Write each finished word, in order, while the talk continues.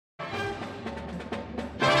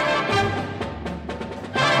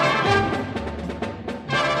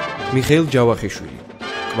მიხეილ ჯავახიშვილი,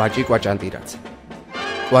 კვაჭი კვაჭანტირაძე.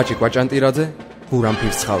 კვაჭი კვაჭანტირაძე, guram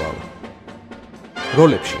pircxalava.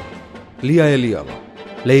 როლებში: ლია eliava,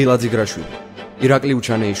 leila dzigrashvili, irakli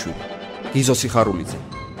uchaneishvili, gizo sixarulidze,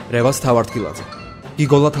 revaz tavartqiladze,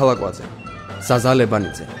 gigola talakvadze, zaza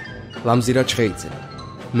lebanidze, mixeilidze,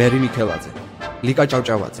 mixeladze, lika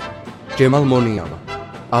ჭავჭავაძე, ჯემალ მონიავა,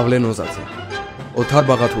 ავლენ ოზაძე, ოთარ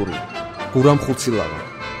ბაღათური, guram pircxalava,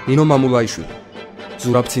 ნინო მამულაიშვილი,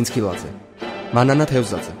 ზურაბ ცინცქილაძე, მანანა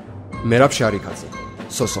თევზაძე, მერაბ შარიქაძე,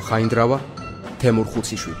 სოსო ხაინდრავა, თემურ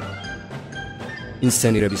ხუციშვილი.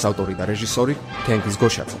 ინსცენირების ავტორი და რეჟისორი თენგიზ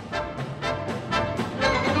გოშაძე.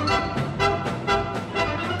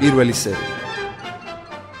 პირველი სერია.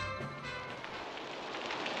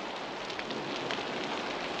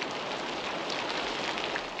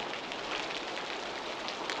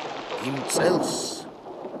 იმ წელს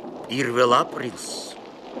 1 აპრილს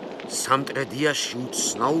სამტრედიაში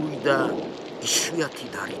უცნაური და იშვიათი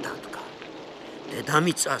დარი დადგა.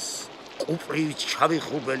 დედამიწას კუპრივით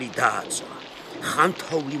ჩავიხუბელი დააწვა. ხან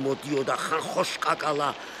თოვლი მოდიოდა, ხან ხოშკაკალა,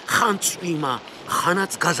 ხან წვიმა,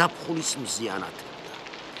 ხანაც გაზაფხულის მზიანათებდა.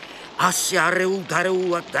 ასე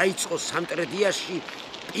არეულ-დარეულად დაიწყო სამტრედიაში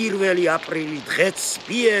 1 აპრილი დღეც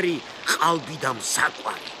ბიერი ყალბი და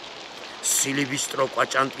მსაყვარი. სილიბისტრო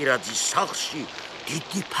კვაჭანტირაძის სახლში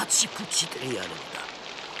დიდი ფაციფუცი ტრიალებდა.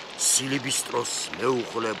 სილიბისტროს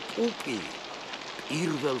მეუღლე პუპი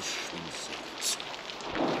პირველ შვილს ეძინა.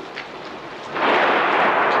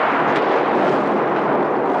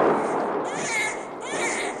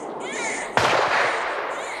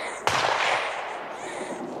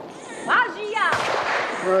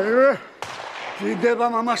 დიდება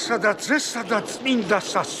მამასა და ძესა და წმინდა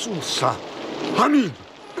სასულსა. ამინ.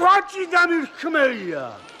 კვაჭი დამირქმელია.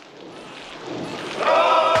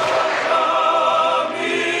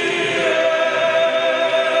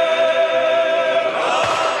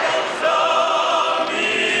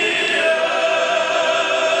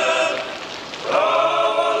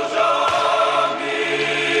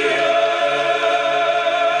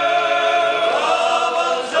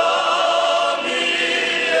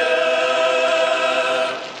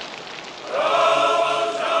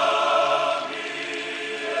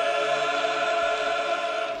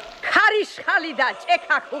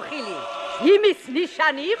 ჭექახუხილი იმის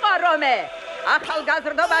ნიშანი იყო რომ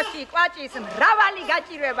ახალგაზრდობაში კვაჭის მრავალი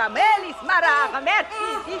გაჭირვება მელის მარა ღმერთი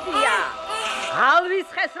დიდია. ალვის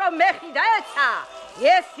ხეს რომ მეხი დაეცა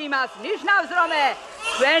ეს იმას ნიშნავს რომ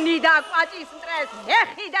ჩვენი და კვაჭის მტრეს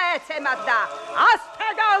მეხი დაეცემათ და ასთა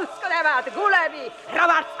გაუსკლებათ გულები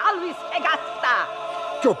როგორც ალვის ეგაცდა.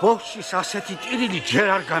 ჯობოშის ასეთი ჭირილი ჯერ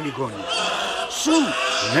არ გამიგონია. სულ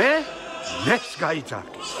მეც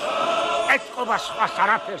გაიძარგეს. ეთყობა სხვას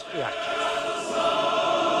არაფერს იარჩევს.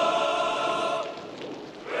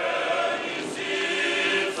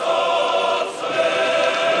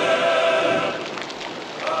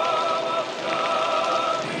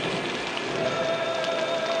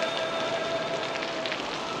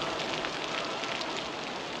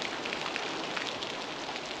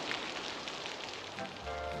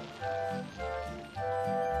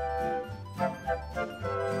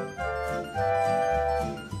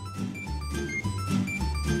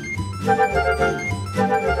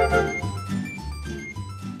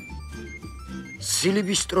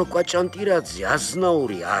 სილიბისტრო კვაჭანტირაძე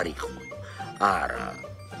აზნაური არ იყო. არა.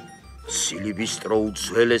 სილიბისტრო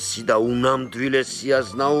უძველესი და უნამდვილესი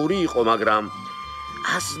აზნაური იყო, მაგრამ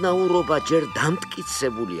აზნაურობა ჯერ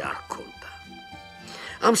დამტკიცებული არ ჰქონდა.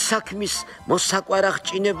 ამ საქმის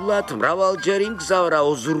მოსაკვარაღჭინებლად მრავალჯერ იმგზავრა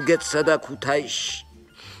ოზურგეთსა და ქუთაისში.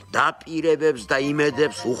 დაპირებებს და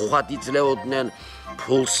იმედებს უხვად იძლეოდნენ,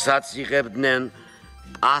 ფულსაც იღებდნენ.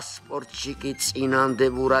 პასპორტში კი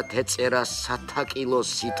წინანდებურად ეწერა სათაკილო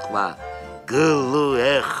სიტყვა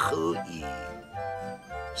გლეხი.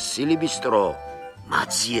 სილიბისტრო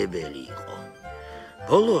მაძიებელი იყო.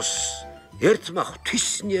 ბოლოს ერთმა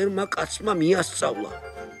ღვთისმიერმა კაცმა მიასწავლა,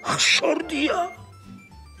 აშორდია.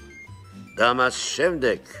 და მას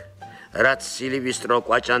შემდეგ, რაც სილიბისტრო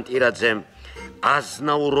კვაჭანტირაძემ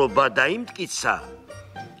აზნაურობა დაიმტკიცა,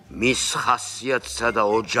 მის ხასიათსა და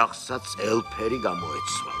ოჯახსაც ელფერი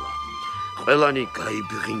გამოეცვალა. ყველანი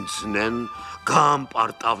გაიბღინძნენ,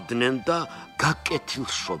 გაამპარტავდნენ და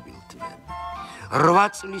გაკეთილშობილდნენ.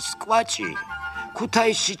 8 წლის კვაჭი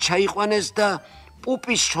ქუთაისში ჩაიყვანეს და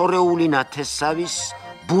პუპის შორეული ნათესავის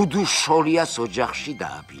ბუდუშოლიას ოჯახში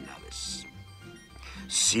დააბინავეს.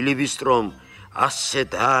 სილიბისტრომ ასე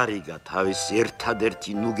დაარიგა თავის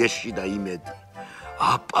ერთადერთი ნუგეში და იმედი.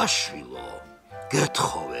 აპაშვილო,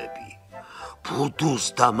 გეთხოვები, ბუდუს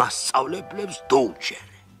და მასწავლებლებს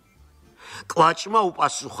დაუჭერე. კვაჭმა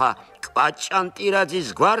უპასუხა, კვაჭანტირაძის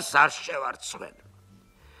გვარს არ შევარცხვენ.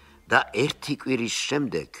 და ერთი კვირის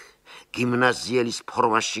შემდეგ გიმნაზიელის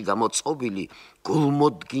ფორმაში გამოწყობილი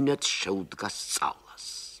გულმოდგინედ შეუდგა სწავლას.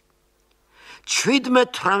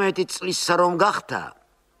 17-18 წლისა რომ გახდა,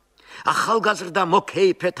 ახალგაზრდა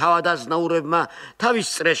მოკეიფე თავადაზნაურებმა თავის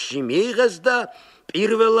წრეში მიიღეს და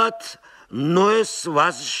პირველად ნოეს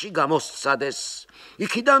ვაზში გამოსცადეს.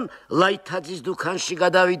 იქიდან ლაითაძის დუქანში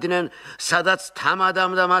გადავიდნენ, სადაც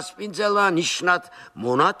თამადამ და მასპინძელმა ნიშნად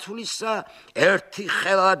მონათვლისა ერთი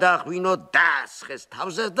ხელა და ღვინო დაასხეს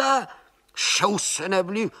თავზე და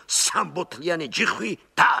შეუსვენებლი სამბოთლიანი ჯიხვი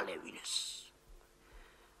დაალევინეს.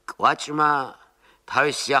 კვაჭმა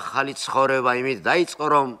თავისი ახალი ცხოვრება იმით დაიწყო,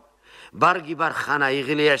 რომ ბარგი ბარხანა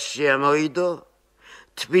იღლიაში შემოიდო,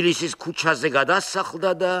 თბილისის ქუჩაზე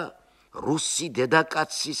გადასახლდა და რუსი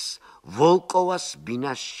დედაკაცის ვოლკოვას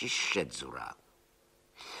ბინაში შეძვრა.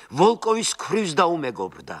 ვოლკოვის ქრივს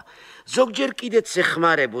დაუმეგობრდა, ზოგჯერ კიდეც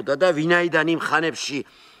ეხმარებოდა და ვინაიდან იმ ხანებში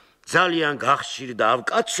ძალიან გახშირდა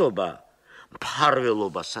ავკაცობა,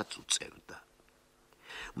 მფარველობასაც უწევდა.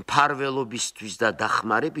 მფარველობისთვის და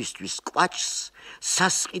დახმარებისთვის კვაჭს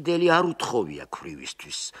სასყიდელი არ უთხოვია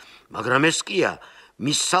ქრივისთვის, მაგრამ ეს კია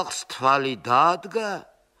მის სახლს თვალი დაადგა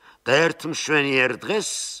და ერთ მშვენიერ დღეს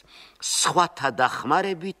სხვათა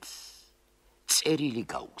დახმარებით წერილი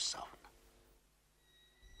გაუგზავნა.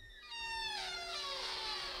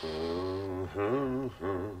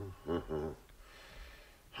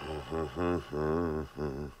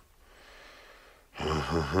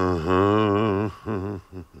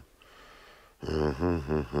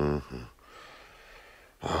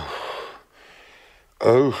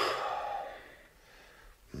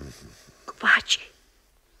 კვაჭი,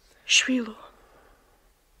 შვილო,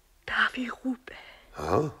 დავიღუპე.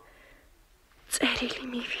 წერილი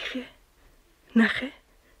მივიღე. ნახე.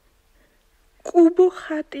 კუბო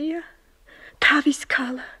ხატია, თავის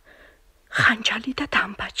ქალა, ხანჯალი და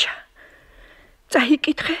დამბაჭა.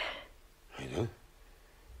 წაიკითხე. აიდა,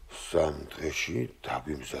 სამ დღეში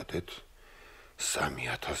დავიმზადეთ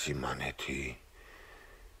 3000 მანეთი.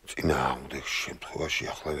 წინააღმდეგ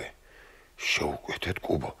შემთხვევაშიახლავე შევუკვეთეთ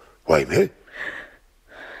კუბო. ვაიმე?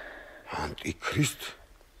 ანტიქრისტ,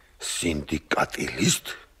 სინდიკატილისტ,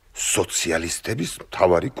 სოციალისტების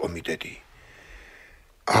მთავარი კომიტეტი.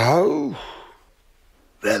 აუ,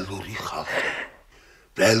 ველური ხალხი,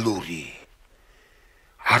 ველური.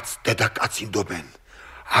 არც დედაკაცი ნდობენ,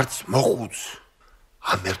 არც მოხუც.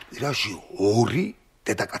 ამ ერთ კვირაში 2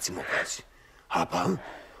 დედაკაცი მოკლეს. აბა,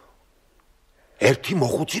 ერთი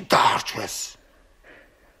მოხუცი დაარჩვეს.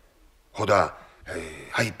 ხოდა,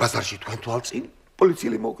 აი ბაზარში თქვენ თვალწინ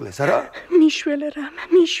პოლიციელი მოკლეს, არა? მიშველე რამ,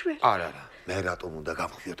 მიშველე. არა, მე რატომ უნდა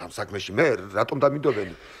გამხიოთ ამ საქმეში? მე რატომ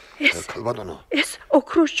დამიდობენი? ქალბატონო. ეს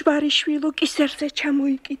ოქროს ჯვარიშვილო კისერზე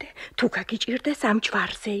ჩამოიკიდე. თუ გაგიჭირდეს ამ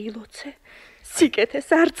ჯვარზე ილოცე. სიკეთეს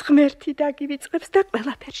არც ღმერთი დაგივიწყებს და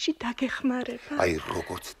ყველაფერში დაგეხმარება. აი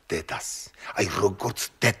როგორც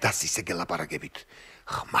დედას ისე გელაპარაკებით.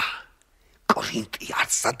 ხმა, კრინტი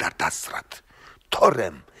არცად არ დასრათ.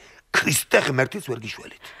 თორემ ქრისტე ღმერთის ვერ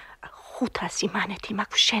გიშველით. 500 მანეთი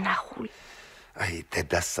მაქვს შენახული. აი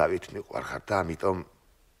დედასავით მიყვარხარ და ამიტომ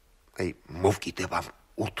აი მოვკიდებ ამ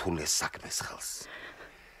ურთულეს საქმეს ხელს.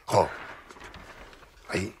 ხო.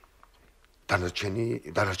 აი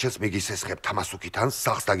დანარჩენს მიგისესხებ თამასუქიდან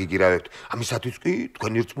სახლს დაგიგირავებთ. ამისათვის კი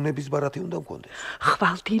თქვენი რწმუნების ბარათი უნდა მქონდეს.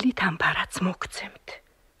 ხვალდილით ამ ბარათს მოგცემთ.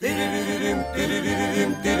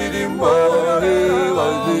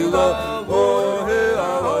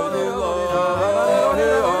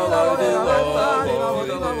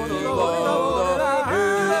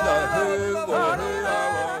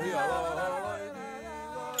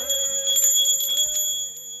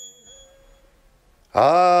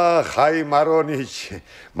 ხაი მარონიჩ,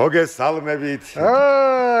 მოგესალმებით.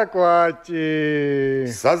 კვაჭი.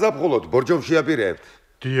 საზაფხულოდ ბორჯომში აპირებთ.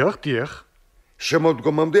 დიახ.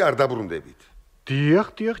 შემოდგომამდე არ დაბრუნდებით. დიახ,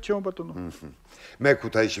 ჩემო ბატონო. მე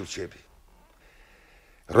ქუთაისში ვრჩები.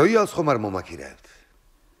 როიალს ხომ არ მომაქირებთ?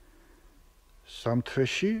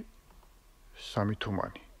 სამთვეში 3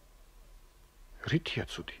 თუმანი. რითია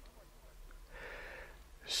ცუდი?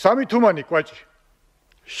 3 თუმანი კვაჭი.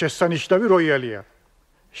 შესანიშნავი როიალია.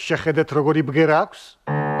 შეხედეთ როგორი ბგერა აქვს.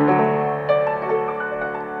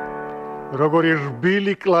 როგორი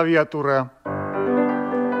რბილი კლავიატურა.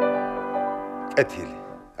 კეთილი.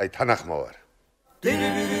 აი თანახმოვარ.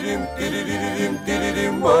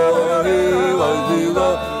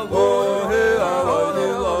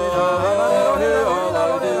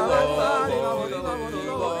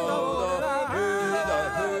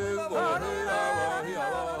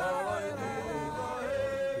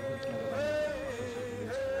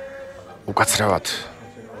 უკაცრავად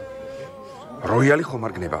როიალი ხომ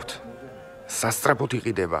არ გნებავთ სასწრაფოდ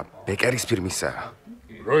იყიდება ბეკერის ფირმისაა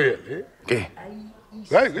როიალი? კი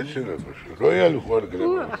აი გეცინოს როიალი ხო არ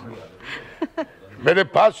გნებავთ მე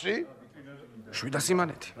ფასი 700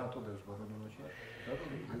 მანეთი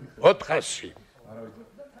 400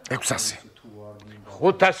 600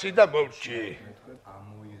 500 და მოვჭი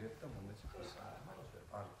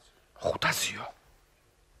 500-ო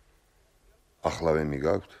ახლავე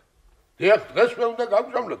მიგაქვთ? დიახ, დღეს მე უნდა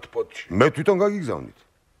გავგზავნოთ პოტში. მე თვითონ გაგიგზავნით.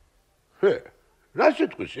 რა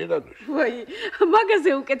შეთქვის ირანუში? ვაი,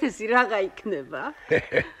 მაგაზე უკეთესი რაღა იქნება?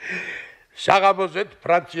 საღამოზეთ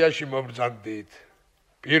ფრანციაში მომბრძანდით.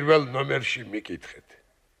 პირველ ნომერში მიკითხეთ.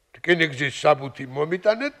 რკინიგზის საბუთი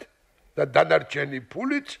მომიტანეთ და დანარჩენი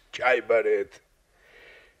ფულიც ჩაიბარეთ.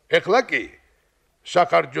 ეხლა კი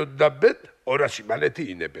სახარჯოდ და ბედ 200 მანეთი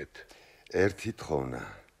ინებეთ. ერთი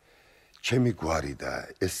თხოვნა. ჩემი გვარი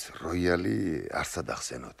და ეს როიალი არსად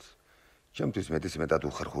ახსენოთ. ჩემთვის მეტად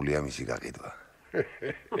უხერხულია მისი გაყიდვა.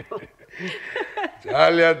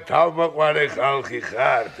 ძალიან თავმოყარე ხალხი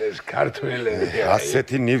ხართ ეს ქართველები.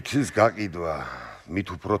 ასეთი ნივთის გაყიდვა მით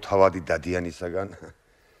უფრო თავადი დადიანისაგან.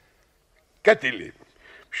 კეთილი.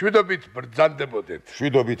 შვიდობით ბრძანდებოდეთ.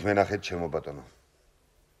 შვიდობით მენახეთ ჩემო ბატონო.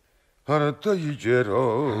 არ დაიჯერო.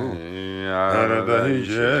 არ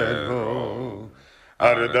დაიჯერო.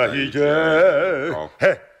 არ დაიჯერო.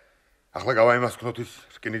 ახლა გავაიმასქნოთ ის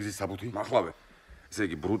რკინიგზის საბუთი. მახლავე. ესე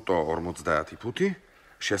იგი ბრუტო 50 ფუთი,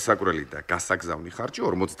 შესაკვრელი და გასაგზავნი ხარჯი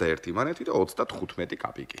 41 მანეთი და 35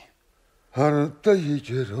 კაპიკი. არ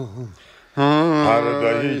დაიჯერო. არ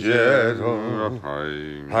დაიჯერო.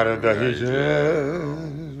 არ დაიჯერო.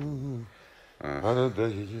 არ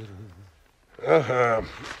დაიჯერო. აჰა.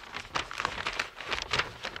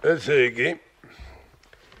 ესე იგი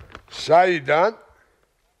საიდან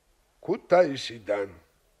ქუთაისიდან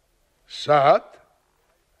საათ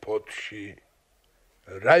პოტში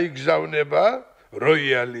რა იგზავნება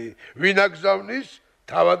როიალი ვინ აგზავნის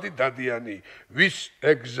თავადი დადიანი ვის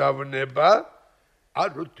ეგზავნება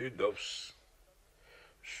არუთინოვს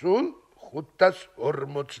სულ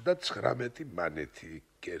 549 მანეთი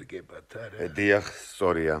გერგებათ არა დიახ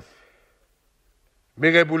სწორია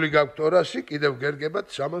მიღებული გაქვთ 200 კიდევ გერგებათ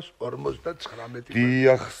 359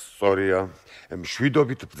 დიახ სწორია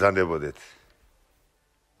მშვიდობით ბრძანდებოდეთ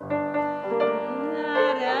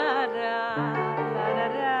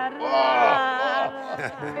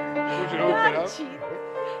კვაჭი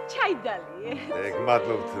ჩაიდალიე ეგ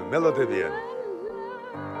მადლობთ მელოდებიან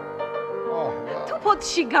თუ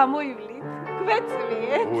პოტში გამოივლით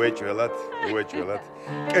გვეწვიე უეჭველად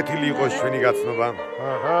კეთილი იყოს ჩვენი გაცნობა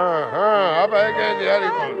აჰა აბა ეგენი არ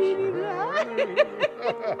იყოს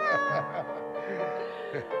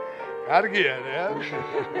კარგია რა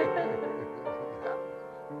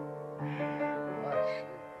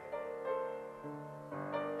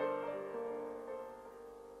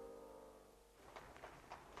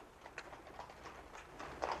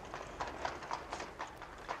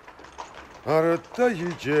არ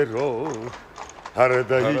დაიჯერო არ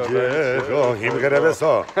დაიჯერო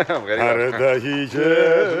იმღერებესო არ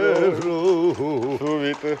დაიჯერო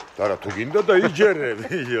და თუ გინდა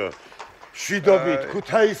დაიჯერებიო შვიდობით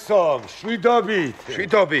ქუთაისო შვიდობით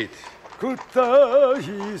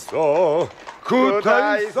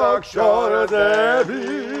ქუთაისო შორდები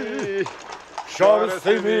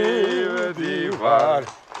შორსი მივდივარ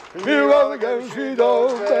მივალგან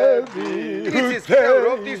შვიდობები იცის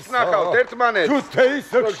ხევრობის ნახავთ ერთმანეთს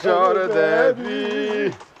ქუთაისო შორდები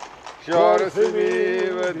შორსი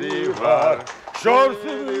მივდივარ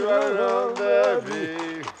შორსი მივდივარები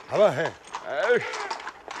აბა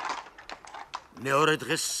მეორე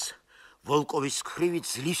დღეს ვოლკოვის ქვრივი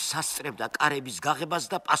ძლივს სასწრებდა კარების გაღებას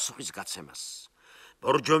და პასუხის გაცემას.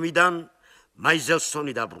 ბორჯომიდან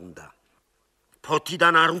მაიზელსონი დაბრუნდა.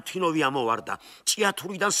 ფოთიდან არუთინოვი ამოვარდა,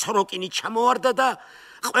 ჭიათურიდან სოროკინი ჩამოვარდა და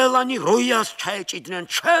ყველანი როიალს ჩაეჭიდნენ,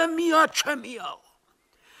 ჩემია.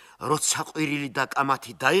 როცა ყვირილი და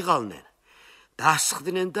კამათი დაიღალნენ,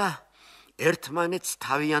 დაასხდნენ და ერთმანეთს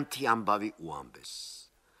თავიანთი ამბავი უამბეს.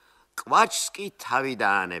 კვაჭს კი თავი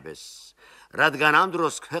დაანებეს. რადგან ამ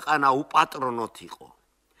დროს ქვეყანა უპატრონოთ იყო.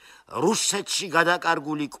 რუსეთში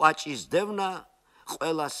გადაკარგული კვაჭის დევნა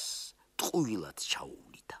ყველას ტყუილად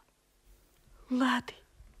ჩაუვლიდა. ლადი,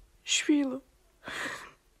 შვილო,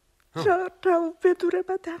 რა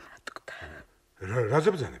უბედურება დამატყდა. რაზე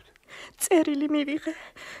ბრძანებთ? წერილი მივიღე,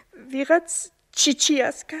 ვიღაც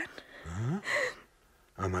ჩიჩიასგან.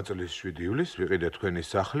 ამ წლის 7 ივლისს ვიყიდე თქვენი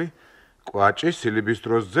სახლი კვაჭის სილიბის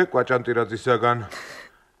დროზე კვაჭანტირაძისაგან.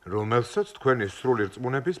 რომელსაც თქვენი სრული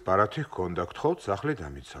რწმუნების ბარათი ჰქონდა, გთხოვთ სახლი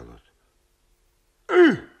დამიცალოთ.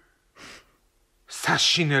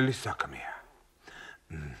 საშინელი საქმეა.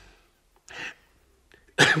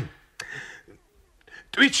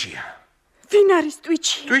 ტვიჩია. ვინ არის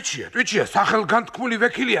ტვიჩი? ტვიჩია, სახელგანთქმული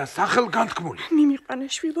ვექილია, სახელგანთქმული. მიმიყვანა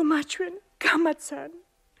შვილო მაჩვენ, გამაცან.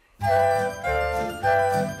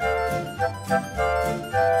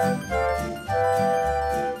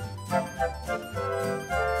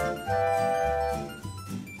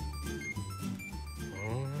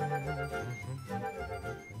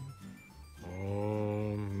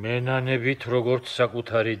 მენანებით როგორც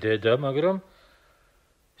საკუთარი დედა, მაგრამ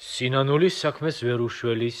სინანულის საქმეს ვერ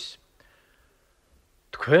უშველის.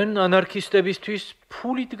 თქვენ ანარქისტებისთვის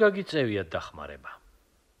ფულით გაგიწევიათ დახმარება.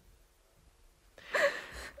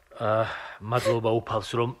 მადლობა უფალს,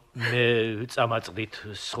 რომ მე წამაწყდით,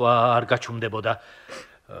 სხვა არ გაჩუმდებოდა.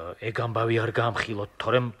 ეგ ამბავი არ გაამხილოთ,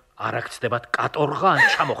 თორემ არ აქცდებათ კატორღა ან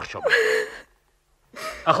ჩამოხრშობა.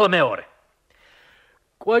 ახლა მეორე.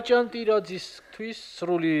 კვაჭანტირაძისთვის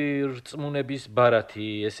სრული რწმუნების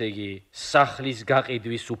ბარათი, ესე იგი, სახლის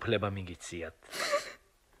გაყიდვის უფლება მიგიციათ.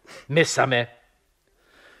 მესამე.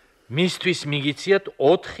 მისთვის მიგიციათ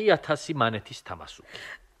 4000 მანეთის თამასუკი.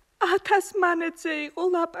 1000 მანეთზე იყო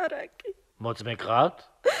ლაპარაკი. მოწმე გყავთ?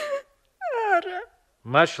 არა.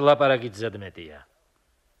 მაშ ლაპარაკით ზედმეტია.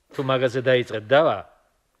 თუ მაგაზე დაიწყეთ დავა,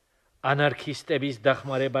 ანარქისტების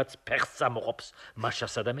დახმარებაც ფეხს ამოყოფს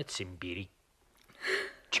მაშასა და მე ციმბირი.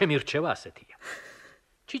 ჩემი რჩევა ასეთია.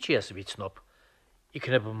 ჩიჩიას ვიცნობ,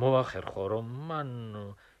 იქნებ მოახერხო, რომ მან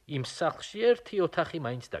იმ სახლში ერთი ოთახი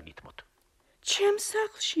მაინც დაგითმოთ. ჩემ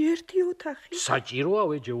სახლში ერთი ოთახი? საჭიროა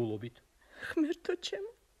ვეჯეულობით. ღმერთო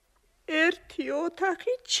ჩემო, ერთი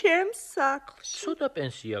ოთახი ჩემ სახლში. ცოტა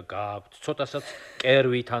პენსია გააქვთ, ცოტასაც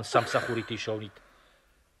კერვით ან სამსახურით იშოვნით.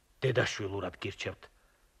 დედაშვილურად გირჩევთ,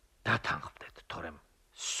 დათანხმდეთ, თორემ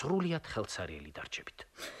სრულიად ხელცარიელი დარჩებით.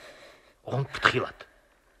 ოღონდ ფრთხილად.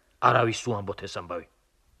 არავის უამბოთ ეს ამბავი.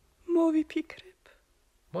 მოვიფიქრებ.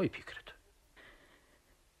 მოიფიქრეთ.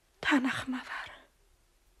 თანახმავარ.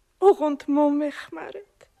 ოღონდ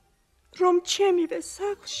მომეხმარეთ, რომ ჩემივე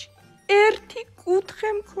სახლში ერთი კუთხე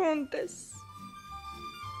მქონდეს.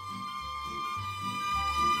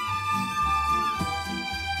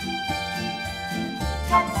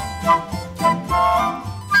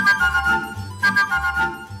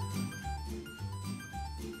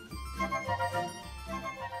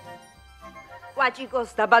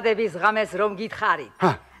 კვაჭიკოს დაბადების ღამეს რომ გითხარით.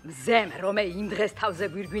 მზემ რომე იმ დღეს თავზე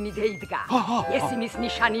გვირგვინი დეიდგა. ეს იმის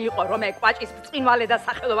ნიშანი იყო, რომ კვაჭის ბრწყინვალე და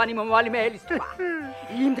სახელოვანი მომავალი მეელისთვა.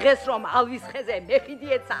 იმ დღეს რომ ალვის ხეზე მეხიდი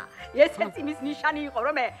ეცა, ესეც იმის ნიშანი იყო,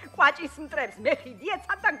 რომ კვაჭის მტრებს მეხიდი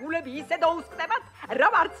ეცათ და გულები ისე დაუსკდებათ, რა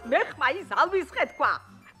ვარც მეხმა ის ალვის ხე თქვა.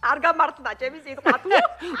 არ გამართდა ჩემი სიტყვა თუ?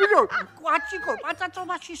 კვაჭიკო,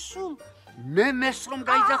 პაწაწობაში სულ მე მეს რომ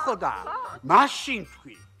გაიძახოდა. მაშინ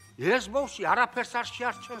თქვი. ეს ბავში არაფერს არ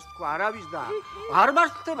შეარჩენს თქვა, არავის და არ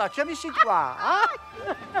მართდება ჩემი სიტყვა.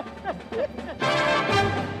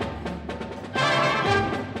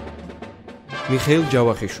 მიხეილ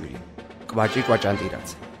ჯავახიშვილი, კვაჭი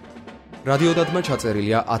კვაჭანტირაძე. რადიოდადგმა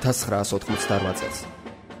ჩაწერილია 1988 წელს.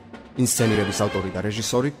 ინსცენირების ავტორი და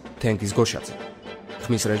რეჟისორი თენგიზ გოშაძე.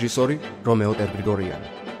 ხმის რეჟისორი ტერ-გრიგორიანი.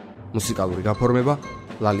 მუსიკალური გაფორმება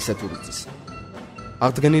ლალისა თურიძის.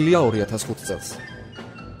 აღდგენილია 2005 წელს.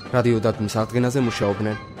 რადიოდადგმის აღდგენაზე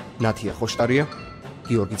მუშაობდნენ ნათია ხოშტარია,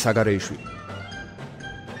 გიორგი ცაგარეიშვილი.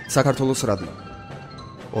 საქართველოს რადიო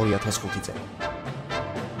 2005 წელი.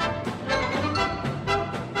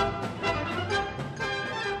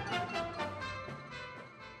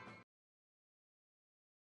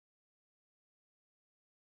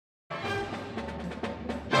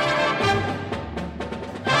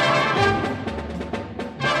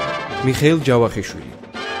 მიხეილ ჯავახიშვილი,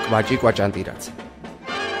 კვაჭი კვაჭანტირაძე.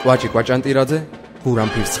 კვაჭი კვაჭანტირაძე, guram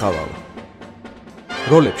pircxalava.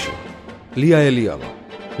 როლებში: eliava,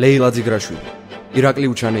 leila dzigrashvili, irakli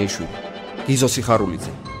uchaneishvili, gizo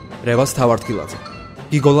sikharulidze, revaz tavartqiladze,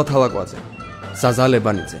 gigola talakvadze, zaza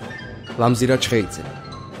lebanidze, mixeilidze,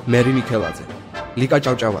 meri მიხეილაძე, ლიკა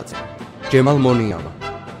ჭავჭავაძე, ჯემალ მონიავა,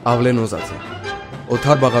 ავლე ნოზაძე,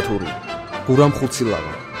 ოთარ ბაღათური, guram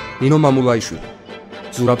pircxalava, ნინო მამულაიშვილი,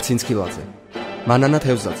 ზურაბ ცინცქილაძე, მანანა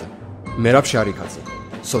თევზაძე, მერაბ შარიქაძე,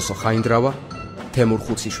 სოსო ხაინდრავა, თემურ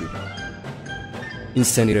ხუციშვილი.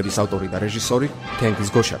 ინსცენირების ავტორი და რეჟისორი თენგიზ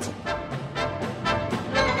გოშაძე.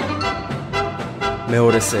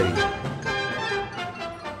 მეორე სერია.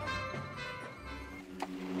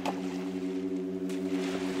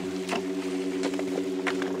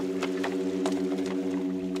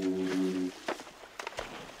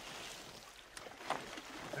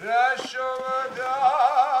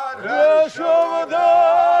 Rashovda,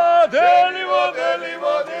 delivo,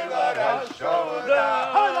 delivo, delivo, rashovda.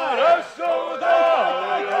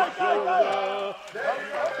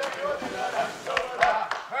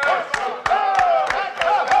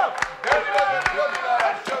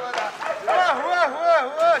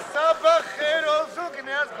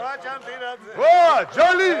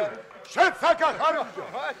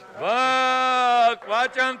 ვა,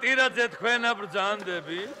 კვაჭანტირაძე თქვენა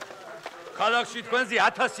ბრძანდები. ქალაქში თქვენზე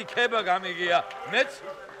 1000 ქება გამიგია. მეც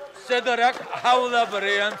სედრაკ ჰავლა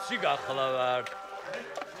ბრიანცი გახლავარ.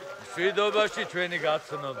 მშვიდობაში ჩვენი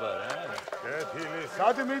გაცნობა რა. კეთილი,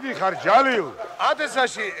 სად მიდიხარ ჯალილ?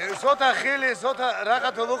 ათესაში, სოთა ხილი, სოთა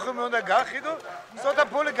რაღაცა ლუხმი უნდა გახიდო, სოთა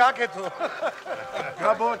ფული გაკეთო.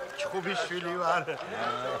 გაბო ჩხუბიშვილი ვარ.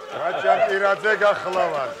 კვაჭანტირაძე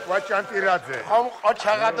გახლავარ, კვაჭანტირაძე. ხომ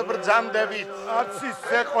ყოჩაღად ბრძანდებით. არც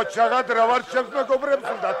ისე ყოჩაღად რა ვარჩევს მეგობრებს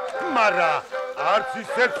უნდათ, მარა არც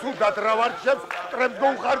ისეც უნდათ რა ვარჩევს ტრებს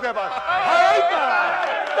გოუხარდება. აიტა!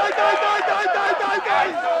 დაი!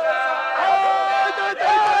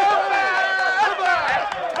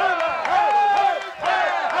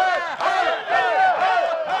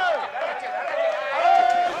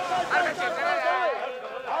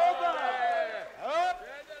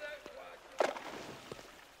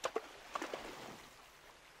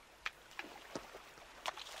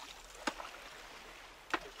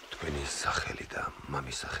 სახელი და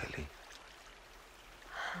მამის სახელი?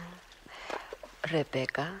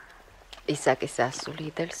 რებეკა, ისაკის ასული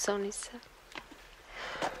იდელსონისა.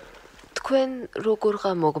 თქვენ როგორ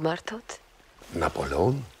გამოგმართოთ?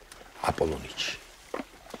 ნაპოლეონ აპოლონიჩი.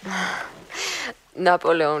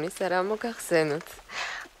 ნაპოლეონის არა მოგახსენოთ.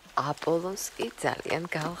 აპოლონს კი ძალიან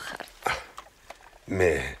გავხართ.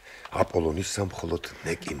 მე აპოლონის სამხოლოდ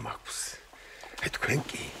ნეკი მაქვს. თქვენ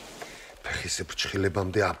კი ფეხის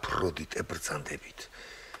ფრჩხილებამდე აფროდიტე ბრძანდებით.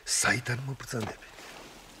 საიდან მობრძანდებით?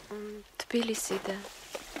 თბილისიდან.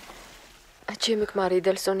 ჩემი ქმარი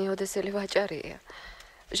იდელსონი ოდესელი ვაჭარია.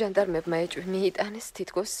 ჟანდარმებმა ეჭვი მიიტანეს,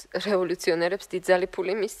 თითქოს რევოლუციონერებს დიდძალი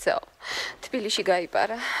ფული მისცაო. თბილისში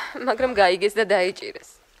გაიპარა, მაგრამ გაიგეს და დაიჭირეს.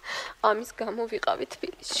 ამის გამო ვიყავი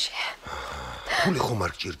თბილისში. ფული ხომ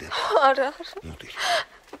არ გჭირდება? არა.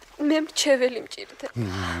 მე მრჩეველი მჭირდება.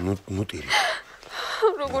 ნუტირი.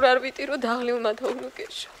 როგორ არ ვიტირო დაღლილმა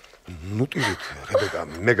თოვნუკეშო. ნუტირით, რებეკა,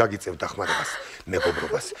 მე გაგიწევ დახმარებას,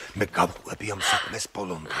 მეგობრობას, მე გავყვები ამ საქმეს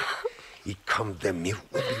ბოლომდე. იქამდე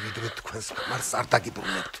მივყვები, ვიდრე თქვენს ქმარს არ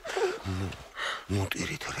დაგიბრუნებთ.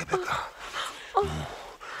 ნუტირით, რებეკა.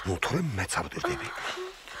 თორემ მეც ავდირდები.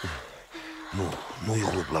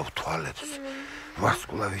 იღლუბლავ თვალებს,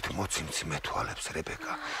 ვარსკვლავით მოციმციმე თვალებს,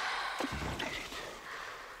 რებეკა. ნუტირით,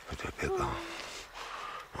 რებეკა.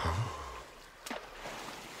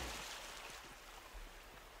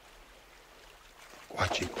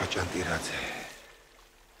 კვაჭი კვაჭანტირაძე.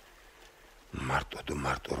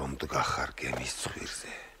 მარტო რომ დგახარ გემის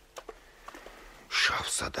ცხვირზე.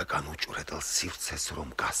 შავსა და განუჭვრედელ სივრცეს რომ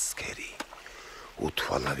გასკერი.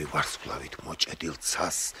 უთვალავი ვარსკვლავით მოჭედილ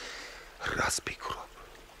ცას რას ფიქრობ?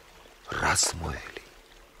 რას მოელი?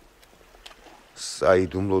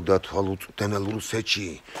 საიდუმლო და თვალუწვდენელ რუსეთში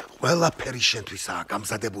ყველაფერი შენთვისაა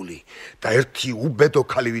გამზადებული და ერთი უბედო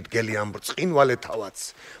ქალი ვიდგელი ამ ბრწყინვალე თავაც,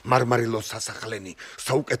 მარმარილოს სასახლენი,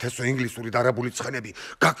 საუკეთესო ინგლისური და არაბული ცხენები,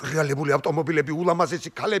 გაკრიალებული ავტომობილები, ულამაზესი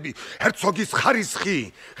ქალები, ჰერცოგის ხარისხი,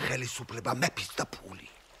 ხელისუფლება, მეფის და ფული.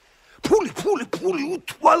 ფული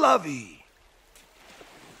უთვალავი.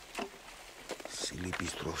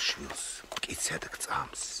 სილიბის დროს შვილს მტკიცედ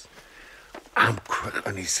გწამს. ამ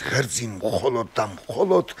ქვეყნის ღერძი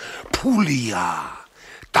მხოლოდ ფულია.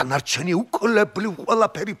 დანარჩენი უკლებლივ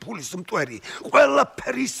ყველაფერი ფულის მტვერი.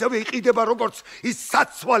 ყველაფერი ისევე იყიდება, როგორც ის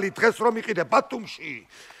საცვალი დღეს რომ იყიდე ბათუმში.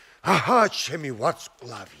 აჰა, ჩემი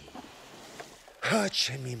ვარსკვლავი.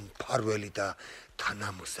 ჩემი მფარველი და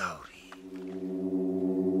თანამგზავრი.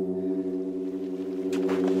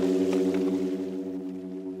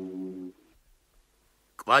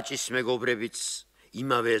 კვაჭის მეგობრებიც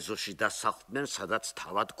იმავე ეზოში დასახლდნენ, სადაც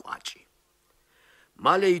თავად კვაჭი.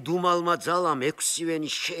 მალე იდუმალმა ძალამ 6-ვენი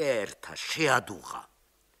შეერთა, შეადუღა.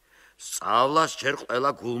 სწავლას ჯერ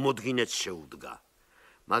ყველა გულმოდგინეც შეუდგა,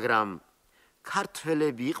 მაგრამ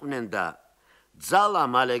ქართველები იყვნენ და ძალა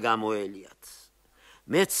მალე გამოელიათ.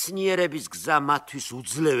 მეცნიერების გზა მათთვის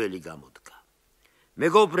უძლეველი გამოდგა.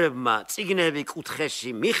 მეგობრებმა წიგნები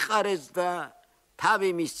კუთხეში მიხარეს და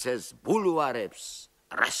თავი მისცეს ბულვარებს,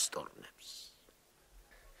 რესტორნებს.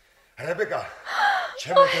 რებეკა,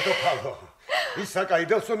 ჩემო დედოფალო, ისაკა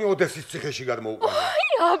იდელსონი ოდესის ციხეში გადმოუყვანა.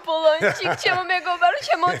 აპოლონჩიკ, ჩემო მეგობარო,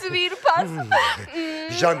 ჩემო ძვირფას.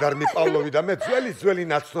 ჟანდარმი პავლოვი და მე ძველი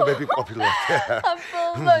ნაცნობები ყოფილვართ.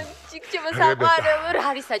 აპოლონჩიკ, ჩემო საყვარელო, რა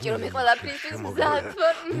არის საჭირო მე ყველაფრისთვის გზად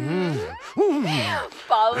ვარ.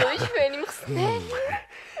 პავლოშვენი მხსნელი.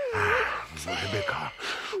 რებეკა.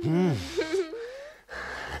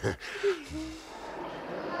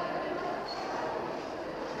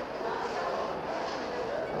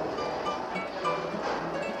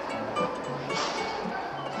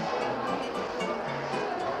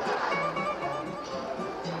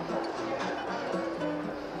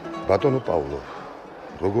 ბატონო პავლო,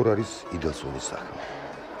 როგორ არის იდელსონის საქმე?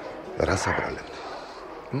 რას აბრალებთ?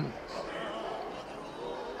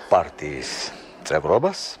 პარტიის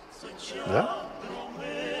წევრობას და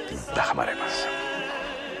დახმარებას.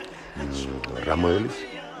 რა მოელის?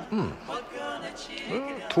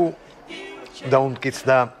 თუ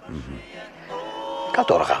დაუნტკიცდა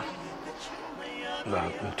კატორღა. და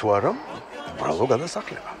თუ არა, უბრალო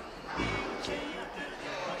გადასახლება.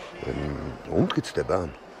 უნტკიცდება?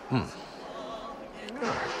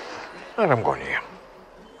 არა მგონია.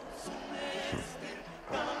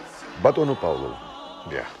 ბატონო პავლო,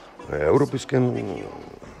 დიახ. ევროპისკენ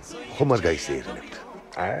ხომ არ გაისეირნებთ?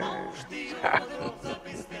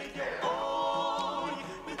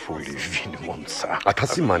 ფული ვინ მომცა?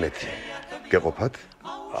 1000 მანეთი. გეყოფათ?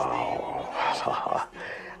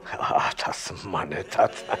 1000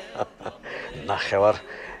 მანეთად. ნახევარ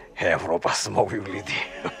ევროპას მოვივლიდი.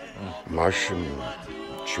 მაშინ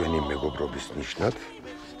ჩვენი მეგობრობის ნიშნად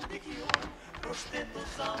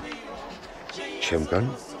ჩემგან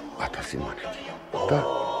 1000 მანეთი და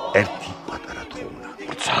ერთი პატარა თხოვნა.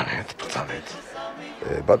 ბრძანეთ.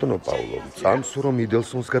 ბატონო პავლო, წამს რომ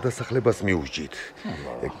იდელსონს გადასახლებას მიუჯით.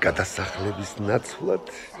 გადასახლების ნაცვლად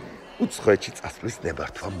უცხოეთში წასვლის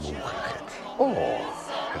ნებართვა მოუხერხეთ.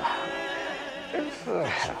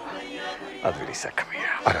 ადვილი საქმეა.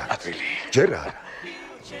 არა, ადვილი. ჯერ არა.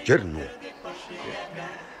 ჯერ ნუ.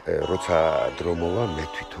 როცა დრო მოვა, მე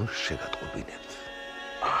თვითონ შეგატყობინებთ.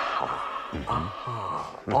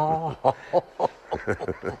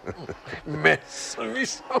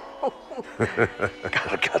 მესმის.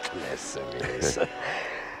 კარგად მესმის.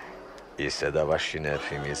 ისე დავაშინებ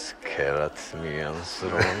იმის ქერათ მიანს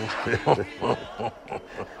რომ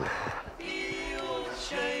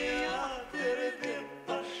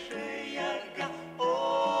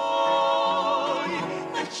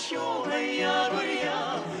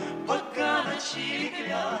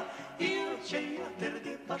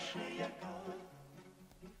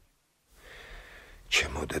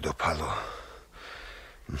ჩემო დედოფალო,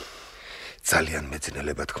 ძალიან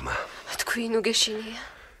მეძნელება თქმა. თქვენ უგეშინია.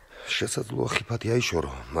 შესაძლოა ხიფათი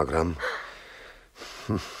აიშორო, მაგრამ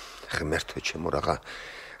ღმერთო ჩემო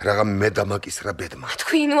რაღა მედამაკისრა ბედმა.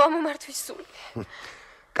 თქვენ ამომართვის სული.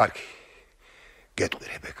 კარგი. გეტყვი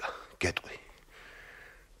რებეკა, გეტყვი.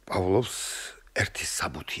 პავლოვს ერთი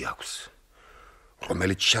საბუთი აქვს,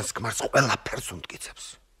 რომელიც შენს ქმარს ყველაფერს უმტკიცებს.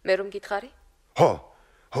 მე რომ გითხარი?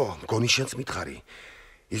 ხო, მგონი შენს მითხარი.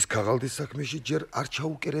 ის ქაღალდის საქმეში ჯერ არ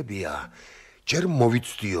ჩაუკერებია, ჯერ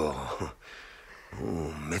მოვიცდიო.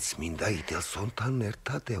 მეც მინდა იდელსონთან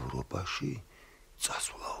ერთად ევროპაში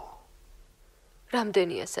წასვლაო.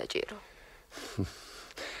 რამდენია საჭირო?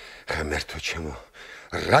 ღმერთო ჩემო,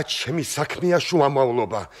 რა ჩემი საქმეა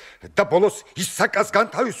შუამავლობა და ბოლოს ისაკას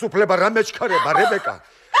განთავისუფლება რა მეჩქარება, რებეკა?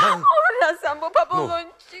 რას ამბობ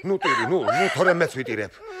აპოლონჭი? ნუ ტირი, ნუ თორემ მეც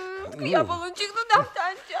ვიტირებ. თქვი აპოლონჭი ნუ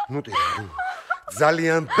დავტანჯა. ნუ ტირი,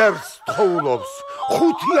 ძალიან ბევრს თხოვლობს.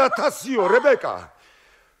 5000-იო, რებეკა.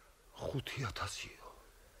 5000-იო.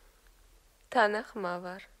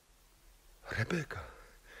 თანახმავარ. რებეკა.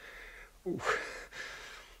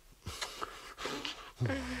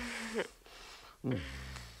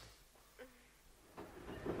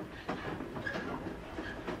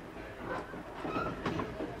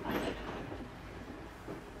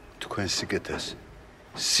 თქვენ სიკეთეს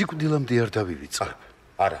სიკვდილამდე არ დავივიწყებ.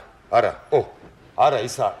 არა,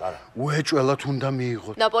 ისა არა. უეჭველად უნდა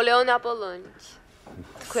მიიღოთ. ნაპოლეონ აპოლონჭი.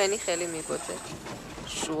 თქვენი ხელი მიგვეძეთ.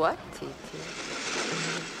 შუა თითი.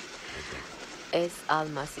 ეს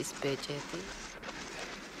ალმასის ბეჭედი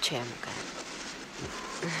ჩემგან.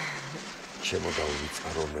 ჩემო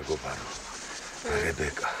დაუვიწყარო მეგობარო.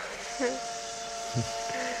 რებეკა.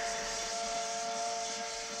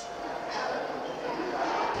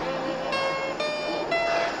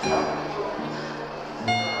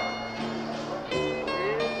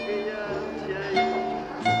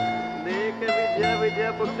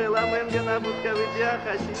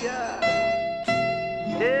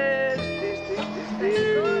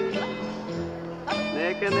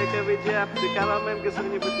 Neka vidia, ficava mesmo que você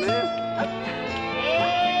não pode.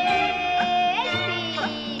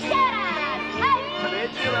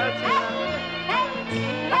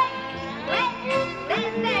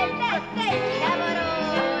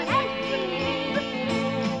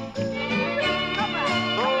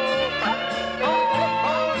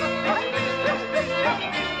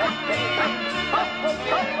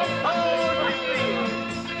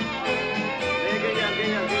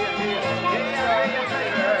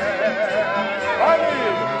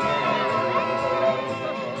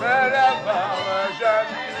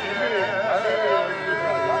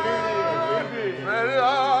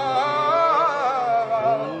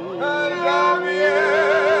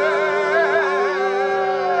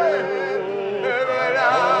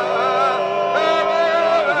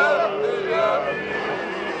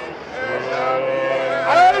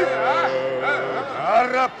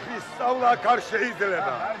 არაფრის სწავლა აქ არ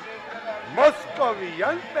შეიძლება. მოსკოვი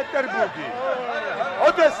ან პეტერბურგი.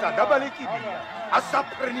 ოდესა დაბალი კიბია.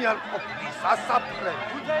 ასაფრენი არ ყოფნის,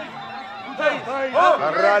 ასაფრენი.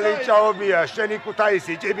 რალი ჭაობია, შენი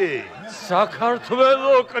ქუთაისი ჭიბი.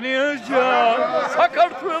 საქართველო კნიაჟა,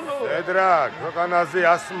 საქართველო. ედრაკ, ქვეყანაზე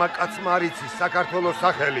ასმა კაცმა არ იცის საქართველოს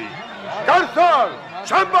სახელი. გარსონ,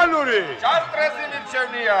 შამპანური. შარტრეზი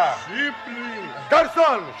მირჩევნია. შიპლი.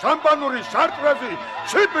 გარსონ, შამპანური, შარტრეზი,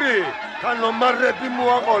 შიპლი. თანომარები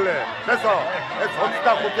მოაყოლე. ესო, ეს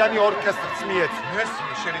 25-იანი ორკესტრს მიეც.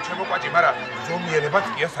 მესმე შენი ჩემო კვაჭი, მაგრამ ზომიერებაც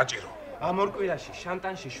კია საჭირო. ამ ორ კვირაში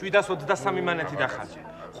შანტანში 723 მანეთი დახარჯე.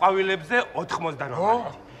 ყვავილებზე 88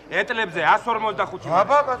 მანეთი. ეტლებზე 145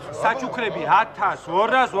 მანეთი. საჩუქრები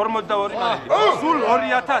 1242 მანეთი. სულ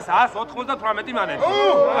 2198 მანეთი.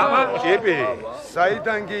 ჭიბი,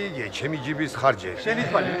 საიდან გიიგე ჩემი ჯიბის ხარჯე? შენი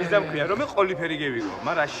თვალი მიზამქვია რომ ყოლიფერი გევიგო,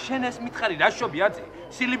 მაგრამ შენ ეს მითხარი რა შობი აწი?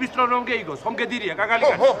 სილიბისტრო რომ გეიგოს, ხომ გედირია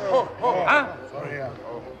კაკალიკანი?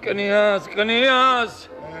 კნიას.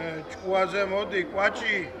 ჭუაზე მოდი,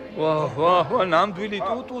 კვაჭი. ვაჰ, ნამდვილი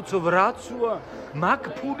ტუტუც ვრაცვა. მაგ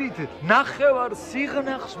ფულით ნახევარ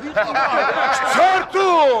სიღნახს ვიყიდა.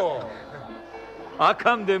 ჩართო!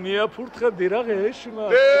 აქამდე მიაფურთხებდი რა ღეშმა.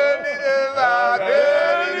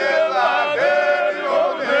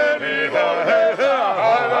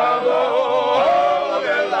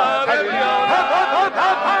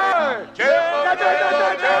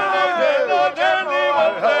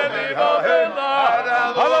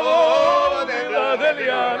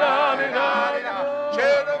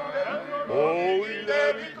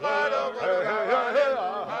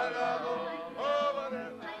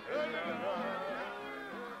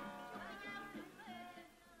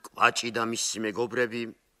 კვაჭი და მისი მეგობრები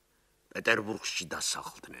პეტერბურგში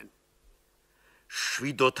დასახლდნენ.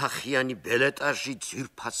 7 ოთახიანი ბელეტაჟი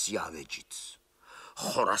ძვირფასი ავეჯით,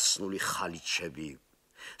 ხორასნული ხალიჩები,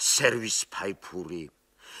 სერვის ფაიფური,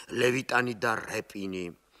 ლევიტანი და რეპინი,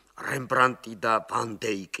 რემბრანტი და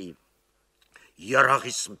ვანდეიკი,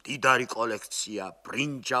 იარაღის მდიდარი კოლექცია,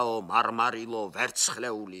 ბრინჯაო, მარმარილო,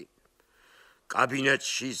 ვერცხლეული.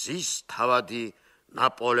 კაბინეტში ზის თავადი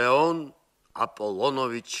ნაპოლეონ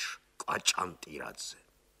აპოლონოვიჩ კვაჭანტირაძე.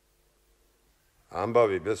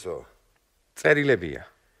 ამბავი ბესო, წერილებია.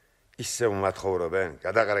 ისევ მათხოვრობენ,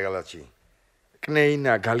 გადაყარე გალათში.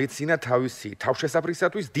 კნეინა გალიცინა თავისი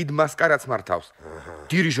თავშესაფრისათვის დიდ მასკარადს მართავს.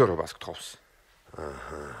 დირიჟორობას გთხოვს.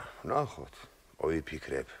 ნახოთ,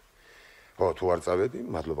 მოიფიქრებ. ხო, თუ არ წავედი,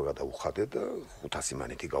 მადლობა გადაუხადე და 500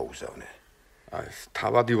 მანეთი გაუგზავნე. ეს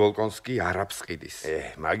თავადი ვოლკონსკი არაბს ყიდის.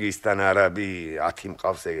 მაგისთან არაბი 10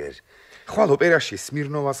 მყავს ეგერ. ხვალ ოპერაში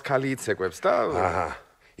სმირნოვას ქალი იცეკვებს და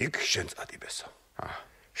იქ შენ წადი ბესო.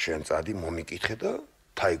 შენ წადი მომიკითხე და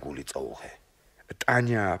თაიგული წაუღე.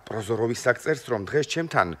 ტანია პროზოროვის საკწერს რომ დღეს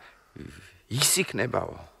ჩემთან ის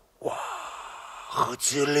იქნებაო.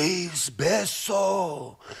 ძლივს ბესო.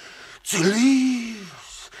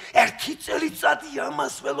 ძლივს. ერთი წელიწადი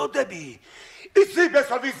ამას ველოდები. იცი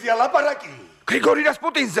ბესო ვიზია ლაპარაკი. გრიგორი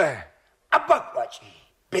რასპუტინზე. აბა კვაჭი.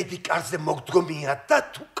 ბედიკარზე მოგდგომია და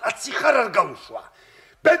თუ კაცი ხარ არ გაუშვა.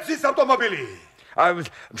 ბენზის ავტომობილი.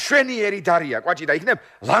 მშვენიერი დარია კვაჭი და იქნებ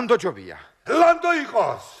ლანდო ჯობია. ლანდო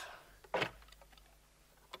იყოს.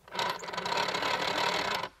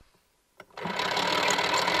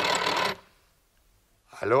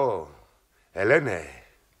 ალო, ელენე.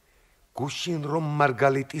 გუშინ რომ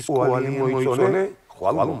მარგალიტის კვალი მოიწონე,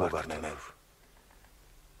 ხვალ მოგარდნებ.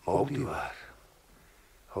 მოვდივარ.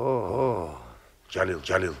 ჰო. ჯალილ,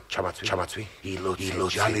 ჩამაცვი. ილოცე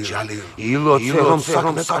რომ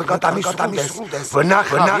საქმე კარგად ამისრულდეს.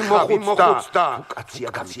 ვნახავი მოხუცდა. კაცია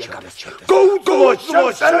გამიჩერდეს.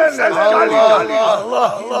 გოუძოშ, ელენე, ალა.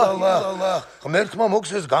 ღმერთმა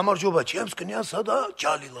მოგცეს გამარჯობა ჩემს კნიასა და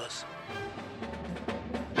ჯალილას.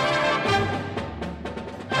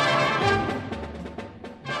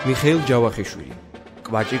 მიხეილ ჯავახიშვილი,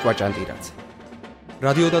 კვაჭი კვაჭანტირაძე.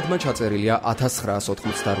 რადიოდადგმა ჩაწერილია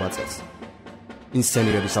 1988 წელს.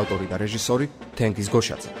 ინსცენირების ავტორი და რეჟისორი თენგიზ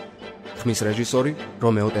გოშაძე. ხმის რეჟისორი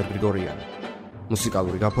რომეო ტერ-გრიგორიანი.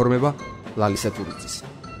 მუსიკალური გაფორმება ლალისე თურიძის.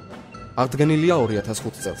 აღდგენილია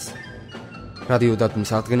 2005 წელს.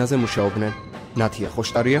 რადიოდადგმის აღდგენაზე მუშაობდნენ ნათია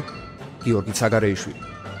ხოშტარია, გიორგი ცაგარეიშვილი.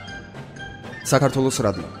 საქართველოს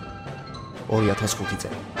რადიო 2005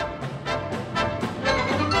 წელი.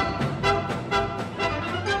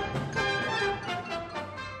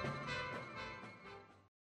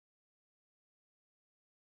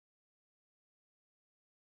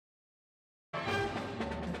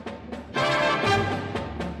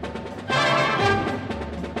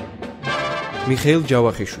 მიხეილ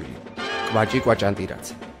ჯავახიშვილი, კვაჭი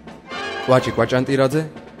კვაჭანტირაძე. კვაჭი კვაჭანტირაძე,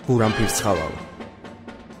 guram pirtsxalava.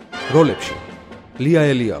 როლებში: ლია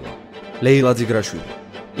ელიავა, leila dzigrashvili,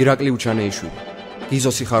 ირაკლი uchaneishvili,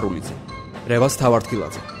 gizo sikharulidze, revaz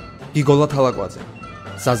tavartqiladze, gigola talakvadze,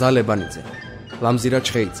 zaza lebanidze,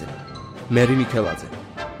 mixeilidze, მიხეილაძე,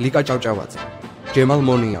 ლიკა ჭავჭავაძე, ჯემალ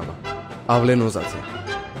მონიავა, ავლენ ოზაძე,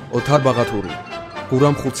 ოთარ ბაღათური,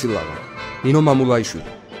 guram ხუცილავა, ნინო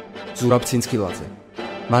მამულაიშვილი, ზურაბ ცინცქილაძე,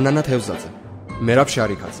 მანანა თევზაძე, მერაბ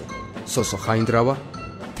შარიქაძე, სოსო ხაინდრავა,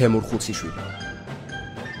 თემურ ხუციშვილი.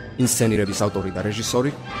 ინსცენირების ავტორი და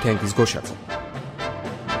რეჟისორი თენგიზ გოშაძე.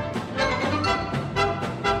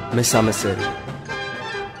 მესამე სერია.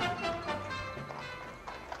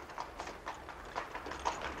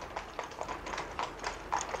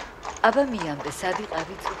 აბა მიამბე, სად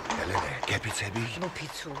იყავით? ელენე, გეფიცები? ნუ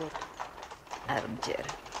ფიცულობ. არ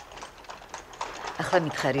მჯერა. ახლა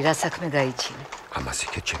მითხარი, რა საქმე გაიჩინე? ამას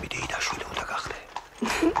იქეთ ჩემი დეიდაშვილი უნდა გახდე.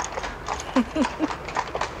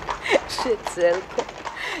 შეცელკო.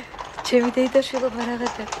 ჩემი დეიდაშვილობა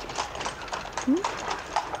რაღაც დაგჭირს.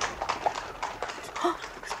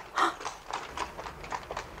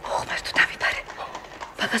 ხომერთო დავიბარე.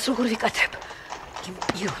 მაგას როგორ ვიკათებ? იმ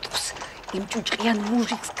ირუტყს, იმ ჭუჭყიან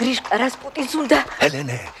მუჟიკს გრიშკა რასპუტინს უნდა.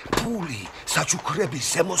 ელენე, ფული, საჩუქრები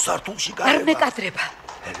ზემო სართულში გაება. არ მეკადრება.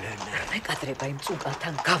 ელენე, არ მეკადრება იმ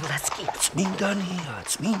წუკალთან გავლაც კი. წმინდანია,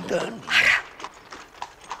 წმინდანი. არა.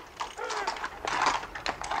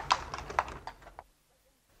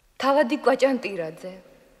 თავადი კვაჭანტირაძე.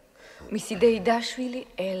 მისი დეიდაშვილი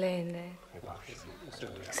ელენე.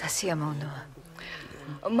 სასიამოვნოა.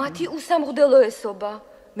 მათი უსამღდელო ესობა,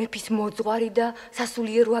 მეფის მოძღვარი და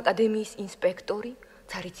სასულიერო აკადემიის ინსპექტორი,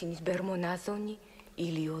 цариცინის ბერმონაზონი,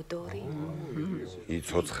 ილიოდორი.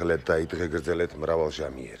 იცოცხლეთ და იდღეგრძელეთ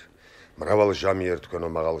მრავალჟამიერ. მრავალჟამიერ თქვენო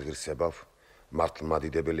მაღალ ღირსებავ,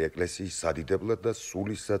 მართლმადიდებელი ეკლესიის სადიდებლად და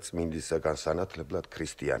სულისა წმინდისა განსანათლებლად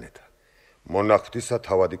ქრისტიანეთა. მონახტისა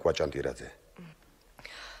თავადი კვაჭანტირაძე.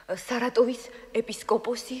 სარატოვის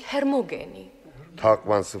ეპისკოპოსი ჰერმოგენი.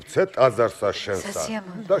 თაყვანს ვცეთ აზარსა შენსა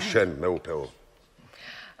და შენ მეუფეო.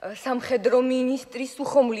 სამხედრო მინისტრი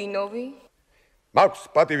სუხომლინოვი. მაქვს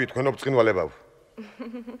პატივი თქვენო ბრწყინვალებავ.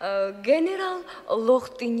 გენერალ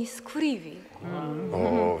ლოხტინის ქვრივი.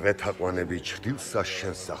 ვეთაყვანები ჩრდილსა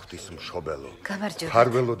შენსა ღვთისმშობელო. გამარჯობა.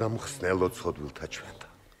 ფარველო და მხსნელო ცოდვილთა ჩვენთა.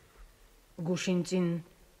 გუშინწინ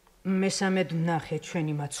მესამედ ვნახე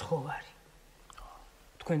ჩვენი მაცხოვარი.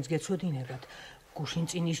 თქვენს გეცოდინებათ,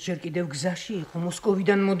 გუშინწინ ის ჯერ კიდევ გზაში იყო,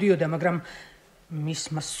 მოსკოვიდან მოდიოდა, მაგრამ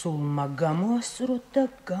მისმა სულმა გამოასწრო და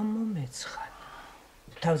გამომეცხადა.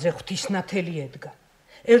 თავზე ღვთისნათელი ედგა.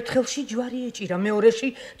 ერთ ხელში ჯვარი ეჭირა,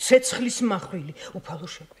 მეორეში ცეცხლის მახვილი. უფალო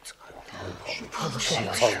შეგვიწყალა.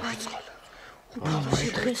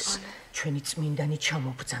 დღეს ჩვენი წმინდანი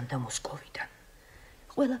ჩამობრძანდა მოსკოვიდან.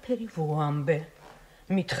 ყველაფერი ვოამბე.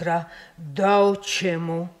 მითხრა, დაო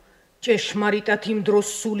ჩემო, ჭეშმარიტად იმ დროს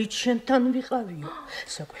სულით შენთან ვიყავიო.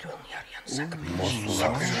 საკვირველნი არიან საქმე.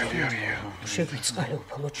 შეგვიწყალე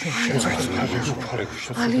უფალო ჩვენ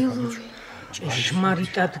ალილუია.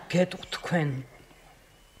 ჭეშმარიტად გეტყვ თქვენ.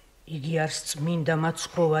 იგი არის წმინდა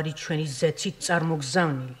მაცხოვარი ჩვენი ზეცით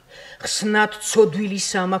წარმოგზავნილი, ხსნად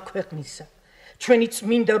ცოდვილისა ამა ქვეყნისა, ჩვენი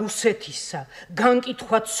წმინდა რუსეთისა,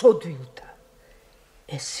 განკითხვა ცოდვილთა.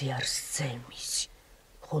 ესე არის ძემისი,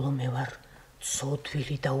 ხოლო მე ვარ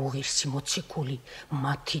ცოდვილი და უღირსი მოციქული,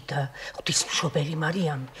 მათი და ღვთისმშობელი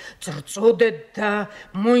მარიამი. წრწოდეთ და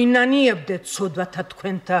მოინანიებდეთ ცოდვათა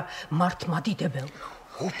თქვენთა მართლმადიდებელო.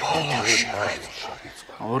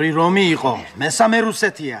 ორი რომი იყო, მესამე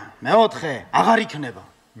რუსეთია, მეოთხე აღარ იქნება.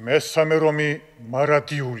 მესამე რომი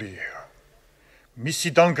მარადიულია. მისი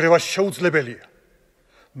დანგრევა შეუძლებელია.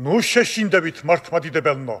 ნუ შეშინდებით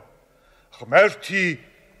მართლმადიდებელნო. ღმერთი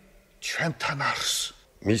ჩვენთან არის.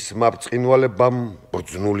 მისმა ბრწყინვალებამ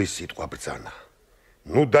ბრძნული სიტყვა ბრძანა.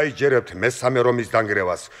 ნუ დაიჯერებთ მესამე რომის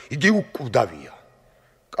დანგრევას, იგი უკვდავია.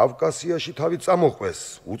 კავკასიაში თავი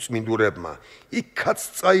წამოყვეს უწმინდურებმა, იქაც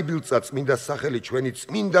წაიბილწა წმინდა სახელი ჩვენი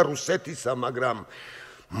წმინდა რუსეთისა, მაგრამ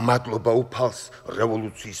მადლობა უფალს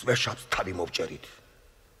რევოლუციის ვეშაპს თავი მოვჭერით.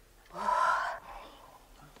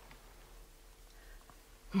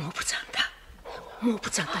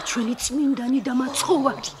 მობრძანდა ჩვენი წმინდანი და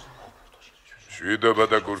მაცხოვარი. შვიდობა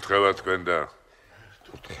და კურთხევა თქვენ და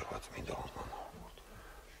კურთხევა წმინდა მამა.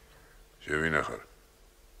 შევინახარ.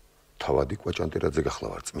 თავადი კვაჭანტირაძე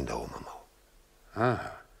გახლავარ წმინდა ომამაო.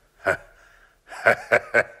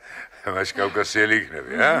 მას კავკასიელი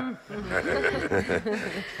იქნები,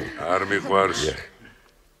 არ მიყვარს.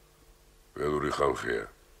 ველური ხალხია.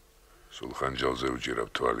 სულ ხანჯალზე უჭირავ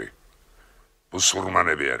თვალი.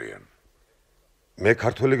 ბუსურმანები არიან. მე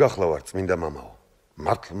ქართველი გახლავარ წმინდა მამაო,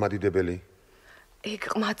 მართლმადიდებელი? ეგ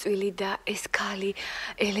ყმაწვილი და ეს ქალი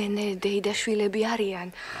ელენე დეიდაშვილები არიან.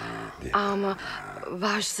 ამ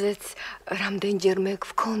ვაჟზეც რამდენჯერმე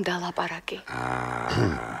გვქონდა ლაპარაკი.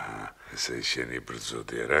 ესე შენი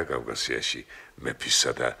ბრძოდია რა კავკასიაში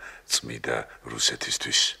მეფისა და წმიდა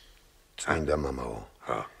რუსეთისთვის. წმინდა მამაო.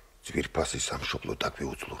 ძვირფასი სამშობლო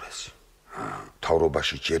დაგვიუძლურეს.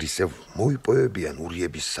 თავრობაში ჯერ ისევ მოიპოვებიან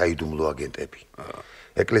ურიების საიდუმლო აგენტები.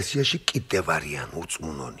 ეკლესიაში კიდევ არიან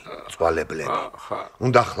უწმუნონი, წვალებლები.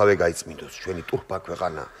 უნდა ახლავე გაიწმინდოს ჩვენი ტურფა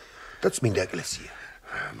ქვეყანა და წმინდა ეკლესია.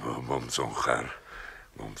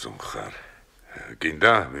 მომწონხარ.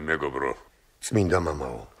 გინდა მიმეგობრო. წმინდა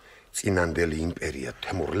მამაო, წინანდელი იმპერია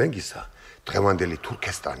თემურლენგისა, დღევანდელი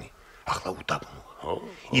თურქესტანი ახლა უდაბნოა.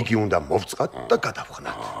 იგი უნდა მოვწყათ და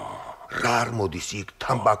გადავხნათ. რა არ მოდის იქ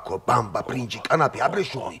თამბაქო, ბამბა, ბრინჯი, კანაფი,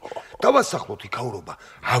 აბრეშუმი. დავასახლოთ იქაურობა,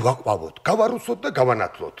 ავაყვავოთ, გავარუსოთ და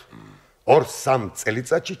გავანათლოთ. 2-3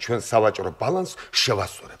 წელიწადში ჩვენ სავაჭრო ბალანს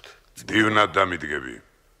შევასწორებთ. დივნად დამიდგები.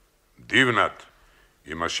 დივნად.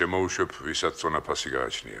 იმას შემოუშვებ, ვისაც წონაფასი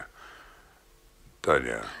გააჩნია.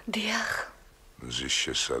 დალია. დიახ. მზის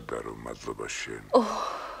შესადარო მადლობა შენ.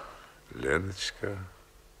 ლენჩკა.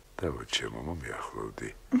 დავა ჩემო მომიახლოვდი.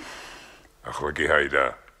 ახლა კი ჰაიდა.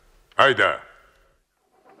 ჰაიდა.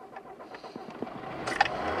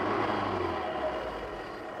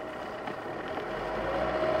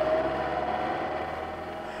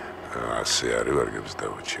 ასე არის ვარგებს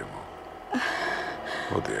დავა ჩემო.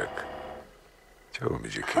 მოდი აქ. ჩაო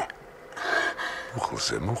მიჯიკი.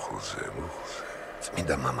 მუხლზე.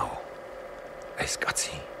 წმინდა მამაო, ეს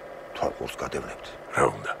კაცი თვალყურს გადევნებთ. რა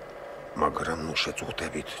უნდა? მაგრამ ნუ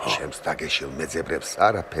შეწუხდებით, ჩემს დაგეშილ მეძებრებს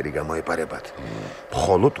არაფერი გამოეპარებათ.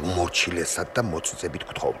 მხოლოდ უმორჩილესად და მოწიწებით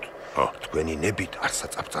გთხოვთ. თქვენი ნებით არ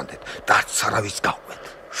საწაბწანდეთ და არც არავის გავყვეთ.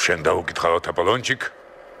 შენ დაუკითხავთ აპოლონჩიკ,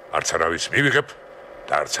 არც არავის მივიღებ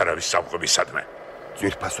და არც არავის სამყები სადმე.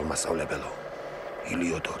 ძვირფასო მასწავლებელო,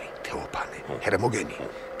 ილიოდორი, თეოფანე, ჰერმოგენი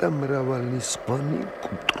და მრავალი სხვანი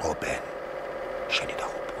გმტრობენ. შენი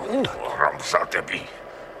დაღუპვა. რამზადები.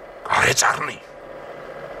 გარეწარნი.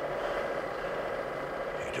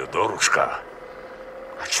 ილიოდორუშკა.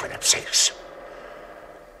 აჩვენებს ეს.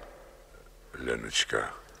 ლენუჩკა,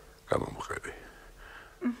 გამომხედი.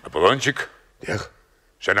 აპოლონჩიკ. დიახ.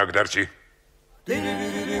 შენ აქ დარჩი.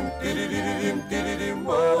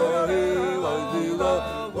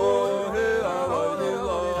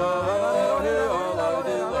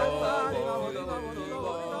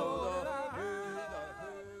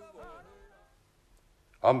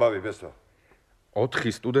 ამბავი ბესო.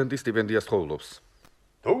 4 სტუდენტი სტიპენდიას ხოვლობს.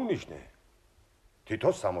 თუ უნიშნე.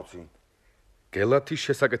 თითო 60. გელათის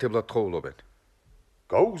შესაკეთებლად ხოვლობენ.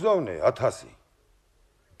 გაუგზავნე 1000.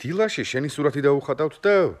 დილაში შენი სურათი დაუხატავთ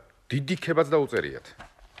და დიდი ქებაც დაუწერიათ.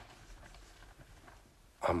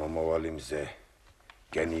 ამომავალი მზე,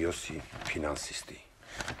 გენიოსი, ფინანსისტი.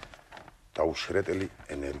 დაუშრეტელი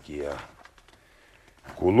ენერგია.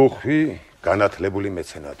 გულუხვი, განათლებული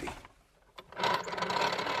მეცენატი.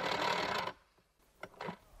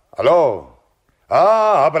 ალო?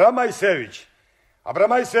 აბრამაისევიჩ,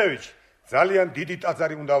 ძალიან დიდი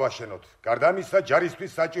ტაძარი უნდა ვაშენოთ. გარდა ამისა,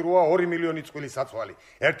 ჯარისთვის საჭიროა 2 მილიონი წყვილი საცვალი,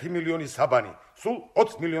 1 მილიონი საბანი, სულ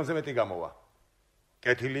 20 მილიონზე მეტი გამოვა.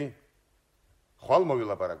 კეთილი? ხვალ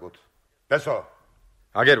მოვილაპარაკოთ. ბესო.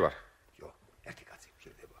 აგერ ვარ. ერთი კაცი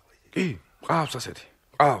მშვიდება. კი, ყავს ასეთი.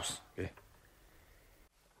 ყავს. კი.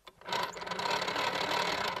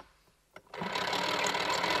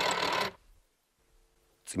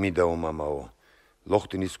 წმიდაო მამაო,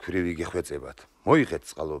 ლოხტინის ქვრივი გეხვეწებათ. მოიღეთ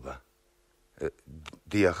წყალობა.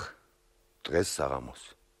 დიახ, დღეს საღამოს.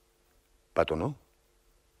 ბატონო?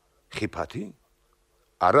 ხიფათი?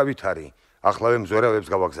 არავით არის, ახლავე მზვერავებს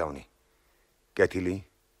გავაგზავნი. კეთილი,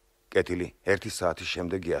 1 საათის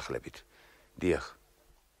შემდეგ გიახლებით. დიახ.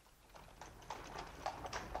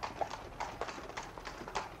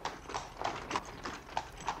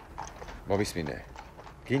 მომისმინე.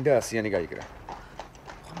 გინდა 100-იანი გაიგრა.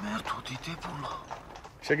 ღმერთო დიდებულო.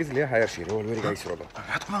 შეგიძლია ჰაერში რევოლვერი გაისროლო.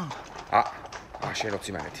 რა თქმა უნდა. შენ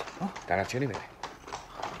ოციმანეთი. დანარჩენი მე.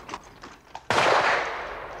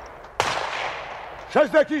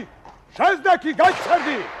 შეძდაკი,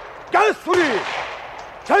 გაჩერდი. გასული.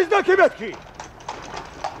 შეძდაკი მეთქი.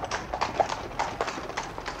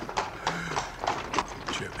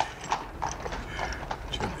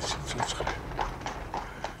 ჩემი სიცოცხლე.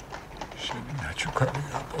 შენი ნაჩუქარი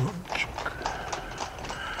აპოლონჩიკ.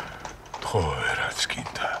 თხოვე რაც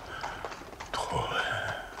გინდა. თხოვე.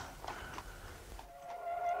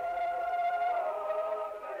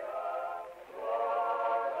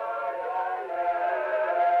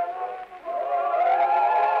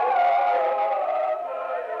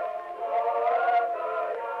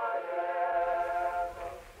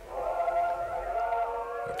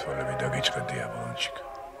 თვალები დაგიჭედია ბოლონჩიკ.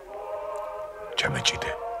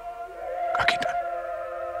 ჩამეჭიდე. გაკიტან.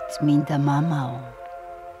 წმინდა მამაო.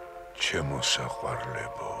 ჩემო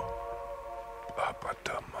საყვარლებო. პაპა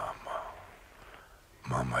და მამა.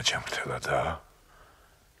 მამა ჯამრთელა და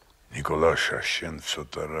ნიკოლაშა შენ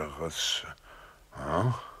ცოტა რაღაც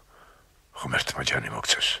ღმერთმა ჯანი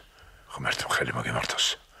მოგცეს. ღმერთმა ხელი მოგემართოს.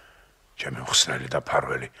 ჩემი მხსნელი და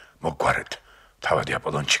ფარველი მოგვარეთ. თავადი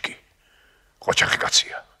აპოლონჩიკი. ყოჩახი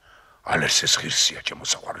კაცია. ალერსეს ღირსია ჩემო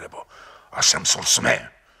საყვარლებო. ასამსულს მე.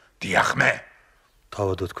 დიახმე.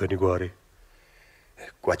 თავადო თქვენი გვარი.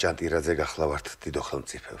 კვაჭანტირაძე გახლავართ დიდო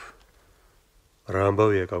ხელმწიფებ. რა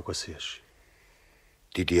ამბავია კავკასიაში?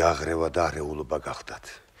 დიდი აღრევა და არეულობა გახდათ.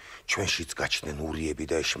 ჩვენშიც გაჩნდნენ ურიები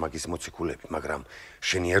და ეშმაკის მოციქულები, მაგრამ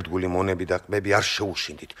შენი ერთგული მონები და ყბები არ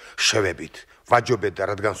შეუშინდით, შევებით, ვაჯობეთ და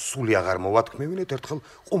რადგან სული აღარ მოვათქმევინეთ, ერთხელ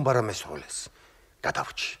ყუმბარა მესროლეს.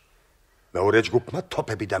 გადავრჩი. მეორე ჯგუფმა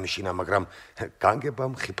თოფები დამიშინა, მაგრამ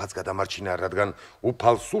განგებამ ხიფაც გადამარჩინა, რადგან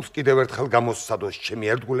უფალ სულს კიდევ ერთხელ გამოსცადოს ჩემი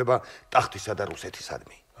ერთგულება ტახტისა და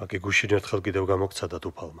რუსეთისადმი. აკი გუშინ ერთხელ კიდევ გამოგცადათ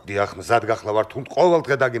უფალმა. დიახ, მზად გახლავართ, თუნდ ყოველ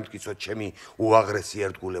დღე დაგემტკიცოთ ჩემი უაღრესი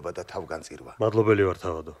ერთგულება და თავგანწირვა. მადლობელი ვარ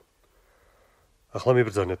თავადო. ახლა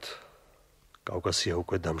მიბრძანეთ. კავკასია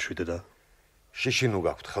უკვე დამშვიდე და შიშინუ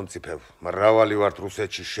გაქვთ ხელმწიფებ. მრავალი ვართ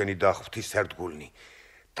რუსეთში შენი და ღვთის ერთგულნი.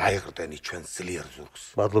 დაიღრდენი ჩვენ ძლიერ ზურგს.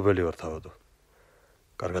 მადლობელი ვარ თავადო.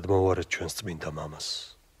 კარგად მოუარეთ ჩვენს წმინდა მამას.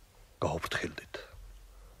 გაუფრთხილდით.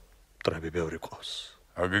 მტრები ბევრი ყავს.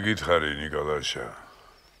 აგიგითხარი ნიკოლაშა.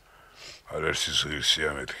 ალერსის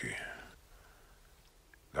ღირსია მეთქი.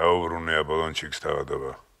 დაუბრუნე აპოლონჩიკს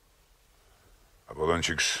თავადობა.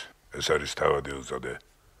 აპოლონჩიკს ეს არის თავადი უწოდე.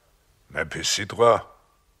 მეფის სიტყვა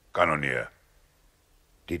კანონია.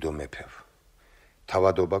 დიდო მეფევ.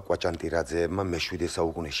 თავადობა კვაჭანტირაძეებმა მე-7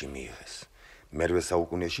 საუკუნეში მიიღეს. მე-8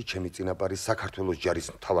 საუკუნეში ჩემი წინაპარი საქართველოს ჯარის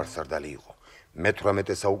მთავარსარდალი იყო.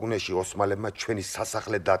 მე-18 საუკუნეში ოსმალებმა ჩვენი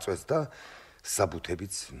სასახლე დაწვეს და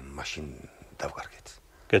საბუთებიც მაშინ დავკარგეთ.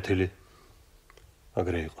 კეთილი.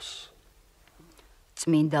 აგრე იყოს.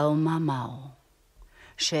 წმინდაო მამაო,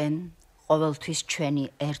 შენ ყოველთვის ჩვენი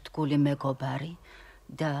ერთგული მეგობარი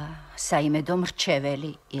და საიმედო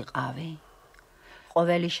მრჩეველი იყავი.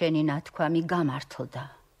 ყოველი შენი ნათქვამი გამართლდა.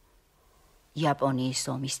 იაპონიის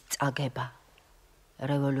ომის წაგება,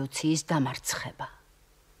 რევოლუციის დამარცხება,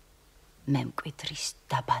 მემკვიდრის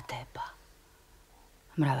დაბადება,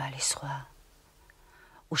 მრავალი სხვა.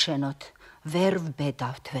 უშენოდ ვერ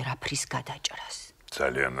ვბედავთ ვერაფრის გადაჭრას.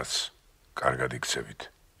 ძალიანაც კარგად იქცევით.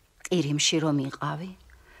 ყირიმში რომ იყავი,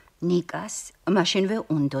 ნიკას მაშინვე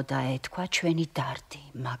უნდა დაეთქვა ჩვენი დარდი,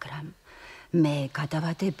 მაგრამ მე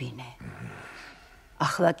გადავადებინე.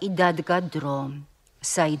 ახლა კი დადგა დრო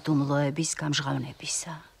საიდუმლოების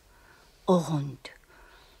გამჟღავნებისა. ოღონდ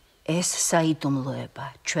ეს საიდუმლოება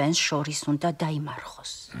ჩვენს შორის უნდა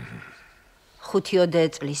დაიმარხოს. 5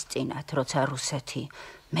 წლის წინათ, როცა რუსეთი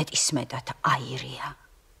მეტისმეტად აირია,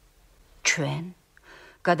 ჩვენ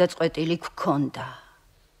გადაწყვეტილი გვქონდა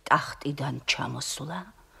ტახტიდან ჩამოსვლა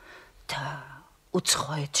და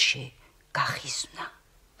უცხოეთში გახიზნა.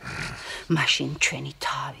 მაშინ ჩვენი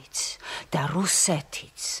თავიც და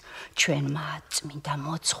რუსეთიც ჩვენმა წმინდა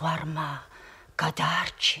მოძღვარმა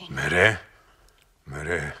გადაარჩინა.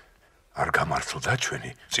 მე არ გამართლდა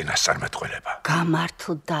ჩვენი წინასწარმეტყველება.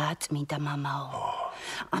 გამართლდა წმინდა მამაო.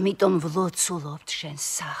 ამიტომ ვლოცულობთ შენს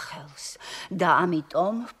სახელს და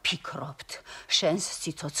ამიტომ ვფიქრობთ შენს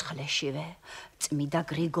სიცოცხლეშივე წმინდა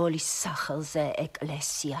გრიგოლის სახელზე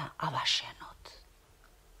ეკლესია ავაშენოთ.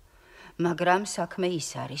 მაგრამ საქმე ის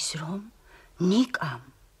არის, რომ ნიკამ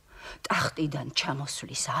ტახტიდან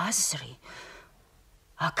ჩამოსვლის აზრი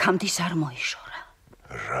აქამდე არ მოიშორა.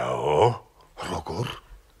 რაო? როგორ?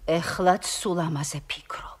 ეხლაც სულ ამაზე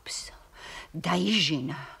ფიქრობს.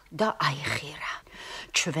 დაიჟინა და აიხირა.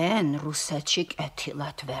 ჩვენ რუსეთში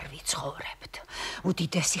კეთილად ვერ ვიცხოვრებთ.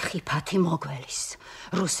 უდიდესი ხიფათი მოგველის.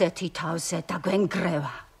 რუსეთი თავზე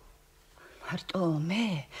დაგვენგრევა. მარტო მე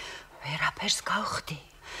ვერაფერს გავხდი.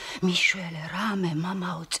 მიშველე რამე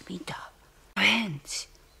მამაო წმინდა. ვენც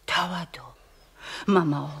თავადო.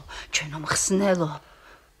 მამაო ჩვენო მხსნელო.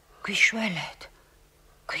 გვიშველეთ.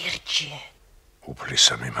 გვირჩიეთ.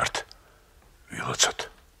 უფლისა მიმართ ვილოცოთ.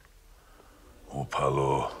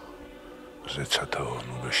 უფალო ზეცათაო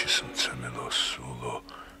ნუბეშის მცემელო სულო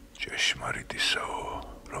ჭეშმარიტისაო,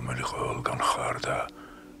 რომელი ყოველგან ხარ და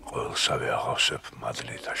ყოველსავე აღავსებ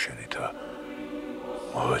მადლითა შენითა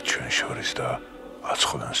მოვეთ ჩვენ შორის და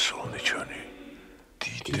აცხობენ სულნი ჩვენი.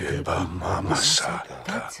 დიდება მამასა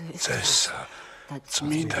და ძესა და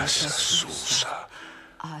წმიდასა სულსა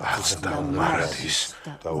აცდა უმარადის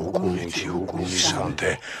და უკუნეთი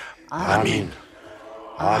უკუნისამდე. ამინ.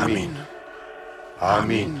 ამინ.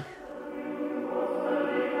 ამინ.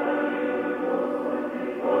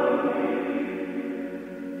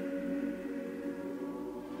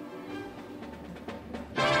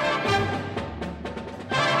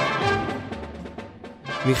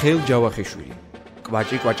 მიხეილ ჯავახიშვილი,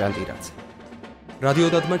 კვაჭი კვაჭანტირაძე.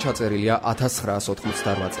 რადიოდადგმა ჩაწერილია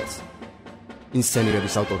 1988 წელს.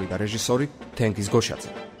 ინსცენირების ავტორი და რეჟისორი თენგიზ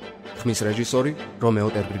გოშაძე. ხმის რეჟისორი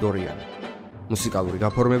ტერ-გრიგორიანი. მუსიკალური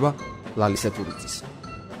გაფორმება ლალის ეფურიძის.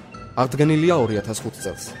 აღდგენილია 2005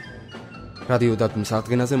 წელს. რადიოდადგმის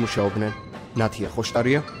აღდგენაზე მუშაობდნენ ნათია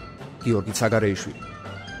ხოშტარია, გიორგი ცაგარეიშვილი.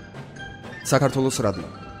 საქართველოს რადიო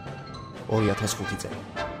 2005 წელი.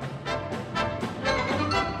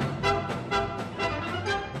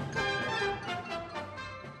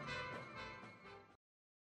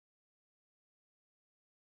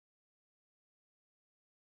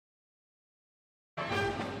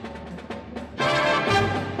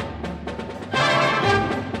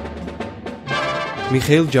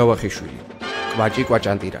 მიხეილ ჯავახიშვილი, კვაჭი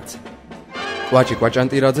კვაჭანტირაძე. კვაჭი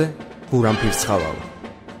კვაჭანტირაძე, guram pircxalava.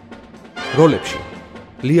 როლებში: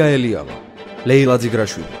 eliava, leila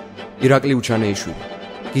dzigrashvili, irakli uchaneishvili,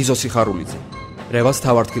 gizo sikharulidze, revaz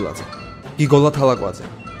tavartqiladze, gigola talakvadze,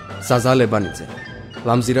 zaza lebanidze,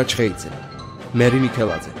 mixeilidze, meri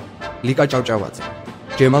მიხეილაძე, ლიკა ჭავჭავაძე,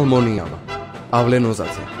 ჯემალ მონიავა, პავლე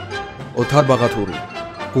ნოზაძე, ოთარ ბაღათური,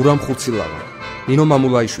 guram pircxalava, ნინო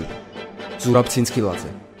მამულაიშვილი, ზურაბ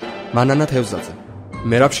ცინცქილაძე, მანანა თევზაძე,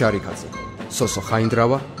 მერაბ შარიქაძე, სოსო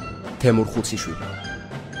ხაინდრავა, თემურ ხუციშვილი.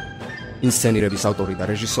 ინსცენირების ავტორი და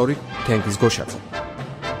რეჟისორი თენგიზ გოშაძე.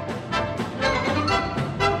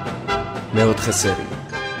 მეოთხე სერია.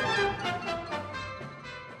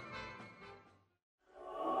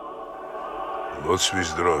 ლოცვის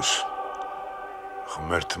დროს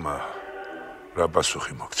ღმერთმა რა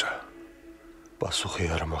პასუხი მოგცა? პასუხი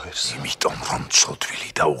არ მაღერს. იმიტომ რომ ცოდვილი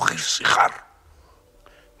და უღირსი ხარ.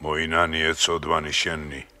 მოინანიე ცოდვანი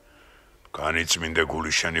შენი. განიწმინდე გული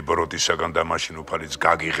შენი ბროტისაგან და მაშინ უფალიც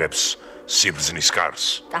გაგიღებს სიბრძნის კარს.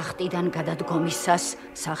 ტახტიდან გადადგომისას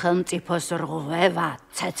სახელმწიფოს რღვევა,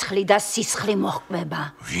 ცეცხლი და სისხლი მოჰყვება.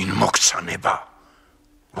 ვინ მოგცანება?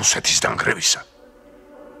 რუსეთის დანგრევისა.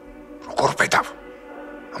 როგორ პედავ?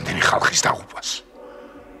 ამდენი ხალხის დაღუპვას.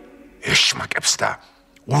 ეშმაკებს და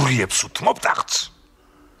ურიებს უთმობ ტახტს.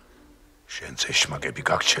 შენც ეშმაკები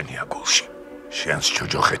გაგჩენია გულში. შენც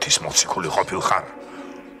ჯოჯოხეთის მოციქული ყოფილ ხარ.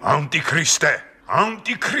 ანტიქრისტე,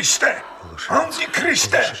 ანტიქრისტე,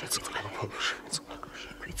 ანტიქრისტე.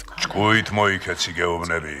 ჭკუით მოიქეცი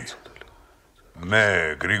გეუბნები. მე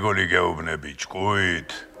გრიგოლი გეუბნები ჭკუით.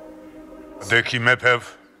 ადექი მეფევ.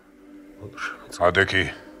 ადექი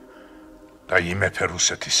და იმეფე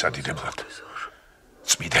რუსეთის სადიდებლად.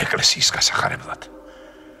 წმიდა ეკლესიის გასახარებლად.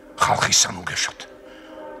 ხალხის სანუგეშოდ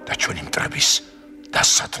და ჩვენი მტრების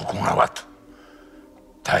დასათრგუნავად.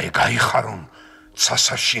 და ეგაიხარონ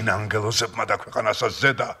სასაშინ ანგელოზებმა და ქვეყანასაც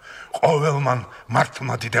ზედა ყოველმან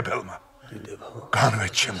მართლმადიდებელმა.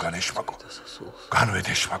 განვედ ჩემგან ეშმაკო, განვედ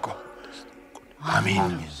ეშმაკო.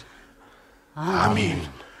 ამინ, ამინ,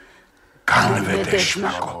 განვედ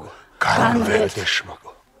ეშმაკო, განვედ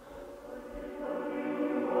ეშმაკო.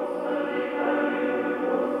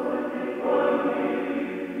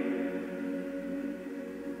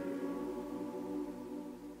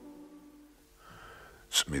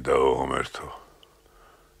 წმიდა ღმერთო,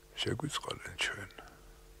 შეგვიწყალენ ჩვენ.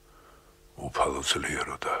 უფალო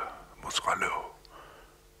ძლიერო და მოწყალეო,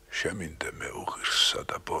 შემინდე მე უღირსსა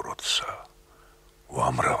და ბოროტსა,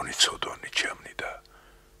 უამრავნი ცოდვანი ჩემნი და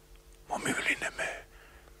მომივლინე მე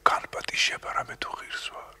განპატიშება რამე თუ ღირს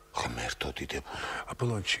ვარ. ღმერთო დიდებული.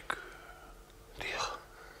 აპოლონჩიკ, დიახ,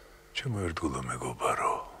 ჩემო ერთგულო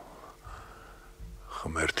მეგობარო,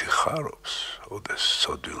 ღმერთი ხარობს, ოდეს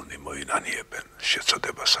ცოდვილნი მოინანიებენ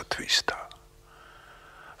შეწოდებასათვის და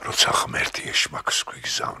როცა ღმერთი ეშმაკს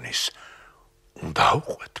გვიგზავნის, უნდა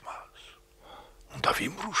ავყვეთ მას, უნდა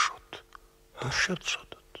ვიმრუშოთ და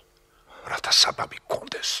შევწოდოთ, რათა საბაბი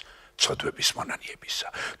გქონდეს ცოდვების მონანიებისა.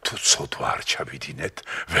 თუ ცოდვა არ ჩავიდინეთ,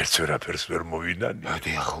 ვერც ვერაფერს ვერ მოვინანიებთ.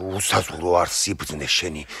 დიახ, უსაზღვრო არ სიბრძნე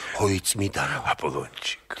შენი, ჰოიწმიდარო.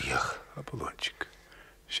 აპოლონჩიკ, დიახ, აპოლონჩიკ.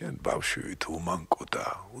 შენ ბავშვივით უმანკო და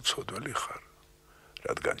უცოდველი ხარ,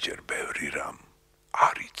 რადგან ჯერ ბევრი რამ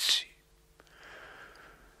არ იცი.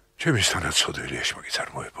 ჩემისთანაც ცოდვილი ეშმაკიც არ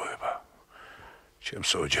მოეპოვება.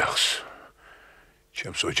 ჩემს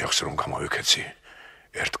ოჯახს რომ გამოვიქეცი,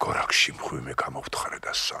 ერთ გორაკში მღვიმე გამოვთხარე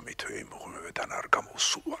და სამი თვე იმ მღვიმედან არ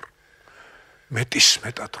გამოვსულვარ.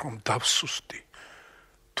 მეტისმეტად რომ დავსუსტი,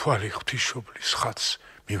 თვალი ღვთისმშობლის ხატს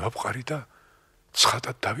მივაპყარი და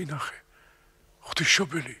ცხადად დავინახე.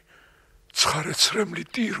 ღვთისმშობელი ცხარეცრემლი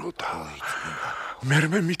ტიროდა.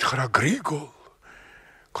 მერმე მითხრა გრიგოლ,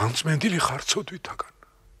 განწმენდილი ხარ ცოდვითაგან.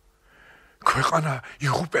 ქვეყანა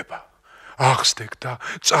იღუპება, აღსდեք და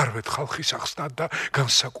წარვეთ ხალხის ახსნად და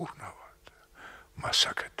განსაკურნავად.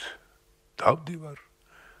 მასაკეთ დავდივარ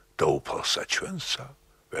და უფალსა ჩვენსა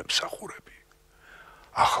ვემსახურები.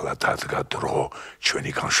 ახლა დადგა დრო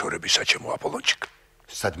ჩვენი განშორებისა ჩემო აპოლონჩიკ.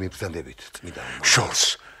 სად მიბრძანდებით წმიდა?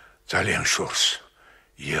 შორს, ძალიან შორს,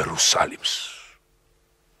 იერუსალიმს.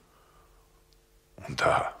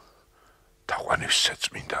 უნდა დაყვანებსა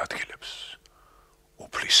წმინდა ადგილებს.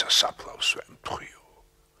 უფლისა საფლავს ვემთხვიო.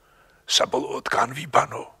 საბოლოოდ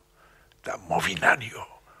განვიბანო და მოვინანიო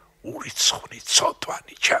ურიცხვნი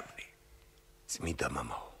ცოტვანი ჩემნი. წმინდა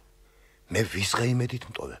მამაო, მე ვისღე იმედით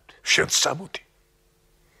მტოვებთ. შენც წამოდი.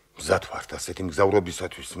 მზად ვართ ასეთი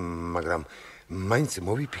მგზავრობისათვის, მაგრამ მაინც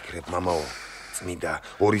მოვიფიქრებ, მამაო, წმინდა,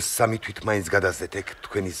 2-3 თვით მაინც გადასდეთ ეგ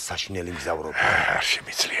თქვენი საშინელი მგზავრობა. არ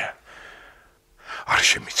შემიძლია. არ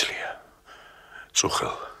შემიძლია.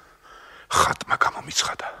 წუხელ ხატმა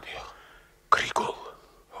გამომიცხადა. გრიგოლ,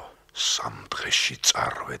 3 დღეში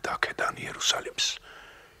წარვედ აქედან იერუსალიმს,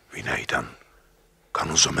 ვინაიდან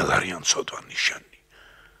განუზომელარიან ცოდვა ნიშანი.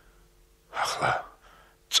 ახლა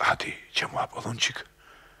წადი, ჩემო აპოლონჩიკ.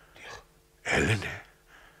 ელენე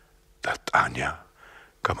და ტანია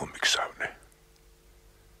გამომიგზავნე.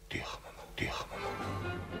 დიახ, მამა, დიახ, მამა.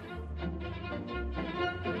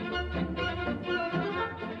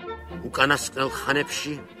 უკანასკნელ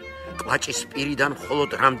ხანებში კვაჭის პირიდან მხოლოდ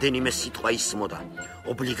რამდენიმე სიტყვა ისმოდა: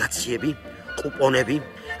 ობლიგაციები, კუპონები,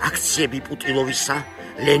 აქციები პუტილოვისა,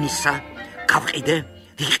 ლენისა, გავყიდე,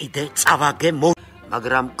 ვიყიდე, წავაგე,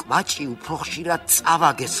 მაგრამ კვაჭი უფრო ხშირად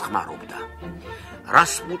წავაგეს ხმარობდა.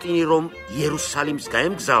 რასპუტინი რომ იერუსალიმს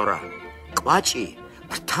გაემგზავრა, კვაჭი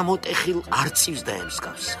ფრთამოტეხილ არწივს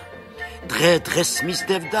დაემსგავსა. დღე-დღეს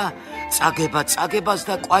მისდევდა წაგებას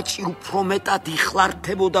და კვაჭი უფრო მეტად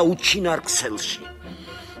იხლართებოდა უჩინარ ქსელში.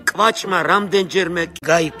 კვაჭმა რამდენჯერმე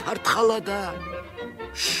გაიფარტხალა და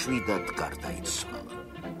შვიდად გარდაიცვალა.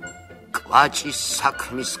 კვაჭი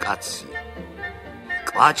საქმის კაცი,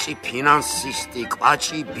 კვაჭი ფინანსისტი,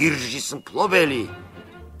 კვაჭი ბირჟის მფლობელი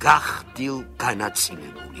გახდილ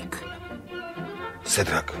განაწილებული იქნა.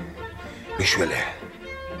 სედრაკ, მიშველე.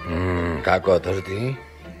 გაკოდრდი?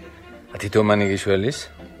 თითომანი გიშველის?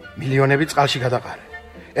 მილიონები წყალში გადაყარე.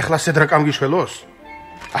 ეხლა სედრაკამ გიშველოს?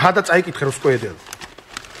 აჰა და წაიკითხე რუსკოედელ.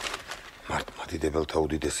 მართლმადიდებელთა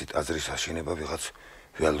უდიდესი ტაძრის აშენება ვიღაც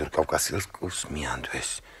ველურ კავკასიელს კურს მიანდვეს,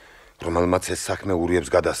 რომელმაც ეს საქმე ურიებს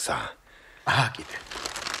გადასცა. აჰა, კიდე.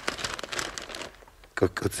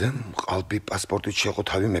 კკძემ ყალბი პასპორტით შეყო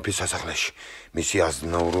თავი მეფის სასახლეში. მისი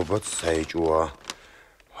აზნაურობაც საეჭვოა.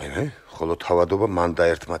 აიმე, ხოლო თავადობა მან და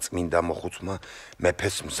ერთმა წმინდა მოხუცმა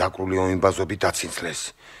მეფეს მზაკრული ომიბაზობი დაცინცლეს.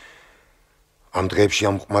 ამ დღეებში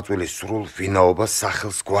ამ ყმაწვილის სრულ ვინაობას,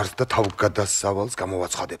 სახელს, გვარს და თავგადასავალს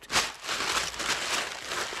გამოვაცხადებთ.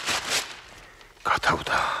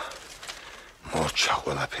 გათავდა. მორჩა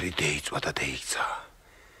ყველაფერი დეიწვა და დეიქცა.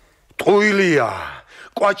 ტყუილია.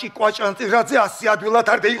 კვაჭი კვაჭანტირაძე 100 ადვილად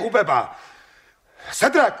არ დაიღუპება.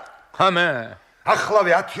 სედრაკ, ხამე.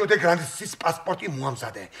 ახლავე 10 გრანდისის პასპორტი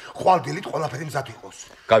მოამზადე. ხვალდილით ყველაფერი მზად იყოს.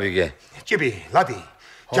 გავიგე. ჭიბი, ლადი,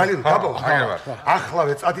 ჯალილ, გაბო.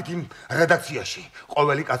 ახლავე წადით იმ რედაქციაში.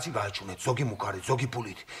 ყოველი კაცი გააჩუნეთ, ზოგი მუქარით, ზოგი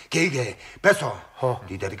ფულით. გეიგე, ბესო.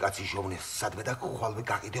 დიდარი კაცი შოვნეს სადმე და ხვალვე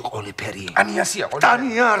გაყიდე ყოლიფერი. ტანიასია, ყოლიფერი.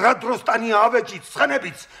 ტანია, რა დროს ტანია ავეჯით,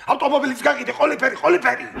 ცხენებით, ავტომობილიც გაყიდე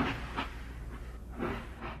ყოლიფერი.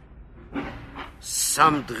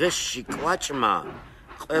 3 დღეში კვაჭმა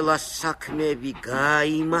ყველა საქმეები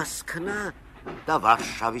გაიმასქნა და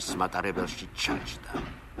ვარშავის მატარებელში ჩაჯდა.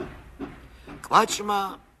 კვაჭმა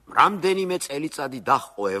რამდენიმე წელიწადი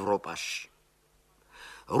დაჰყო ევროპაში.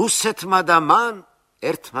 რუსეთმა და მან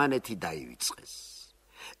ერთმანეთი დაივიწყეს.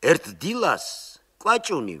 ერთ დილას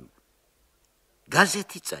კვაჭუნიმ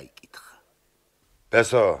გაზეთი წაიკითხა.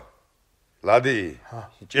 ბესო, ლადი,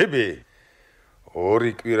 ჭიბი.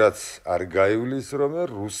 2 კვირაც არ გაივლის, რომ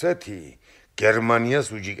რუსეთი გერმანიას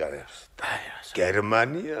უჯიკავებს.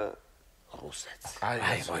 გერმანია რუსეთს.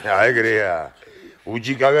 აი ეგრეა.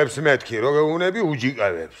 უჯიკავებს მეთქი, რო გეუნები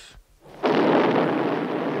უჯიკავებს.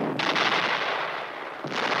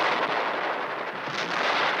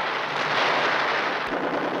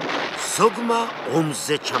 ზოგმა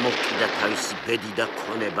ომზე ჩამოვკიდა თავისი ბედი და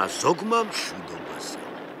ქონება, ზოგმა მშვიდობაზე.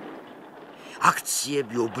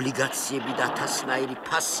 აქციები, ობლიგაციები და ათასნაირი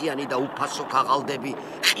ფასიანი და უფასო ქაღალდები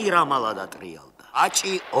ყირამალად ატრიალდა.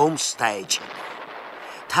 კვაჭი ომს დაეჭირა.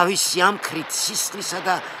 თავისი ამქრით სისხლისა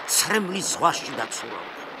და ცრემლის ზღვაში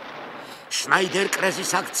დაცურავდა. შნაიდერ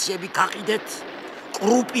კრეზის აქციები გაყიდეთ,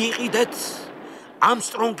 კრუპი იყიდეთ,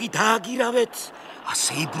 ამსტრონგი დააგირავეთ,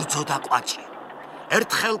 ასე იბრძოდა კვაჭი.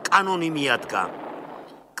 ერთხელ კანონი მიადგა.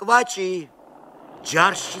 კვაჭი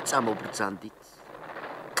ჯარში წამობრძანდით.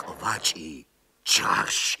 კვაჭი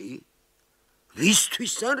ჯარში?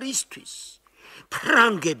 ვისთვის ან რისთვის?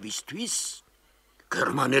 ფრანგებისთვის?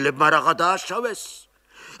 გერმანელებმა რაღა დააშავეს?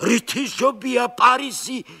 რითი ჯობია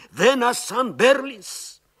პარიზი, ვენას ან ბერლინს?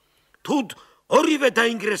 თუდ ორივე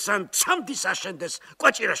დაინგრესან ცამდის აშენდეს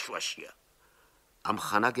კვაჭირაშუაშია. ამ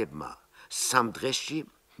ხანაგებმა სამ დღეში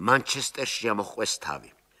მანჩესტერში ამოხვეს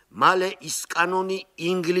თავი. მალე ის კანონი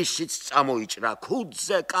ინგლისშიც წამოიჭრა.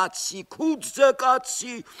 ქუდზე კაცი, ქუდზე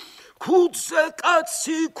კაცი, ქუდზე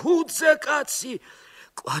კაცი, ქუდზე კაცი.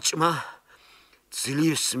 კვაჭმა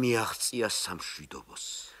ძლივს მიაღწია სამშვიდობოს.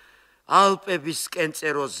 ალპების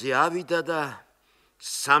კენწეროზე ავიდა და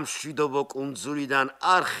სამშვიდობო კუნძულიდან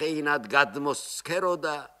არხეინად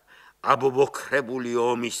გადმოსცქეროდა აბობოქრებული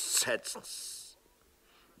ომის ცეცხლს.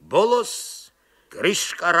 ბოლოს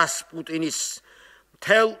გრიშკა რასპუტინის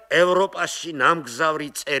მთელ ევროპაში ნამგზავრი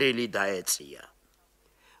წერილი დაეწია.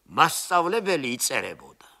 მასწავლებელი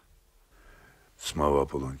იწერებოდა. ძმაო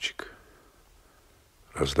აპოლონჩიკ,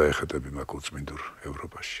 რას დაეხატები მაკულწმინდურ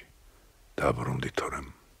ევროპაში? დაბრუნდი თორემ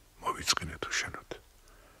მოვიწყინეთ უშენოდ.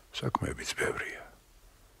 საქმეებიც ბევრია.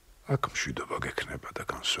 აქ მშვიდობა გექნება და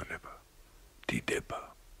განსვენება, დიდება,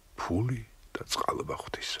 ფული და წყალობა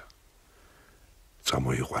ღვთისა.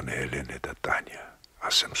 წამოიყვანე ელენე და ტანია,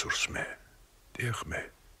 ასე მსურს მე. დიახ მე,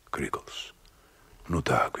 გრიგოლს. ნუ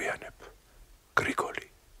დააგვიანებ, გრიგოლი.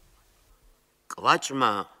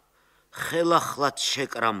 კვაჭმა ხელახლად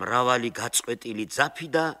შეკრა მრავალი გაწყვეტილი ძაფი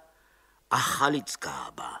და ახალიც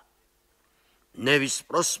გააბა. ნევის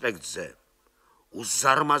პროსპექტზე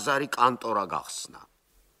უზარმაზარი კანტორა გახსნა.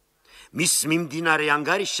 მის მიმდინარე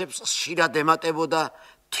ანგარიშებს ხშირად ემატებოდა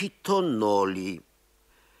თითო ნოლი.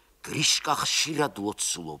 გრიშკა ხშირად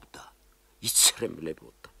ლოცულობდა,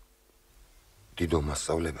 იცრემლებოდა. დიდო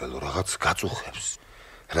მასწავლებელო, რაღაც გაწუხებს,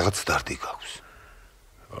 რაღაც დარდი გაქვს.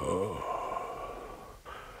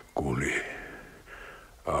 გული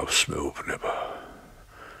ავს მეუბნება.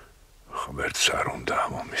 ღმერთს არ უნდა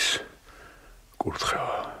ამომის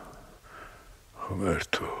კურთხევა.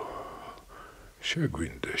 ღმერთო,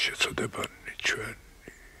 შეგვინდა შეწოდებანი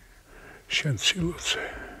ჩვენი, შენ ცილოცე.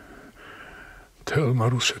 თელმა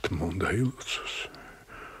რუსეთმა უნდა ილოცოს.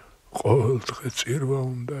 ყოველ დღე წირვა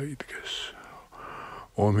უნდა იდგეს.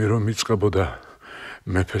 ომი რომ იწყებოდა,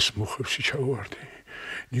 მეფეს მუხებში ჩავარდი.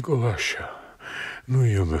 ნიკოლაშა, ნუ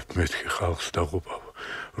იომებ მეთქი ხალხს დაღუპავ.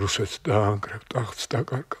 რუსეთს დაანგრევ, ტახტს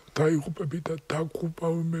დაკარგავ, დაიღუპები და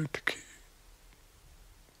დაგუპავ მეთქი.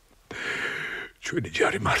 ჩვენი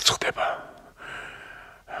ჯარი მარცხდება.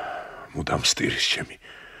 მუდამ სტირის ჩემი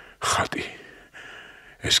ხატი.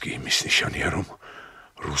 ეს კი იმის ნიშანია, რომ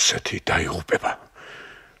რუსეთი დაიღუპება.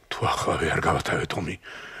 თუ ახლა ვერ გავათავეთ ომი,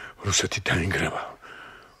 რუსეთი დაინგრევა.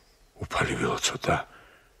 უფალი ვილოცოთ და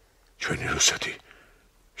ჩვენი რუსეთი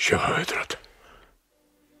შევავედროთ.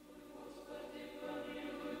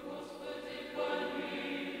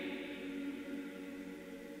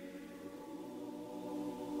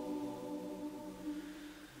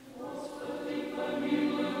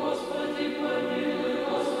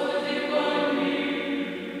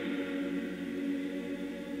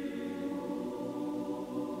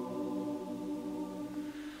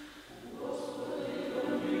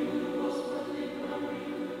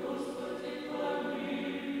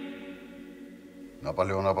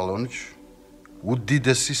 ნაპოლეონ აპოლონიჩ,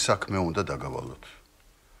 უდიდესი საქმე უნდა დაგავალოთ.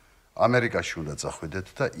 ამერიკაში უნდა წახვიდეთ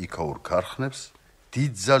და იქაურ ქარხნებს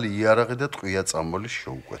დიდძალი იარაღი და ტყვია წამოლის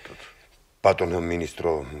შეუკვეთოთ. ბატონო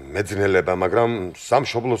მინისტრო, მეძნელება, მაგრამ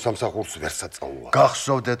სამშობლო სამსახურს ვერ საწაულა.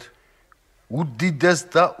 გახსოვდეთ, უდიდეს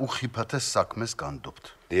და უხიფათეს საქმეს განდობთ.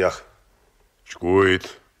 დიახ. ჭკუით,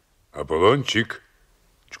 აპოლონჩიკ,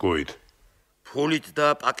 ჭკუით. ფულით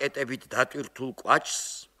და პაკეტებით დატვირთულ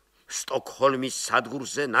კვაჭს სტოკჰოლმის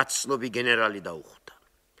სადგურზე ნაცნობი გენერალი დაუხვდა.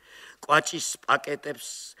 კვაჭის პაკეტებს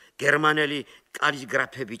გერმანელი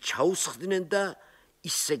კალიგრაფები ჩაუსხდნენ და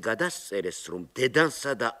ისე გადასწერეს, რომ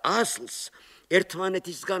დედანსა და ასლს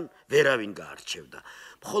ერთმანეთისგან ვერავინ გაარჩევდა.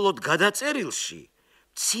 მხოლოდ გადაწერილში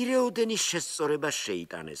მცირეოდენი შესწორება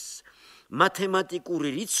შეიტანეს. მათემატიკური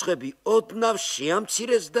რიცხვები ოდნავ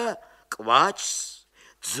შეამცირეს და კვაჭს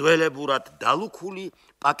ძველებურად დალუქული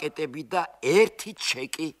პაკეტები და ერთი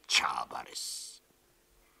ჩეკი ჩააბარეს.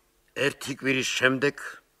 ერთი კვირის შემდეგ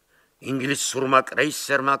ინგლისურმა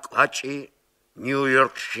კრეისერმა კვაჭი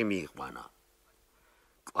ნიუ-იორკში მიიყვანა.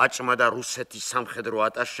 კვაჭმა და რუსეთის სამხედრო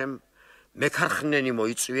ატაშემ მექარხნენი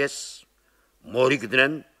მოიწვიეს,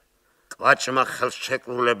 მორიგდნენ, კვაჭმა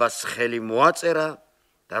ხელშეკრულებას ხელი მოაწერა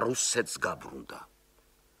და რუსეთს გაბრუნდა.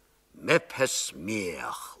 მეფეს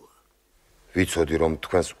მიეახლა. ვიცოდი რომ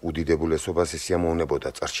თქვენს უდიდებულესობას სიამოვნებოდა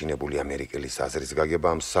წარჩინებული ამერიკელის აზრის გაგება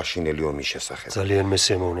ამ საშინელი ომის შესახებ. ძალიან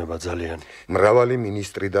მესიამოვნება, ძალიან. მრავალი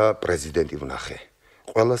მინისტრი და პრეზიდენტი ვნახე.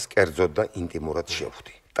 ყველას კერძოდ და ინტიმურად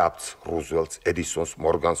შევხვდი. ტაფტს, რუზველტს, ედისონს,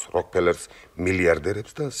 მორგანს, როკფელერს,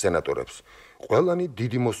 მილიარდერებს და სენატორებს. ყველანი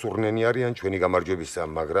დიდი მოსურნენი არიან ჩვენი გამარჯვებისა,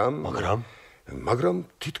 მაგრამ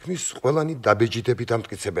თითქმის ყველანი დაბეჯიდებით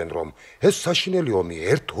ამტკიცებენ, რომ ეს საშინელი ომი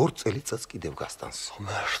 1-2 წელიწადს კიდევ გასტანს.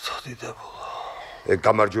 ღმერთო დიდებულო.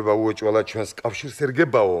 გამარჯვება უეჭველად ჩვენს კავშირს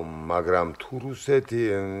ერგებაო, მაგრამ თუ რუსეთი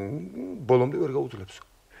ბოლომდე ვერ გაუძლებს.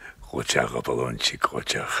 ყოჭაღ აპოლონჩიკ,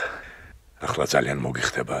 ყოჭაღ. ახლა ძალიან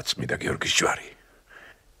მოგიხდება წმიდა გიორგის ჯვარი.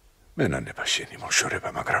 მენანება შენი მოშორება,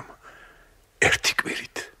 მაგრამ ერთი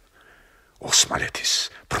კვირით ოსმალეთის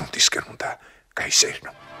ფრონტისკენ უნდა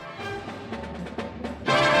გაისერნო.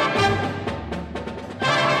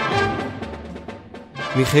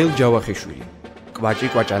 მიხეილ ჯავახიშვილი, კვაჭი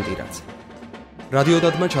კვაჭანტირაძე.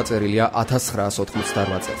 რადიოდადგმა ჩაწერილია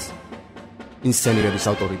 1988 წელს. ინსცენირების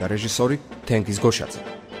ავტორი და რეჟისორი თენგიზ გოშაძე.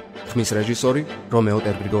 ხმის რეჟისორი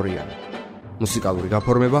ტერ-გრიგორიანი. მუსიკალური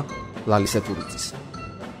გაფორმება ლალისე თურიძის.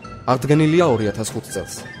 აღდგენილია 2005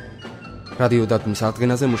 წელს. რადიოდადგმის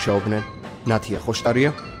აღდგენაზე მუშაობდნენ ნათია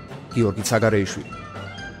ხოშტარია, გიორგი ცაგარეიშვილი.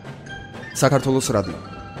 საქართველოს რადიო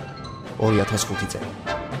 2005 წელი.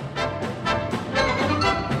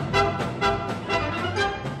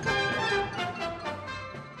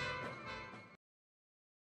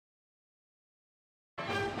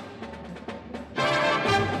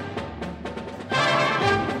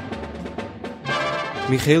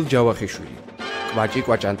 მიხეილ ჯავახიშვილი, კვაჭი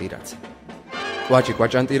კვაჭანტირაძე. კვაჭი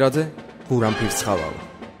კვაჭანტირაძე, guram pircxalava.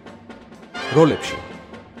 როლებში: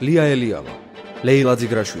 ლია eliava, leila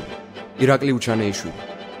dzigrashvili, irakli uchaneishvili,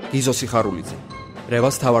 gizo sikharulidze,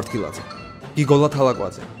 revaz tavartqiladze, gigola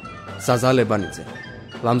talakvadze, zaza lebanidze,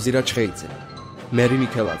 mixeilidze, meri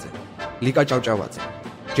მიხეილაძე, ლიკა ჭავჭავაძე,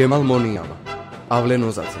 ჯემალ მონიავა, ავლენ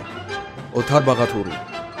ოზაძე, ოთარ ბაღათური,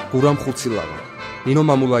 guram pircxalava, ნინო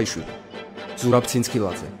მამულაიშვილი, ზურაბ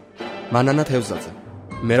ცინცქილაძე, მანანა თევზაძე,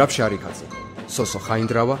 მერაბ შარიქაძე, სოსო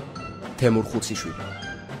ხაინდრავა, თემურ ხუციშვილი.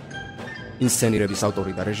 ინსცენირების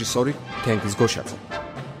ავტორი და რეჟისორი თენგიზ გოშაძე.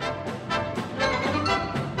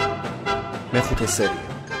 მეხუთე სერია.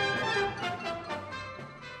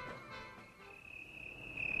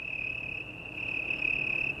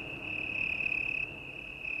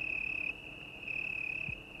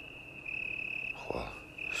 ხო,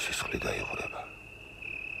 სისხლი დაიღურება.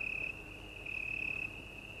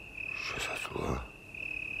 შესაძლოა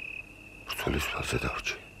ბრწყლის ველზე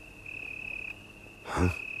დავრჩი.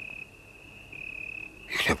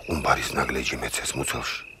 იქნებ ყუმბარის ნაგლეჯი მეცეს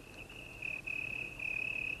მუცელში.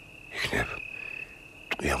 იქნებ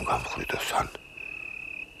ტყვიამ გამხვრიდოს ან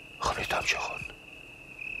ხმით ამჩეხონ.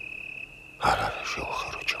 არა,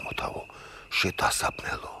 შევახერო ჩემო თავო,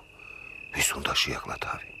 შედასაბნელო, ვის უნდა შეაკლა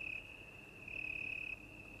თავი.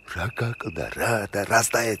 რა გაკლდა, რა და რას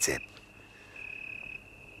დაეწებ?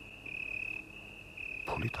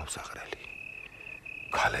 ფული თავსაღრელი,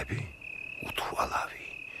 ქალები უთვალავი,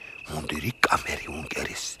 მუნდირი კამერი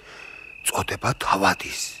უნკერის, წოდება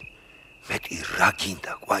თავადის, მეტი რა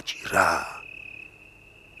გინდა კვაჭი რა?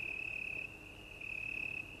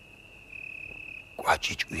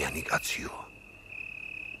 კვაჭი ჭკვიანი კაციო,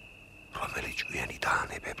 რომელი ჭკვიანი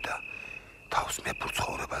დაანებებდა თავს მეფურ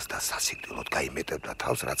ცხოვრებას და სასიკვდილოდ გაიმეტებდა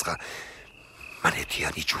თავს რაცხა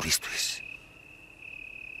მანეთიანი ჯურისთვის.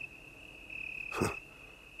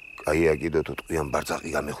 კაია კიდე თუ ტყვიან ბარძაყი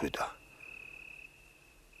გამეხვიდა.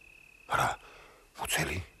 არა,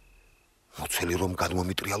 მოცელი რომ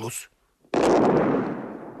გადმომიტრიალოს?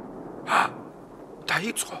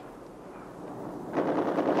 დაიწყო.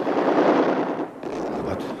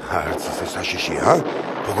 არც ისე საშიშია,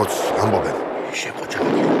 როგორც ამბობენ.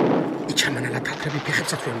 შეყოჭანია. იჩამანალა თათრები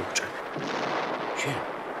ფეხებსაც ვერ მოუჭან. შენ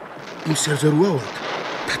იმ სერზერუაოდ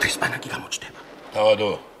თათრის პანაკი გამოჩდება. თავადო,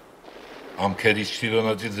 ამ ქედის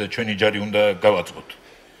ჩtildeონაძილზე ჩვენი ჯარი უნდა გავაწყოთ.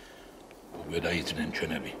 უკვე დაიძნენ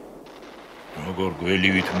ჩვენები. როგორ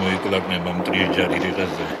გველივით მოიკლაკნება მტრიე ჯარი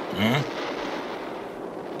რიღაზე,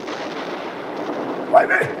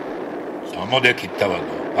 ვაიმე! სამოდექით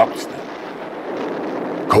თავადო, აფსდა.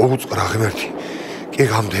 გაუწყრა ღმერთი, კი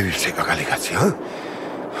გამდევილზე გაგალიკაცი,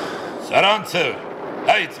 სარანცევ,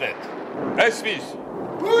 დაიწყეთ. ეს ვის?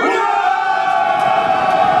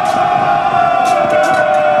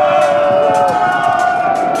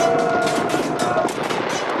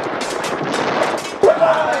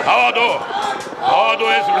 ავადო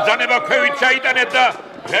ეს ბრძანება ქვევით ჩაიტანეთ და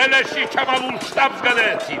ღელეში ჩამალულ შტაბს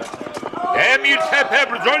გადაეცით. ემირთეფე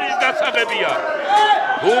ბრძოლის დასაღებია.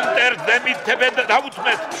 უმტერზე მითებენ და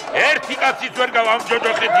დავუთმეთ, ერთი კაციც ვერ გავამ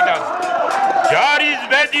ჯოჯოხეთიდან. ჯარის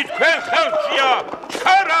ბედი თქვენ ხელშია,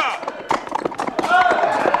 ჩქარა!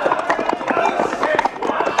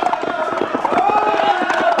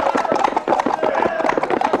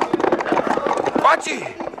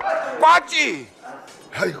 კვაჭი!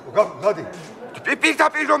 აი, გადი.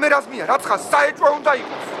 პირდაპირ რომ ერაზმია, რაცხა საეჭვო უნდა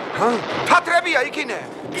იყოს. თათრებია იქინე.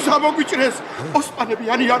 გამოგვიჭრეს, ოსპანები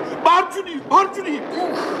არიან. მარჯვნი.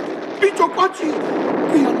 ბიჭო კვაჭი,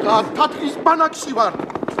 გვიანღარ თათრის ბანაკში ვარ.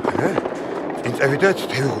 წინ წევიდეთ,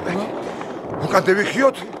 დევიღუბეთ. უკან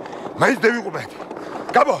დევიხიოთ, მაინც დევიღუბეთ.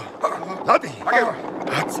 გაბო, ლადი.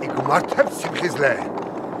 აცი გმართებს სიმხიზლე.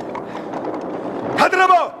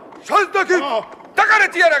 თადრებო, შევდაკით.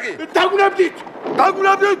 დაგარეთ იარაღი. დაგუნებდით.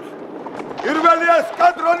 პირველი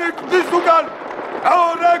ესკადრონი გდის უკან.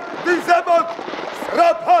 მეორე გდის ზემოთ.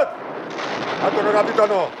 სწრაფად. ატონო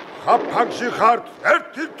კაპიტანო, ხაფანგში ხართ.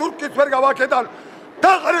 ერთი თურქიც ვერ გავაკედან.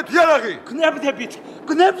 დაგარეთ იარაღი.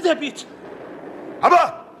 გნებდებით. აბა,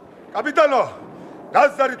 კაპიტანო,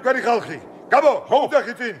 გაზარი თქვენი ხალხი. გაბო,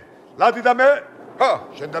 ხუძახი წინ. ლადი და მე?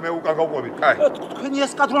 შენ და მე უკან გავყვებით. თქვენი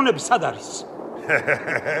ესკადრონები სად არის?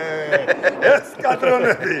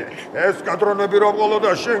 ესკადრონები რომ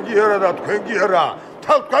ყოლოდა შენ გიერა და თქვენ გიერა.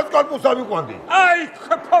 თალ კორპუსს ავიყვანდი. აი,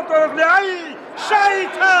 ფოტოები,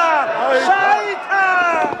 შაიტა!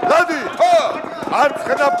 ლადი,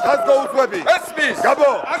 მარცხენა ფრთას გაუძვები. ესმის.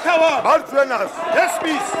 გაბო, აქავა. მარცხენას.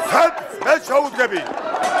 ესმის. სად მე შევუდგები.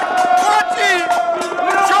 კვაჭი!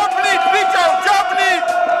 ჯობნით, ბიჭო, ჯობნით!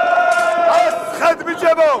 ასხად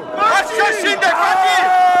ბიჭებო! არ შეშინდე, კვაჭი!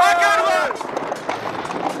 აგარ ვარ!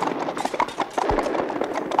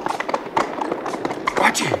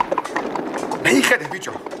 კვაჭი! მეიხედე,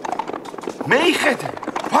 ბიჭო! მეიხედე!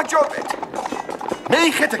 ვაჯობეთ!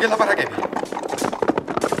 მეიხედე გელაპარაკები!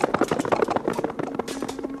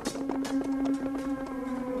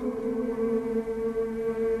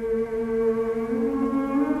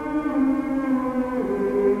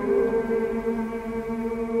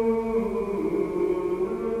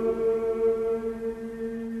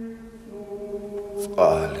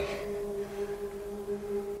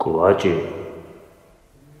 კვაჭი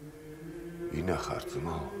ინახარ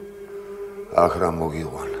ძმო აქ რა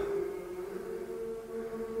მოგიყვანა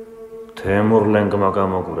თემურლენგმა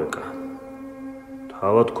გამოგვრეკა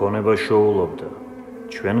თავად ქონება შოულობდა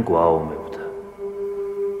ჩვენ გვაუმებდა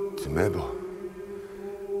ძმებო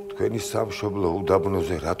თქვენი სამშობლო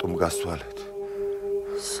უდაბნოზე რატომ გასვალეთ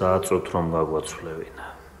საწუთ რომ გაგვაცვლევინა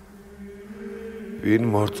ვინ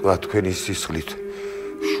მორწვა თქვენი სისხლით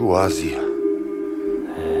შუა აზია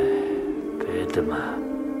ბედმა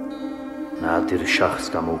ნადირ შახს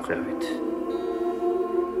გამოვყევით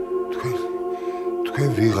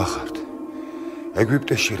თქვენ ვიღახართ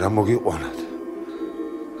ეგვიპტეში რა მოგიყვანათ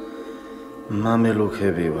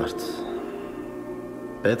მამელუქები ვართ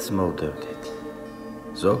ბედს მოვდევდით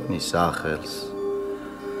ზოგნის სახელს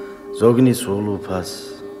ზოგნის ულუფას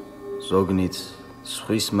ზოგნიც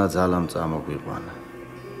სხვისმა ძალამ წამოგვიყვანა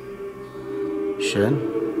შენ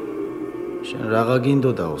რაღა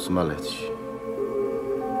გინდოდა ოსმალეთში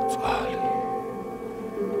წყალი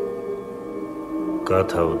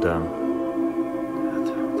გათავდა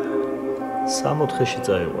სამოთხეში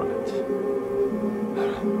წაიყვანეთ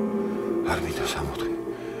არ მინდა სამოთხე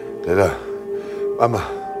დედა მამა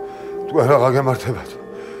თქვენ რაღა გემართებათ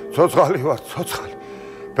ცოცხალი ვარ ცოცხალი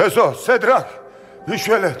ბესო სედრაკ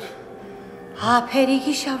ვიშველეთ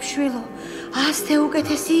აფერიგი შავშვილო ასთე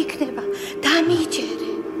უკეთესი იქნება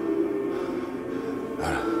დამიჯერე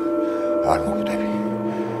არ მოგვდები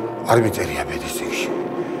არ მიწერია ბედის წიგნში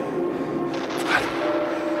წყალი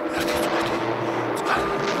ერთი წუთი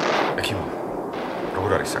წყალი ეკიმო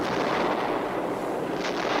როგორ არის საქმე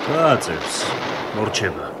გააწევს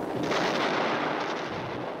მორჩება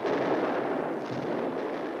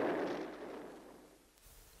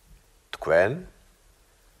თქვენ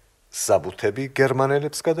საბუთები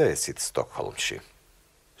გერმანელებს გადაეცით სტოკჰოლმში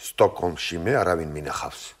სტოკჰოლმში მე არავინ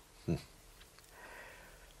მინახავს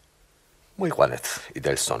მოიყვანეთ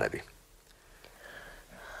იდელსონები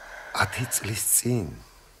 10 წლის წინ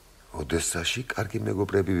ოდესაში კარგი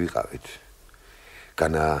მეგობრები ვიყავით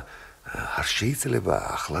განა არ შეიძლება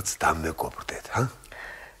ახლაც დამეგობრდეთ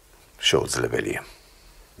შეუძლებელია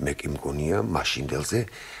მე კი მგონია მაშინდელზე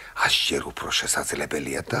 100-ჯერ უფრო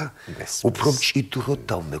შესაძლებელია და უფრო მჭიდროდ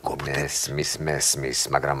დავმეგობრდეთ მესმის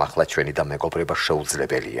მაგრამ ახლა ჩვენი დამეგობრება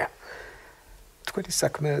შეუძლებელია თქვენი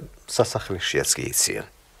საქმე სასახლეშიაც კი იციან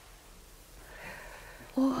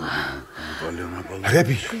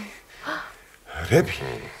რები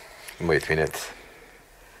მოითმინეთ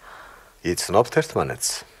იცნობთ ერთმანეთს?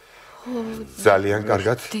 ძალიან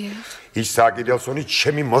კარგად. ისა კიდელსონი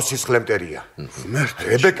ჩემი მოსისხლე მტერია.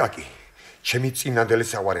 რებეკა კი ჩემი წინანდელი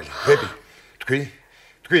საყვარელი. რები,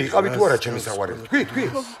 თქვი იყავი თუ არა ჩემი საყვარელი?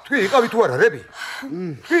 თქვი იყავი თუ არა, რები?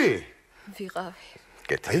 თქვი. ვიყავი.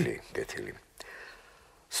 გეთილი.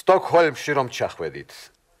 სტოკჰოლმში რომ ჩახვედით,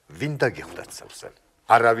 ვინ დაგიხვდათ სავსე?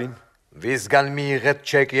 არავინ. ვისგან მიიღეთ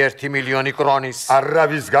ჩეკი 1 მილიონი კრონის?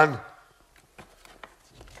 არავისგან.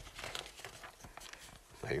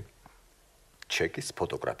 ჩეკის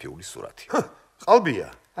ფოტოგრაფიული სურათი. ყალბია.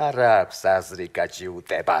 არა აქვს აზრი კაჭი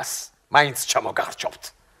უტებას. მაინც ჩამოგახჭობთ.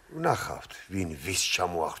 ვნახავთ, ვინ ვის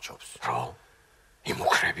ჩამოახჭობს. რა?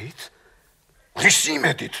 იმუქრებით? ვის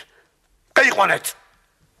იმედით? გაიყვანეთ.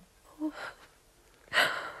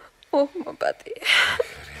 მოპატი.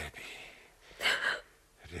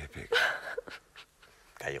 რებეკა.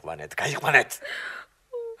 გაიყვანეთ.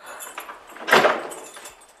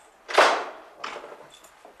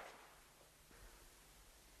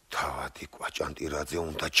 თავადი კვაჭანტირაძე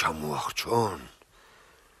უნდა ჩამოახჭონ.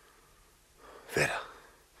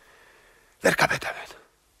 ვერ გაბედავენ.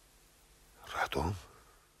 რატომ?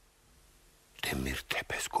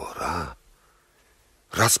 დემირთეფეს გორა?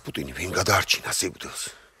 რასპუტინი ვინ გადაარჩინა სიკვდილს?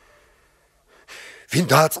 ვინ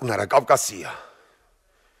დააწყნარა კავკასია?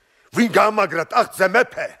 ვინ გაამაგრა ტახტზე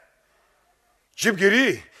მეფე? ჯიბგირი?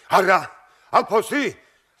 არა. ალფოსი?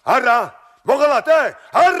 არა. მოღალატე?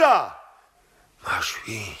 არა.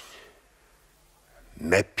 მაშვინ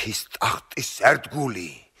მეფის ტახტის ერთგული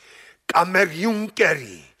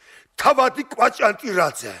კამერ-იუნკერი თავადი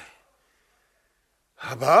კვაჭანტირაძე.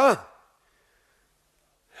 აბა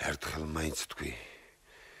ერთხელ მაინც თქვი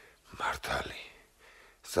მართალი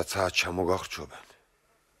საცა ჩამოგახჭობენ.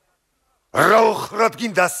 რა ოხრად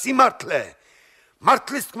გინდა სიმართლე?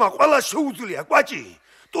 მართლის თქმა ყველა შეუძლია კვაჭი.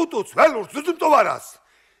 ტუტუც ველურს ზუძუმტოვარას.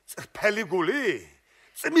 წრფელი გული?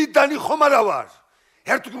 წმიდანი ხომ არა ვარ?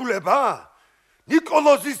 ერთგულება?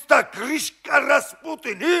 ნიკოლოზის და გრიშკა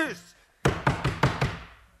რასპუტინის?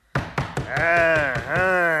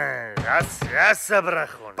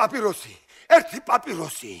 რასაბრახონ? პაპიროსი, ერთი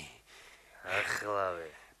პაპიროსი. ახლავე.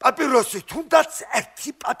 პაპიროსი, თუნდაც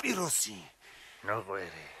ერთი პაპიროსი.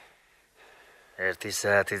 ნოყვერი. 1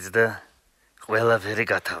 საათიც და ყველაფერი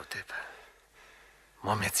გათავდება.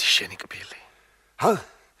 მომეცი შენი კბილი.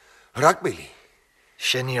 რა კბილი?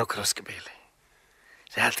 შენი ოქროს კბილი.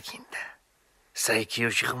 რა გინდა?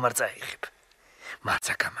 საიქიოში ხმარ წაიღებ.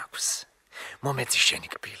 მაცა გამაქვს. მომეცი შენი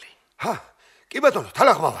კბილი. კი ბატონო,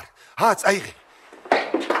 თალახმა ვარ. წაიღე.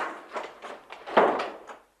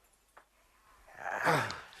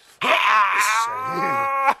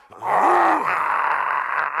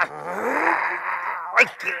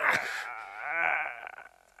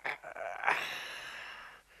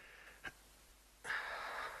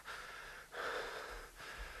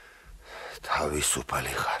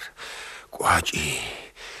 თავისუფალი ხარ, კვაჭი,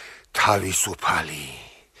 თავისუფალი.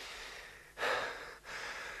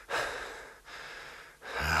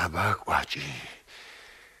 აბა კვაჭი,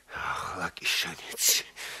 ახლა კი შენიც.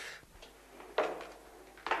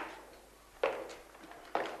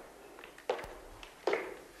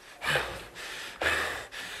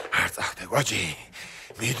 არ წახდე კვაჭი,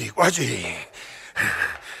 მიდი კვაჭი.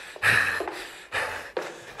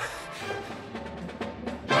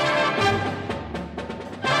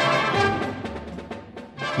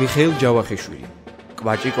 მიხეილ ჯავახიშვილი,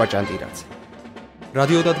 კვაჭი კვაჭანტირაძე.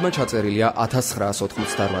 რადიოდადგმა ჩაწერილია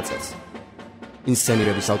 1988 წელს.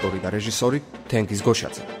 ინსცენირების ავტორი და რეჟისორი თენგიზ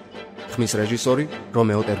გოშაძე. ხმის რეჟისორი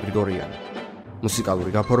ტერ-გრიგორიანი.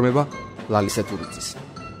 მუსიკალური გაფორმება ლალის ეთურიძის.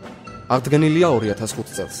 აღდგენილია 2005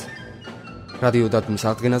 წელს. რადიოდადგმის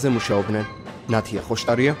აღდგენაზე მუშაობდნენ ნათია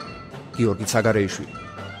ხოშტარია, გიორგი ცაგარეიშვილი.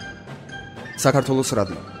 საქართველოს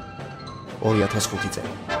რადიო 2005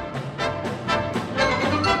 წელი.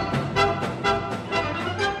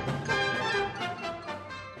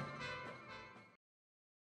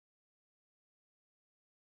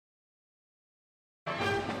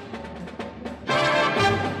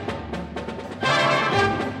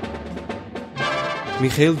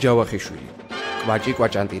 მიხეილ ჯავახიშვილი, კვაჭი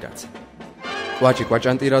კვაჭანტირაძე. კვაჭი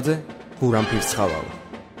კვაჭანტირაძე, guram pirtsxalava.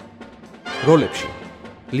 როლებში: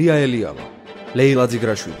 ლია eliava, leila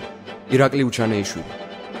dzigrashvili, ირაკლი uchaneishvili,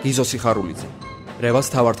 gizo sikharulidze, revaz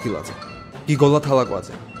tavartqiladze, gigola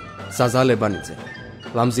talakvadze, zaza lebanidze,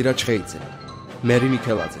 mixeilidze, მერი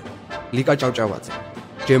მიხელაძე, ლიკა ჭავჭავაძე,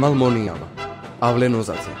 ჯემალ მონიავა, ავლენ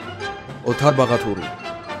ოზაძე, ოთარ ბაღათური,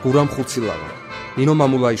 guram pircxalava, ნინო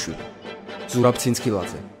მამულაიშვილი, ზურაბ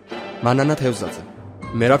ცინცკილაძე, მანანა თევზაძე,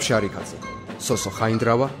 მერაბ შარიქაძე, სოსო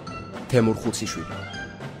ხაინდრავა, თემურ ხუციშვილი.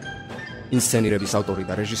 ინსცენირების ავტორი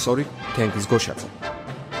და რეჟისორი თენგიზ გოშაძე.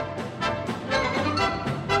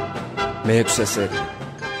 მეექვსე სერია.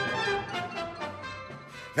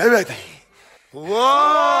 მევედი.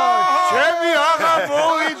 ჩემი აღა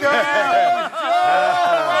მოვიდა.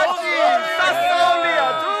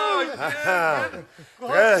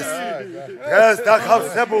 ეს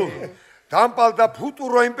დახავსებულ დამპალ და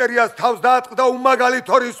ფუტურო იმპერიას თავს დაატყდა უმაგალი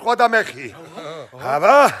თორის სხვა და მეხი.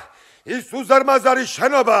 აბა, ის უზარმაზარი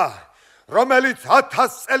შენობა, რომელიც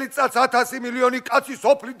 1000 წელიწადს 1000 მილიონი კაცის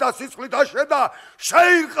ოფლით და სისხლით აშენდა,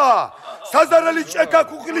 შეირყა, საზარელი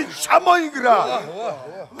ჭექა-ქუხილით ჩამოინგრა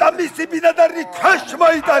და მისი ბინადარი ქვეშ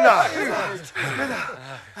მოიტანა.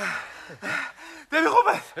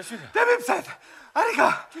 დემიხობე, დემიფსეთ, არიქა.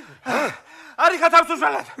 არიქა თავს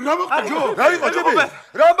უშველეთ. რა მოხდა? რა იყო ჯები?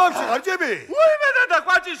 რა მომში ხარ ჯები? უიმე და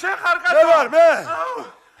კვაჭი შენ ხარ კაცო. მე ვარ მე.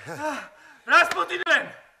 რასპუტინენ.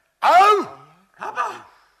 აუ! აბა,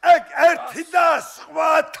 ეგ ერთი და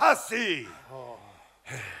სხვა 1000.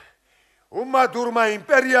 უმადურმა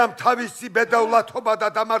იმპერიამ თავისი ბედავლათობა და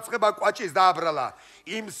დამარცხება კვაჭის დააბრალა.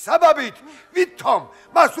 იმ საბაბით, ვითომ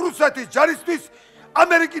მას რუსეთის ჯარისთვის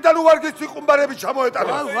ამერიკიდან უვარგესი ყუმბარები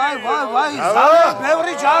ჩამოეტანა. ვაი, ზალა,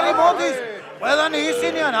 ბევრი ჯარი მოდის. ყველანი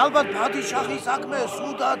ისინიან, ალბათ ბადიშახის საქმე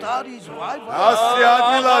სუდად არის. ვაი. ასე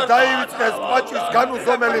ადგილად დაივიწყეს კვაჭის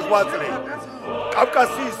განუზომელი ღვაწლი.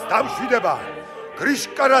 კავკასიის დამშვიდება,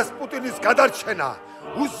 გრიშკა რასპუტინის გადარჩენა,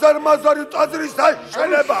 უზარმაზარი ტაძრის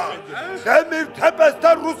აშენება, დემირ თეპეს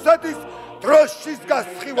და რუსეთის დროშის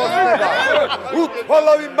გასხივოსება,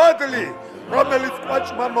 უთვალავი მადლი, რომელიც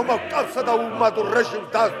კვაჭმა მომაკვტავსა და უმადურ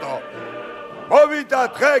რეჟიმს დასდო. მოვიდა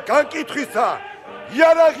დღე განკითხვისა,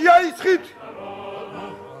 იარაღი აისხით.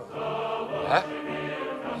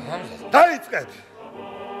 დაიწყეთ.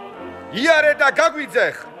 იარე და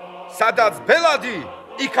გაგვიძეხ, სადაც ბელადი,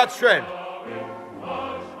 იქაც ჩვენ.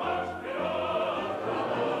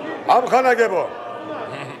 ამხანაგებო,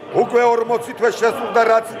 უკვე 40 თვე შესულდა,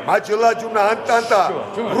 რაც მაჯლაჯუნა ანტანტა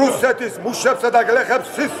რუსეთის მუშებსა და გლეხებს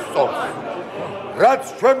სისწორს. რაც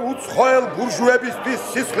ჩვენ უცხოელ ბურჟუებისთვის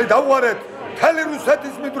სისხლი დავუარეთ, მთელი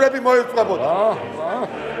რუსეთის მიდრები მოეწყებოდა.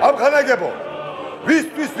 ამხანაგებო,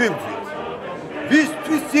 ვისთვის ვიბრძვით?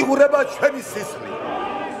 ვისთვის იღურება ჩვენი სისხლი?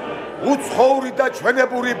 უცხოური და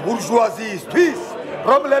ჩვენებური ბურჟუაზიისთვის,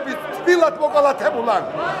 რომლებიც თბილად მოკალათებულან,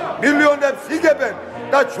 მილიონებს იგებენ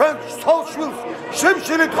და ჩვენ სოლშვილს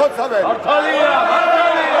შიმშილით ხოცავენ. მართალია!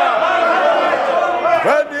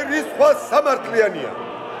 ჩვენი რისხვა სამართლიანია.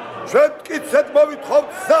 ჩვენ მტკიცედ მოვითხოვთ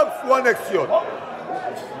ზავს უანექსიოთ,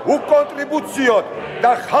 უკონტრიბუციოთ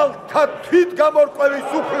და ხალხთა თვითგამორკვევის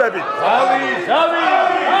უფლებით.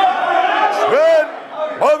 ჩვენ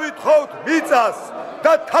მოვითხოვთ მიწას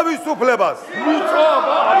და თავისუფლებას.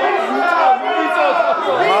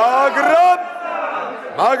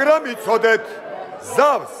 მაგრამ იცოდეთ,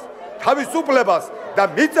 ზავს, თავისუფლებას და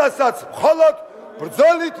მიწასაც მხოლოდ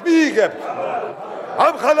ბრძოლით მიიღებთ.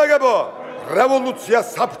 ამხანაგებო, რევოლუცია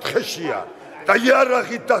საფრთხეშია და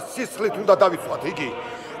იარაღით და სისხლით უნდა დავიცვათ იგი.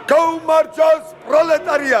 გაუმარჯოს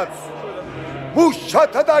პროლეტარიატს,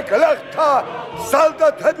 მუშათა და გლეხთა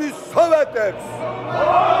სალდათების სოვეტებს.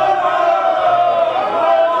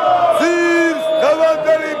 ძირს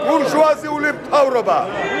დავანდელი ბურჟუაზიული მთავრობა.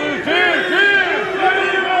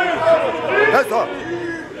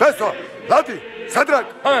 ბესო, ლადი, სადრაკ.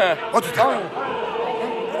 მოდით.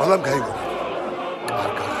 ყველამ გაიგონეთ.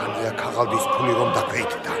 კარგა ხანია ქაღალდის ფული რომ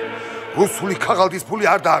დაქვეითდა. რუსული ქაღალდის ფული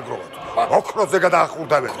არ დააგროვოთ. ოქროზე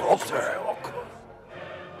გადაახურდავეთ, ოქროზე.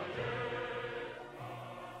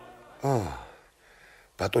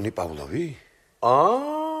 ბატონი პავლოვი?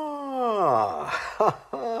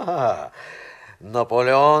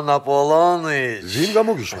 ნაპოლეონის. ვინ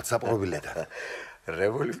გამოგიშვათ საპყრობილედად?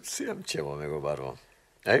 რევოლუციამ ჩემო მეგობარო.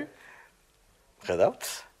 ხედავთ?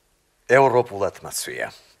 ევროპულად მაცვია.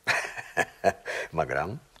 მაგრამ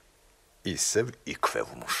ისევ იქვე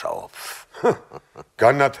ვმუშაობ.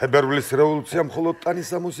 განათებერვლის რევოლუციამ მხოლოდ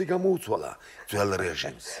ტანისამოსი გამოუცვალა ძველ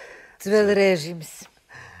რეჟიმს. ძველ რეჟიმს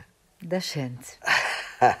და შენც.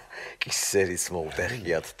 კისერიც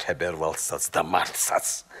მოუტეხიათ თებერვალსაც და მარტსაც.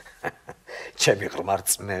 ჩემი ღრმა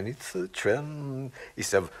რწმენით ჩვენ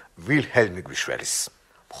ისევ ვილჰელმი გვიშველის.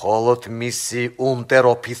 მხოლოდ მისი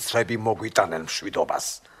უნტეროფიცრები მოგვიტანენ მშვიდობას.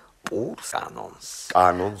 პურს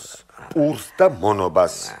კანონს, პურს და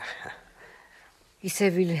მონობას.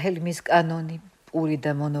 ისე ვილჰელმის კანონი, პური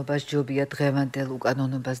და მონობას ჯობია დღევანდელ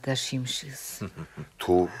უკანონობას და შიმშილს.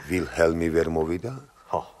 თუ ვილჰელმი ვერ მოვიდა?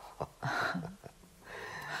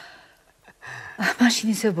 მაშინ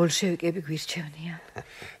ისე ბოლშევიკები გვირჩევნიან.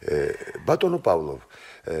 ბატონო პავლოვ,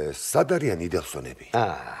 სად არიან იდელსონები?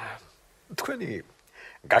 თქვენი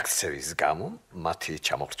გაქცევის გამო მათი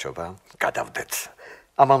ჩამორჩობა გადავდეთ.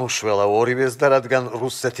 ამან უშველა ორივეს და რადგან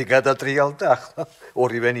რუსეთი გადატრიალდა, ახლა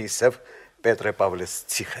ორივენი ისევ პეტრე-პავლეს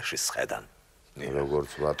ციხეში სხედან.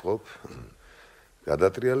 როგორც ვატყობ,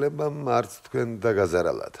 გადატრიალებამ არც თქვენ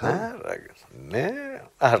დაგაზარალათ, არა, მე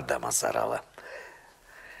არ დამაზარალა.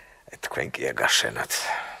 თქვენ კი აგაშენათ.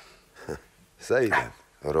 საიდან?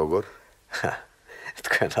 როგორ?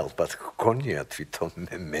 თქვენ ალბათ გქონია თვითონ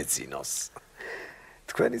მე მეძინოს.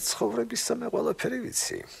 თქვენი ცხოვრების მე ყველაფერი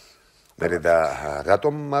ვიცი. მერე და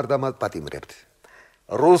რატომ არ დამაპატიმრებთ?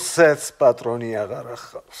 რუსეთს პატრონი აღარ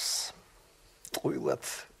ახავს. ტყუილად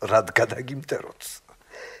რად გადაგიმტეროთ?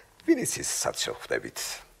 ვინიცის საცოხდებით?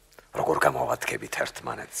 როგორ გამოვადგებით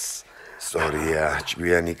ერთმანეთს? სწორია,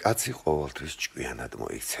 ჭკვიანი კაცი ყოველთვის ჭკვიანად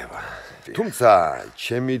მოიქცევა. თუმცა,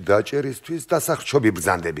 ჩემი დაჭერისთვის დასახჩობი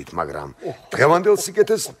ბრძანდებით, მაგრამ დღევანდელ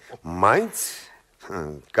სიკეთეს მაინც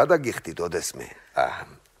გადაგიხდით ოდესმე.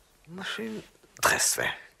 მაშინ დღესვე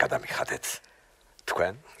გადამიხადეთ.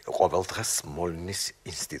 თქვენ ყოველ დღეს მოლნის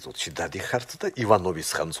ინსტიტუტში დადიხართ და ივანოვის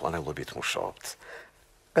ხელმძღვანელობით მუშაობთ.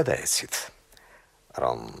 გადაეცით,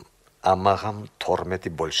 რომ ამაღამ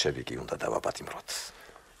 12 ბოლშევიკი უნდა დავაპატიმროთ.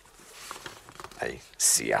 აი,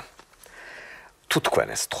 სია. თუ თქვენ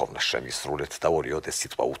ეს თხოვნას შემისრულეთ და ორიოდე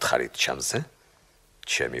სიტყვა უთხარით ჩემზე,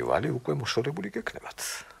 ჩემი ვალი უკვე მოშორებული გექნებათ.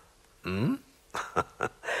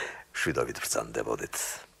 შვიდობით ბრძანდებოდეთ.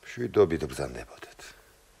 შვიდობით ბრძანდებოდეთ.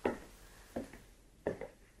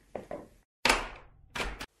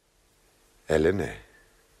 ელენე,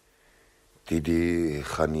 დიდი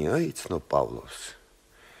ხანია იცნო პავლოს.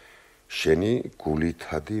 შენი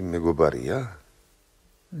გულითადი მეგობარია?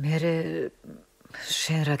 მერე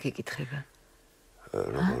შენ რა გიკითხება?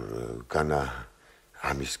 როგორ განა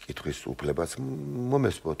ამის კითხვის უფლებას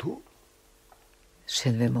მომესპო თუ?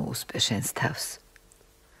 შენ ვემოუსპე შენს თავს.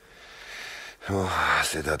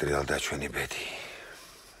 ასე დადრიალდა ჩვენი ბედი.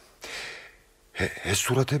 ეს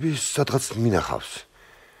სურათები სადღაც მინახავს.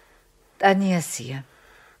 ტანიასია.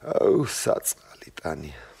 აუ, საწყალი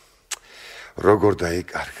ტანია. როგორ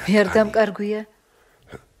დაიკარგა? მე არ დამკარგვია.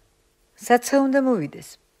 საცა უნდა მოვიდეს.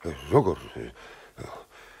 როგორ?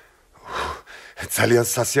 ძალიან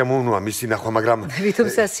სასიამოვნოა მისი ნახვა, მაგრამ ვითომ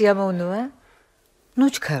სასიამოვნოა? ნუ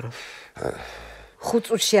ჩქარო. 5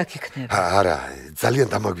 წუთში აქ იქნება. არა, ძალიან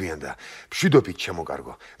დამაგვიანდა. მშვიდობით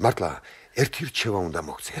შემოგარგო. მართლა ერთი რჩევა უნდა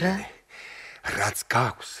მოგცე. რაც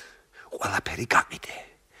გაქვს, ყველაფერი გაყიდე.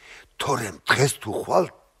 თორემ დღეს თუ ხვალ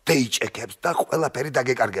დეიჭექებს და ყველაფერი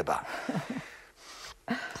დაგეკარგება.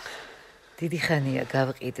 დიდი ხანია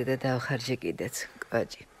გავყიდე და დავხარჯე კიდეც,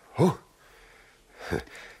 კვაჭი. ხო?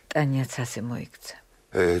 ტანიაც ასე მოიქცა.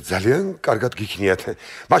 ძალიან კარგად გიქნიათ.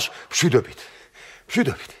 მაშ მშვიდობით.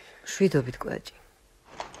 მშვიდობით. მშვიდობით, კვაჭი.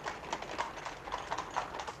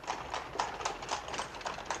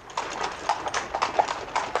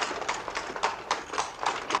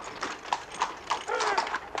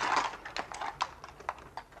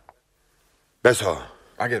 ბესო,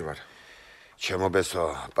 აგერ ვარ. ჩემო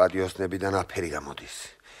ბესო, პატიოსნებიდან აფერი გამოდის.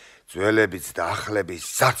 ძველებიც და ახლებიც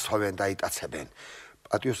ზარცვავენ და იტაცებენ.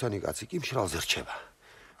 პატიოსანი კაცი კი მშრალზე რჩება.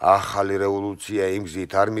 ახალი რევოლუცია იმ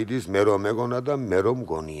გზით არ მიდის, მე რომ მეგონა და მე რომ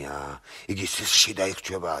მგონია. იგი სისხლში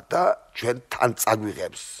დაიხჩება და ჩვენ თან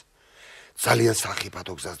წაგვიღებს. ძალიან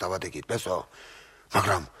სახიფათო გზას დავადეკით, ბესო.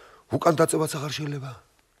 მაგრამ უკან დაწევაც აღარ შეიძლება.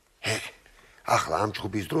 ახლა ამ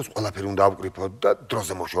ჩხუბის დროს ყველაფერი უნდა ავკრიფოთ და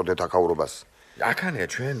დროზე მოშორდეთ აქაურობას. აქანია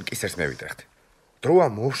ჩვენ კისერს მევიდრეხთ. დროა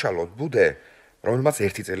მოვშალოთ ბუდე, რომელმაც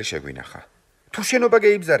 1 წელი შეგვინახა. თუ შენობა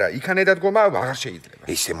გეიბზარა, იქანე დადგომა აღარ შეიძლება.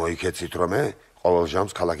 ისე მოიქეცით, რომ ყოველ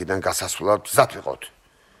ჟამს ქალაქიდან გასასვლელად მზად ვიყოთ.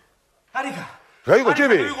 არიქა. რა იყო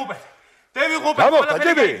ჭები? დევიღუპე. გამოვხდა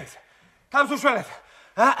ჭები. თავს უშველეთ.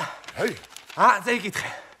 ზეიკითხე.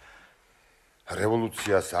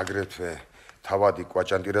 რევოლუციას აგრეთვე თავადი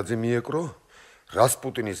კვაჭანტირაძე მიეკრო,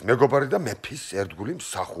 რასპუტინის მეგობარი და მეფის ერთგული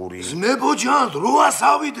მსახური. ზმებოჯანს, როას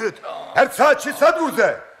ავიდეთ. ერთ საათში სადგურზე.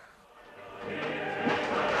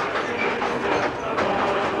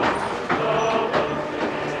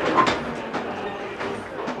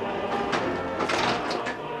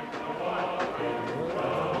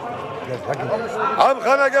 ამ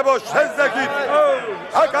ხანაგებო შეზდებით.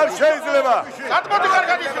 აქ არ შეიძლება. სათმოდი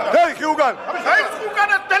კარგად იქნება. დეიხი უგან. დაიხ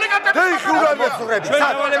უკანა დელეგატები. დეიხი უგან მეცხრები. ჩვენ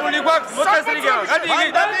დავალებული გვაქვს მოწესრიგება. გადი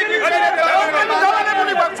იგი.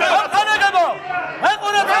 დავალებული გვაქვს. ხანაგებო.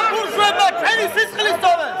 ეყურებ გურშვება ჩვენი სისხლის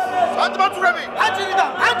ტოვეს. სათმოძვრები.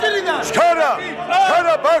 აჭირიდან. შქარა.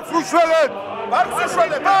 შქარა ბარს უშველეთ. ბარს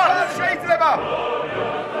უშველეთ. შეიძლება.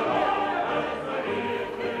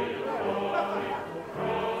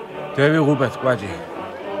 დევიღუპეთ, კვაჭი.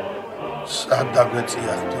 სად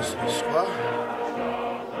დაგვეწია ღვთის სხვა?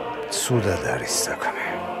 ცუდად არის საქმე.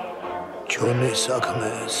 ჩვენი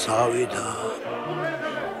საქმე სავიდა.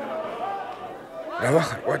 რა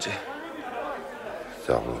ვახარ, კვაჭი?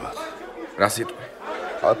 ზაღურად. რა სიტყვი?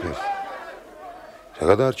 აფერ. რა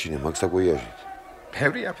გადაარჩინე მაგ საკვიაჟით?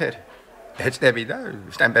 ბევრი აფერი. ბეჭდები და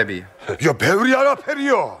სტემპებია. იო, ბევრი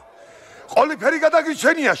არაფერიო. ყოლიფერი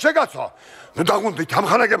გადაგიჩენია, შეგაცო. ნუ დაგუნდით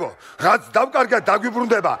ამხანაგებო, რაც დავკარგა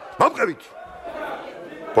დაგვიბრუნდება. მომყევით.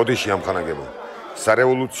 ბოდიში ამხანაგებო.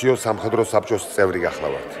 სარევოლუციო სამხედრო საბჭოს წევრი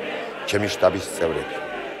გახლავართ. ჩემი შტაბის წევრები.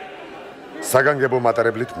 საგანგებო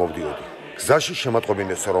მატარებლით მოვდიოდი. გზაში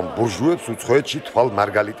შემატყობინეს, რომ ბურჟუებს უცხოეთში თვალ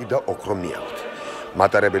მარგალიტი და ოქრო მიაქვთ.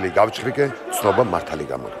 მატარებელი გავჭრიკე, ცნობა მართალი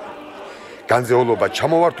გამოდგა. განზეულობა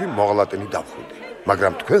ჩამოვართვი, მოღალატენი დავხვიდე.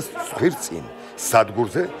 მაგრამ თქვენს ხვირწინ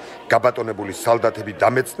სადგურზე გაბატონებული სალდათები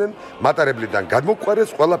დამეცნენ, მატარებლიდან გადმოყვარეს,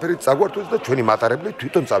 ყველაფერი წაგვართვეს და ჩვენი მატარებლი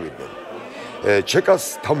თვითონ წავიდნენ. ჩეკას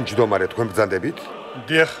თავმჯდომარე თქვენ ბრძანდებით?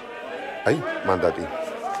 დიახ. აი, მანდატი.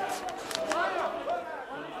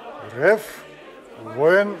 რევ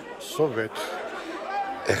ვენ სოვეთ.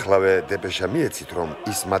 ეხლავე დეპეშა მიეცით, რომ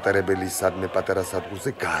ის მატარებელი სადმე პატარა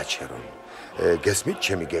სადგურზე გააჩერონ. გესმით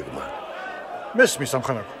ჩემი გეგმა? მესმის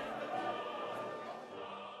ამხანაგო.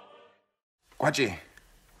 კვაჭი.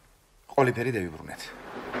 ყოლიფერი დავიბრუნეთ.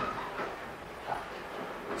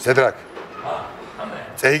 სედრაკ.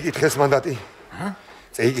 წეიკითხეს მანდატი?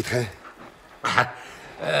 წეიკითხე.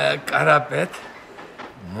 კარაპეთ.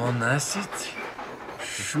 მონასით.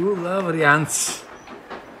 შულავრიანც.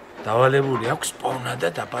 დავალებული აქვს პოვნა და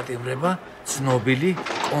დაპატიმრება ცნობილი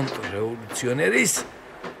კონტრრევოლუციონერის,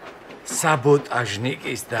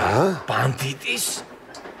 საბოტაჟნიკის და ბანდიტის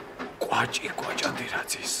კვაჭი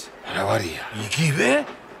კვაჭანტირაძის. რა ვარია? იგივე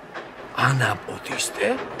ანაპოტისტე,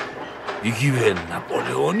 იგივე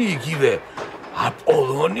ნაპოლეონი, იგივე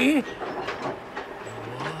აპოლონი.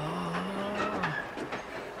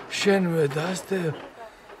 შენვე დასდე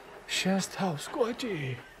შენს თავს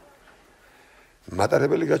კვაჭი.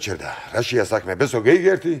 მატარებელი გაჩერდა. რაშია საქმე? ბესო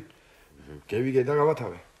გეიგერთი? გევიგე და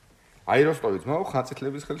გავათავე. აიროსტოვი ძმაო,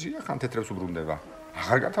 ხანწითლების ხელშია, ხან თეთრებს უბრუნდება.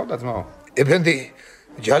 აღარ გათავდა ძმაო. ეფენდი,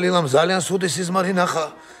 ჯალილამ ძალიან სუდი სიზმარი ნახა.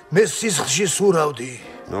 მე სისხლში სურავდი.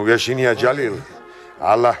 ნუ გეშინია ჯალილ.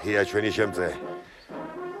 ალაჰია ჩვენი შემწე.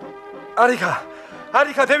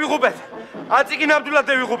 არიქა დევიღუბეთ. აწიკი ნამდვილად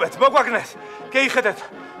დევიღუბეთ. მოგვაგნეს. გეიხედეთ.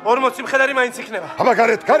 40 მხედარი მაინც იქნება. აბა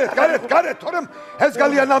გარეთ, თორემ ეს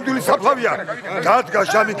გალია ნამდვილი საფლავია. დადგა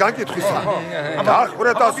ჟამი განკითხვისა.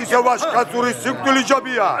 დაახვრეტას ისე ვაშკაცური სიკვდილი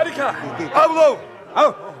ჯობია. ავლო!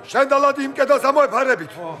 შენდალადი იმ კედელს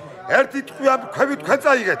ამოეფარებით. ერთი ტყვია ქვევით თქვენ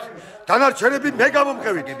წაიღეთ. დანარჩენები მე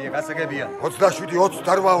გამომყევით. 27,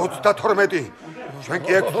 28, 32. ჩვენ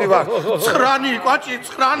კი 6 ვართ. 9 კვაჭი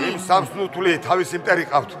 9. სამსნუთული თავისი მტერი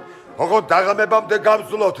ყავთ. ოღონდ დაღამებამდე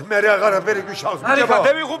გავძლოთ, მე აღარაფერი გვიშავს. არიქა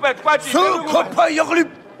დევიღუბეთ კვაჭი. სულკოფა იღლი.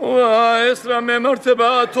 ეს რა მემართება,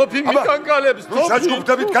 თოფი მიკანკალებს.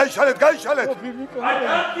 საჩუქდებით გაიშალეთ.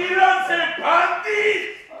 კვაჭანტირაძე ბანდი.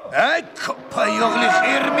 აი, კოფა იღლი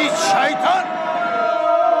ხირმი შაიტან.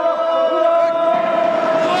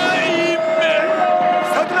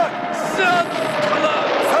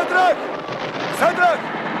 სადრაკ.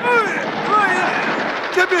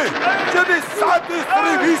 ჯები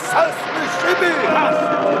სადისტრი ვისას მიშიბი.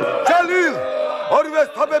 ჯალილ, ორივე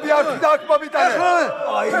თობები ერთი და აქ მომიტანე.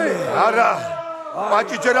 არა.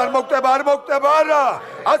 კვაჭი ჯერ არ მოგტება, არა.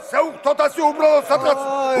 ასე უხთოთ, ასე უბრალოდ სადღაც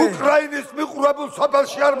უკრაინის მიყრუებულ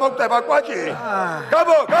სოფელში არ მოგტება კვაჭი.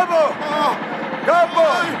 გაბო.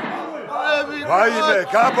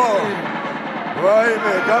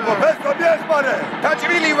 ვაიმე, გაბო, ბესო მიესპარე.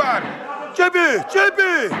 დაჭრილი ვარ.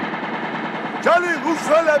 ჯები. ჯალი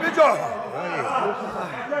უშველე ბიჭო.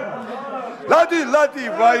 ლადი,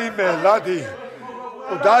 ვაიმე, ლადი.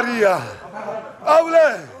 დარია. პავლე.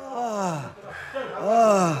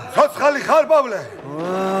 ცოცხალი ხარ პავლე?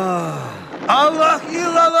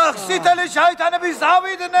 ალლაჰ, სიტელი შაიტანები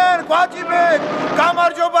ზავიდნენ, კვაჭიბე.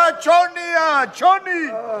 გამარჯობა ჩონია, ჩონი.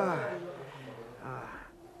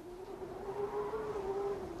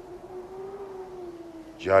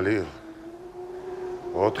 ჯალილ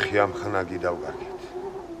 4 ამხანაგი დავგარგეთ.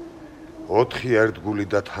 4 ერთგული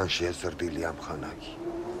და თან შეზრდილი ამხანაგი.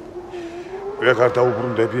 ვეღარ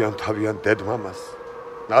დაუბრუნდებიან თავიანთ დედმამას,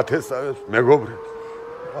 ნათესავებს, მეგობრებს.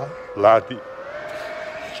 ლადი,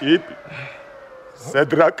 ჭიპი,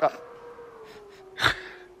 სედრაკა,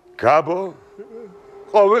 გაბო,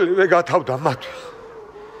 ყოველივე გათავდა მათთვის.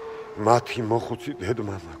 მათი მოხუცი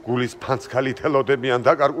დედმამა გულის ფანცქალით ელოდებიან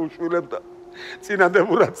დაკარგულ შვილებს და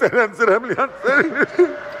წინანდებურად წერენ ძრემლიან წერილებს.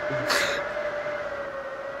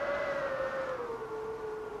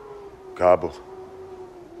 გაბო,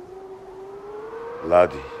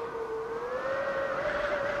 ლადი,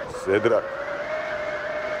 სედრა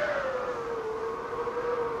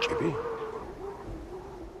ჭიბი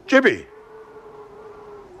ჭიბი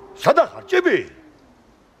სადა ხარ ჭიბი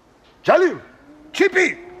ჯალი ჭიბი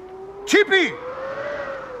ჭიბი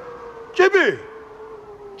ჭიბი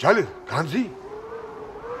ჯალი განძი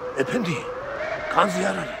ეფენდი განძი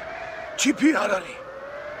არ არის ჭიბი არ არის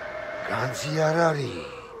განძი არ არის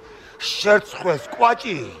შერცხვეს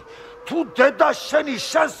კვაჭი თუ დედა შენი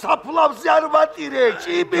შენ საფლავზე არ ვატირე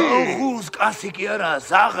ჭიბი ხუს კასი კი არა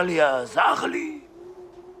ზაღლია ზაღლი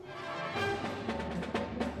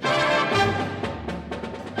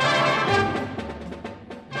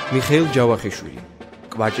მიხეილ ჯავახიშვილი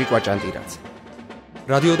კვაჭი კვაჭანტირაძე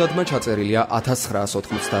რადიოდადგმა ჩაწერილია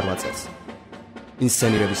 1988 წელს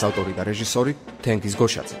ინსცენირების ავტორი და რეჟისორი თენგიზ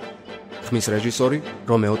გოშაძე ხმის რეჟისორი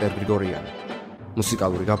ტერ-გრიგორიანი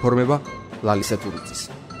მუსიკალური გაფორმება ლალისეთურიძის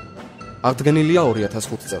აღდგენილია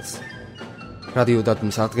 2005 წელს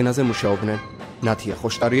რადიოდადგმის აღდგენაზე მუშაობდნენ ნათია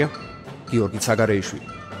ხოშტარია გიორგი ცაგარეიშვილი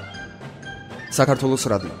საქართველოს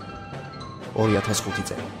რადიო 2005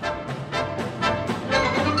 წელი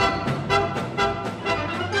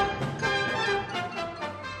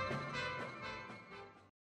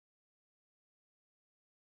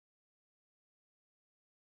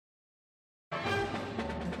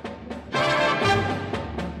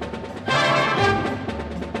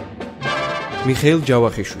მიხეილ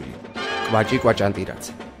ჯავახიშვილი კვაჭი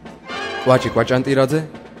კვაჭანტირაძე კვაჭი კვაჭანტირაძე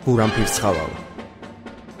guram pirtsxalava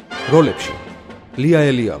როლებში ლია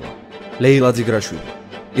eliava leila dzigrashvili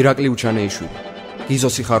ირაკლი uchaneishvili gizo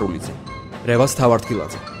sikharulidze revaz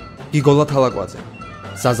tavartqiladze gigola talakvadze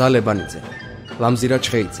zaza lebanidze lamzira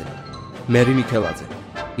ჩხეიძე მერი მიხელაძე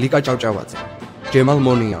ლიკა ჭავჭავაძე ჯემალ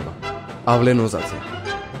მონიავა ავლე ნოზაძე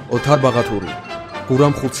ოთარ ბაღათური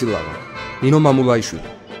guram ხუცილავა ნინო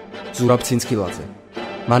მამულაიშვილი ზურაბ ცინცკილაძე,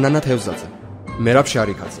 მანანა თევზაძე, მერაბ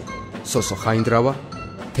შარიქაძე, სოსო ხაინდრავა,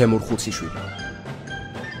 თემურ ხუციშვილი.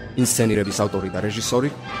 ინსცენირების ავტორი და რეჟისორი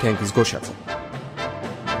თენგიზ გოშაძე.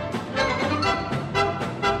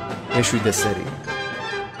 მეშვიდე სერია.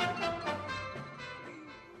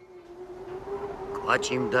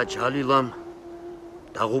 კვაჭიმ და ჯალილამ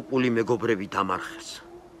დაღუპული მეგობრები დამარხეს.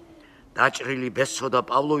 დაჭრილი ბესო და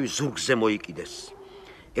პავლოვი ზურგზე მოიკიდეს.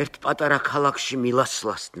 ერთ პატარა ქალაქში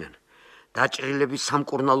მილასლასდნენ. დაჭრილები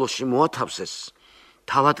სამკურნალოში მოათავსეს,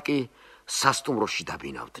 თავად კი სასტუმროში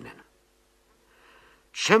დაბინავდნენ.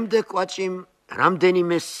 შემდეგ კვაჭიმ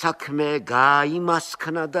რამდენიმე საქმე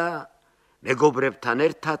გააიმასქნა და მეგობრებთან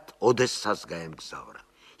ერთად ოდესას გაემგზავრა.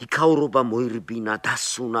 იქაურობა მოირბინა,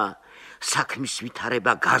 დასუნა, საქმის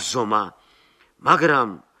ვითარება გაზომა, მაგრამ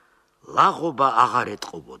ლაღობა აღარ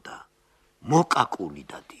ეტყობოდა. მოკაკული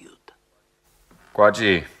დადიოდა.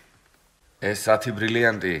 კვაჭი, ეს 10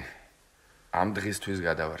 ბრილიანტი ამ დღისთვის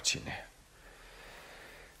გადავარჩინე.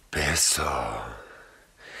 ბესო.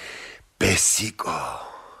 ბესიკო.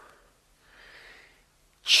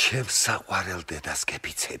 ჩემ საყვარელ დედას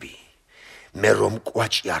გეფიცები. მე რომ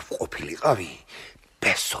კვაჭი არ ყოფილიყავი,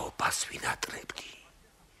 ბესობას ვინატრებდი.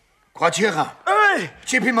 კვაჭი ახლა.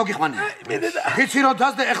 ჩიფი მოგიყვანე. ვიცი რომ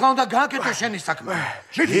დასდე, ეხლა უნდა გააკეთო შენი საქმე.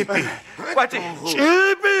 ჩიფი. კვაჭი.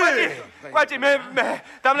 ჩიფი. კვაჭი მე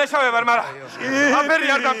დამლაშავე ვარ, მაგრამ აფერი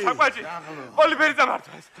არ დამცა კვაჭი. ოლიფერი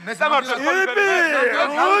დამართვეს. დამართვეს ოლიფერი.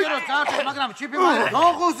 მაგრამ ჩიფი მაგ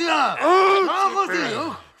დაღუზია. დაღუზი.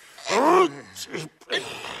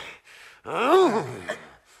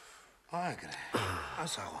 აგრე.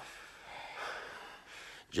 ასაღო.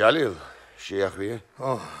 ჯალილ, შეახვიე?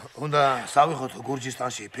 უნდა სავიხოთ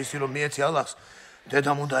გურჯისტანში, ფისი რომ მიეცი ალახს,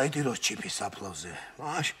 დედამ უნდა აიტიროს ჩიფის საფლავზე.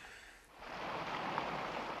 მაშ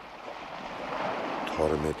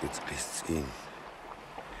 12 წლის წინ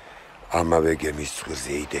ამავე გემის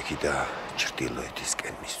ცხვირზე იდექი და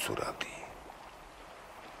ჩრდილოეთისკენ მისცურავდი.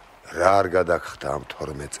 რა არ გადაგხდა ამ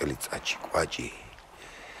 12 წელიწადში კვაჭი?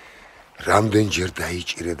 რამდენჯერ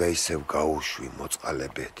დაიჭირე და ისევ გაუშვი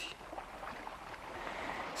მოწყალებედი.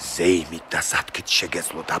 ზეიმით და სათქით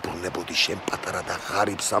შეგეძლო დაბრუნებოდი შენ პატარა და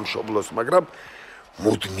ღარიბ სამშობლოს, მაგრამ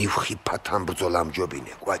მუდმივ ხიფათ ამ ბრძოლამ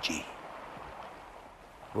ჯობინე კვაჭი.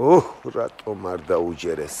 რატომ არ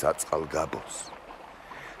დაუჯერე საწყალგაბოს,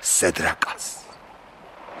 სედრაკას?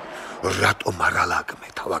 რატომ არ ალაგმე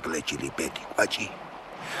თავაგლეჯილი ბედი კვაჭი?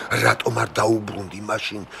 რატომ არ დაუბრუნდი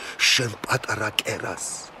მაშინ შენ პატარა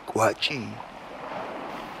კერას კვაჭი?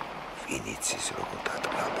 ვინიცის როგორ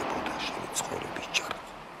დატრაბებოდა შენი ცხოვრების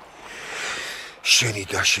ჭარბი. შენი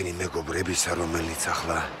და შენი მეგობრებისა, რომელიც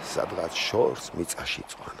ახლა სადღაც შორს მიწაში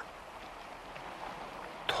წვანა.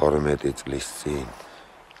 12 წლის წინ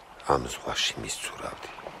ამ ზღვაში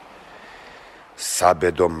მისცურავდი.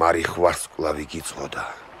 საბედო მარიხვარსკვლავი გიწყოდა.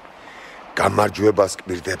 გამარჯვებას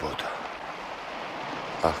კვირდებოდა.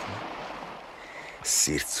 ახლა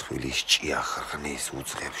სირცხვილის ჭიახრნის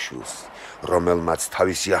უძღებშულს, რომელმაც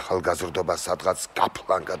თავისი ახალგაზრდობა სადღაც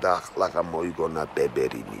გაფლანგა და ახლა მოიგონა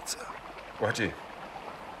ბებერი მიწა. კვაჭი.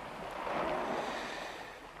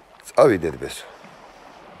 წავიდეთ ბესო.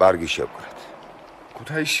 ბარგი შევკრათ.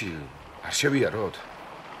 ქუთაისში არ შევიაროთ?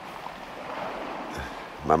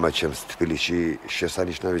 მამაჩემს თბილისში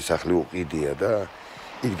შესანიშნავი სახლი უყიდია და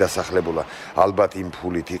იქ დასახლებულა. ალბათ იმ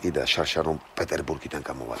ფულით იყიდა შარშა რომ პეტერბურგიდან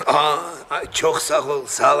გამოვალ. ჩოხსაღოლ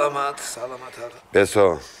სალამათ აღა.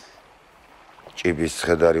 ბესო, ჭიბის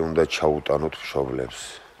ცხედარი უნდა ჩაუტანოთ მშობლებს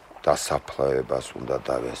და საფლავებას უნდა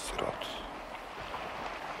დავესწროთ.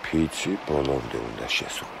 ფიცი ბოლომდე უნდა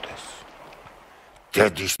შესრულდეს.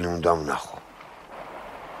 დედის უნდა ვნახო.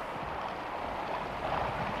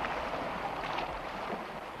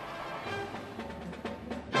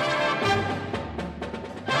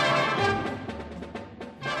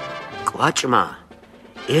 კვაჭმა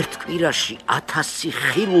ერთ კვირაში 1000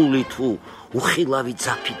 ხილული თუ უხილავი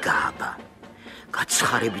ძაფი გააბა.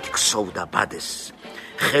 გაცხარებით ქსოვდა ბადეს,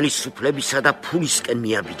 ხელისუფლებისა და ფულისკენ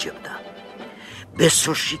მიაბიჯებდა.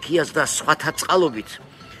 ბესოშიქიას და სხვათა წყალობით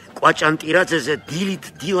კვაჭანტირაძეზე დილით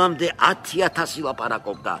დილამდე 10000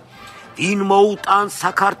 ლაპარაკობდა. ვინ მოუტან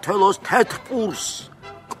საქართველოს თეთრ პურს?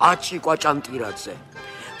 კვაჭი კვაჭანტირაძე.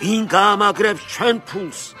 ვინ გაამაგრებს ჩვენ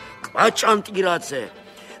ფულს? კვაჭანტირაძე.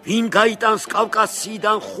 ვინ გაიტანს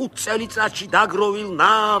კავკასიიდან 5 წელიწადში დაგროვილ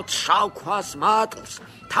ნავთს, შავქვას, მატყლს,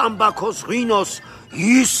 თამბაქოს, ღვინოს,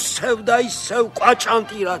 ისევ და ისევ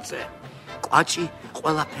კვაჭანტირაძე. კვაჭი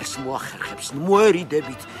ყველაფერს მოახერხებს,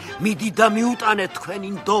 მოერიდებით, მიდი და მიუტანეთ თქვენი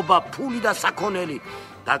ნდობა, ფული და საქონელი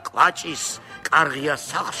და კვაჭის კარღია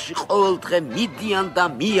სახლში ყოველდღე მიდიან და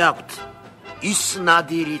მიაქვთ. ის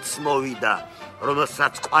ნადირიც მოვიდა,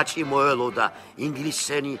 რომელსაც კვაჭი მოელოდა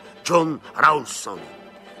ინგლისელი ჯონ რაულსონი.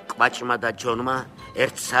 კვაჭმა და ჯონმა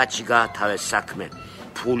ერთ საათში გაათავეს საქმე.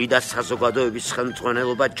 ფული და საზოგადოების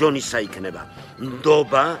ხელმძღვანელობა ჯონისა იქნება.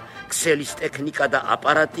 ნდობა, ქსელის ტექნიკა და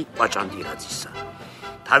აპარატი კვაჭანტირაძისა.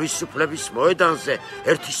 თავისუფლების მოედანზე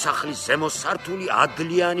ერთი სახლის ზემო სართული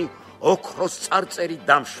ადლიანი ოქროს წარწერი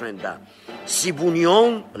დამშვენდა.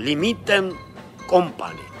 სიბუნიონ ლიმიტენ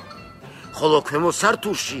კომპანი. ხოლო ქვემო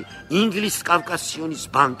სართულში ინგლის კავკასიონის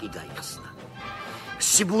ბანკი გაიხსნა.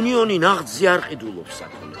 სიბუნიონი ნაღდზე არ ყიდულობს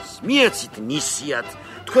საქონელს. მიეცით მისიათ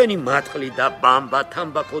თქვენი მატყლი და ბამბა,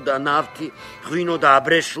 თამბაქო და ნავთი, ღვინო და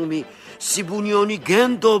აბრეშუმი. სიბუნიონი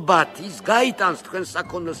გენდობათ, ის გაიტანს თქვენ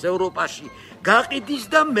საქონელს ევროპაში, გაყიდის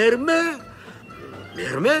და მერმე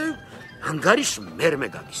ანგარიშ მერმე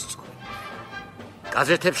გაგისწრო.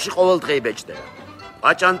 გაზეთებში ყოველდღე იბეჭდება.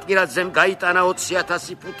 კვაჭანტირაძემ გაიტანა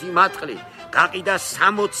 20000 ფუთი მატყლი, გაყიდა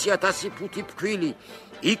 60000 ფუთი ფქვილი.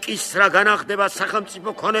 იკისრა განახდება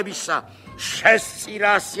სახელმწიფო ქონებისა,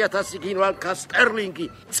 შესწირა 100000 გინვალკა სტერლინგი,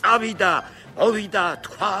 წავიდა, მოვიდა,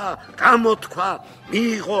 თქვა, გამოთქვა,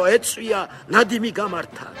 მიიღო, ეწვია, ნადიმი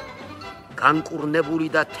გამართა. განკურნებული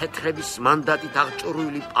და თეთრების მანდატით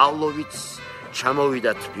აღჭურვილი პავლოვიც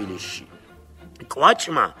ჩამოვიდა თბილისში.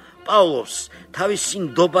 კვაჭმა პავლოვს თავისი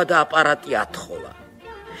ნდობა და აპარატი ათხოვა.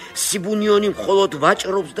 სიბუნიონი მხოლოდ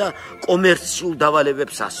ვაჭრობს და კომერციულ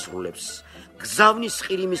დავალებებს ასრულებს. გზავნის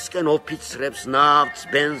ყირიმისკენ ოფიცრებს, ნავთს,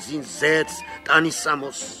 ბენზინს, ზეთს,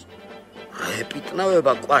 ტანისამოს.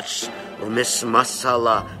 ეპიტნავება კვაჭს, რომ ეს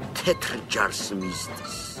მასალა თეთრ ჯარს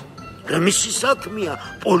მისდის. მისი საქმეა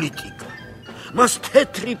პოლიტიკა. მას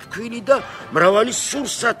თეთრი ფქვილი და მრავალი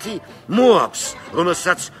სურსათი მოაქვს,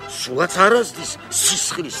 რომელსაც სულაც არასდის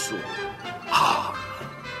სისხლის სულ.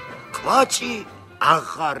 კვაჭი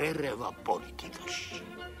აღარ ერევა პოლიტიკაში.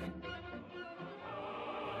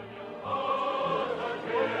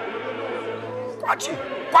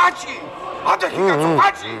 კვაჭი! ადექი კაცო,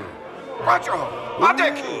 კვაჭი! კვაჭო,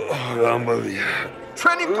 ადექი! ამბავია.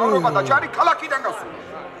 ჩვენი მთავრობა და ჯარი ქალაქიდან გასულა.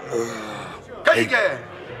 გაიგე?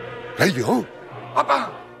 რაიო? აბა,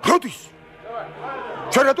 როდის?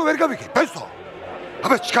 ჩვენ რატო ვერ გავიგე? ბესო.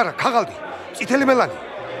 აბა, ჩქარა, ქაღალდი, წითელი მელანი.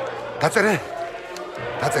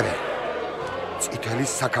 დაწერე. წითელი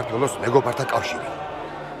საქართველოს მეგობართა კავშირი.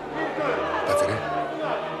 დაწერე.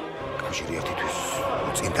 კავშირი ერთთვის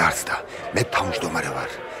წინ დაარსდა. მე თავმჯდომარე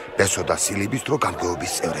ვარ. ბესო და სილიბის დრო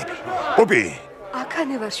გამგეობის წევრები. ოპი.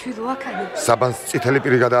 აქანე ვარ, შვილო, აქანე. საბანს წითელი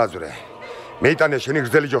პირი გადააძვრე. მეიტანე შენი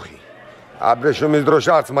გრძელი ჯოხი. აბრეშუმის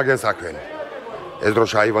დროშა არც მაგენ საქმენ. ეს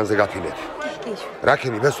დროშა აივანზე გაფინეთ. კი.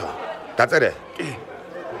 რაკენი ბესო? დაწერე? კი.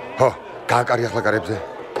 ხო, გააკარი ახლა კარებზე.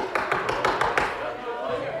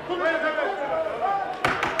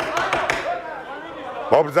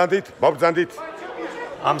 მობრძანდით.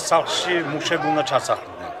 ამ სახლში მუშები უნდა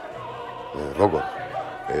ჩასახლდნენ. როგორ?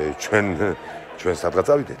 ჩვენ სადღაც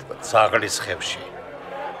ავიდეთ? ზაღლის ხევში.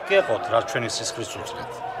 გეყოთ რა ჩვენი სისხლის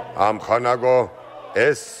უწრეთ. ამხანაგო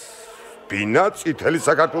ეს ბინა წითელი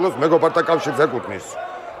საქართველოს მეგობრთა კავშირს ეკუთვნის.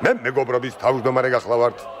 მე მეგობრობის თავმჯდომარე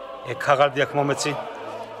გახლავართ. ეგ ხაღალდი აქ მომეცი.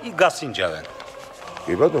 იგასინჯავენ.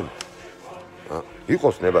 კი ბატონო.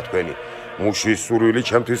 იყოს ნება თქვენი. მუშის სურვილი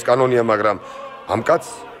ჩემთვის კანონია, მაგრამ ამ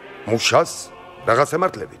კაცს მუშას რაღაც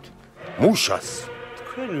ემართლებით. მუშას.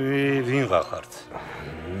 თქვენ ვინ ვახართ?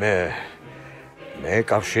 მე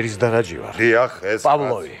კავშირის დარაჯი ვარ. დიახ, ეს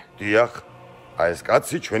პავლოვი. დიახ. ეს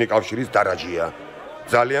კაცი ჩვენი კავშირის დარაჯია.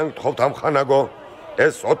 ძალიან გთხოვთ ამხანაგო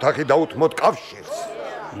ეს ოთახი დაუთმოთ კავშირს.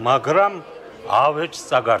 მაგრამ ავეჯს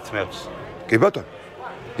წაგართმევთ. კი ბატონო.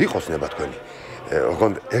 იყოს ნება თქვენი.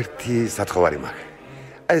 ოღონდ ერთი სათხოვარი მაქვს.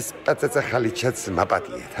 ეს პაწეცა ხალიჩაც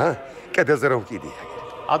მაპატიეთ, ჰა? კედელზე რომ ვკიდია.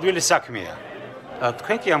 ადვილი საქმეა.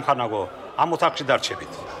 თქვენ კი ამხანაგო ამ ოთახში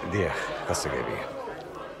დარჩებით. დიახ, გასაგებია.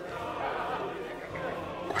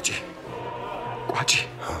 კვაჭი.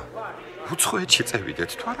 უცხოეთში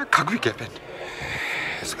წევიდეთ, თუ არა გაგვიგებენ.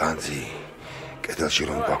 ეს განძი კედელში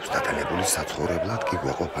რომ გვაქვს დატანებული საცხოვრებლად კი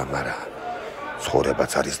გვეყოფა, მაგრამ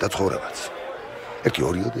ცხოვრებაც არის და ცხოვრებაც. ერთი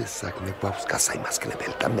ორიოდე საქმე გვაქვს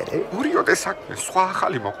გასაიმასკნებელი და მე ორიოდე საქმე სხვა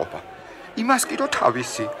ახალი მოყოფა. იმას კი რო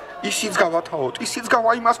თავისი, ისიც გავათავოთ, ისიც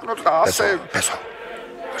გავაიმასკნოთ და ასე. ბესო.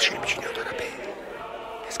 არ შემიჩნიოთ არაფერი.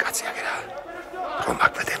 ეს კაცი აგერა რომ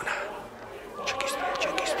აკვედევნა. ჩეკისტი.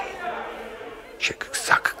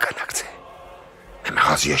 შეკსაკ განაგზე. მე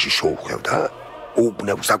მაღაზიაში შოუხევ და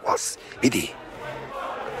უბნევ საკვალს. მიდი.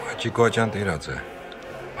 კვაჭანტირაძე.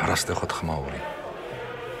 არასტეხოთ ხმაური.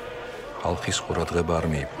 ხალხის ყურადღება არ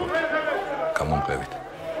მიიპყროთ. გამომყევით.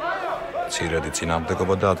 ცირედი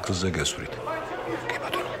წინამდებობა და ადგილზე გესვრით. კი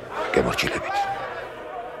ბატონო, გემორჩილებით.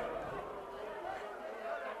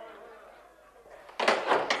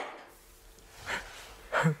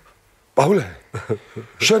 პავლე,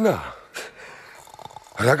 შენა.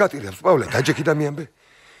 რა გატირებს პავლე? დაჯექი და მიამბე.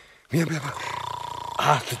 მიამბე აბა.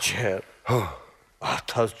 10 ჯერ.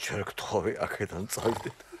 1000 ჯერ გთხოვი აქედან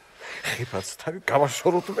წავიდეთ. ხიფაც თავი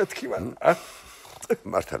გავაშოროთ მეთქი მან.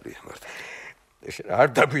 მართალია. ეს არ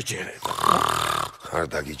დაგიჯერეთ. არ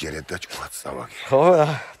დაგიჯერეთ და ჭკვაც წავაგე. ხო.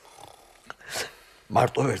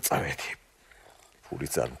 მარტო ვერ წავედი.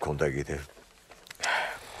 ფულიც არ მქონდა კიდევ.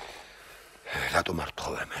 რატომ არ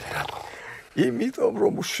თხოვე მე? რატომ? იმიტომ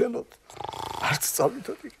რომ უშენოთ. არც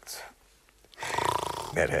წავიდოდი იქ.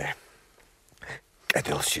 მე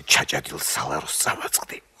კედელში ჩაჭადილ სალაროს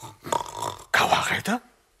წავაწყდი. გავაღერდა.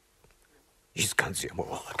 ის განძია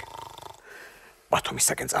მოვალაგე.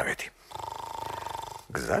 ბათუმისაკენ წავედი.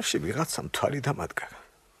 გზაში ვიღაცამ თვალი დამადგა.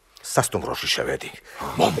 სასტუმროში შევედი.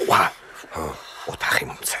 მომყვა. ოთახი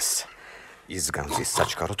მომცეს. ის განძის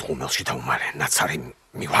საჩქაროდ ღუმელში დაუმალე. ნაცარი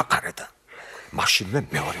მივაყარე და მაშინვე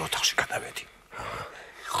მეორე ოთახში გადავედი.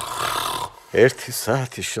 1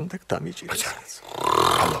 საათის შემდეგ დამიჭირეს.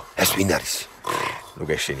 ალო, ეს ვინ არის? ნუ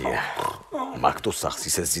გეშინია. მაგდო სახს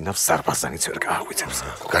ისე ზინავს სარბაზანიც ვერ გააღვიძებს.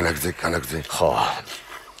 განაგძე. ხო.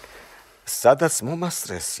 სადაც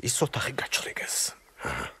მომასწრეს, ის ოთახი გაჩრიგეს.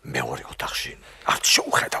 მეორე ოთახში არც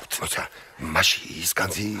შეუხედავთ. თორსა, მაშინ ის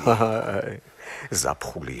განძი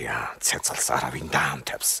ზაფხულია, ცეცალს არავინ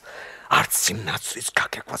დაამთებს. არც იმ ნაცრის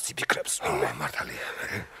გაგეკვას იფიქრებს. მართალია.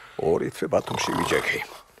 ორი თვე ბათუმში ვიჯექი.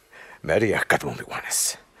 მერი აქ გადმომიყვანეს.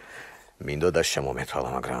 მინდოდა შემომეთვალა,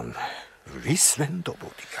 მაგრამ ვის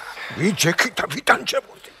ვენდობოდია? ვიჯექი და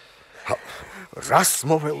ვიტანჯებოდი. რას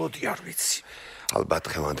მოველოდი არ ვიცი. ალბათ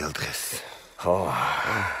დღევანდელ დღეს. ხო,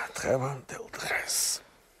 დღევანდელ დღეს.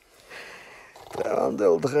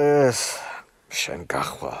 დღევანდელ დღეს შენ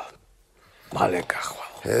გახვალ. მალე გახვალ.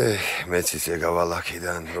 მეც ისე გავალ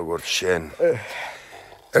აქედან, როგორც შენ.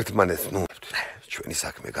 ერთმანეთს ნუ ჩვენი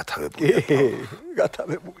საქმე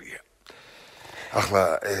გათავებულია.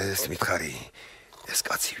 ახლა ეს მითხარი, ეს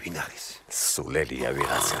კაცი ვინ არის? სულელია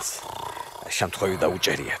ვიღაცას. შემთხვევით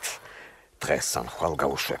დაუჭერიათ. დღეს ან ხვალ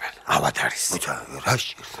გაუშვებენ. ავად არის. რა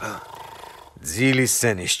სჭირს რა? ძილის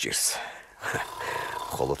სენი სჭირს.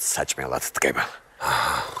 ხოლოდ საჭმელად დგება.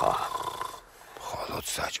 ხო. ხოლოდ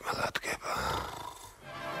საჭმელად დგება.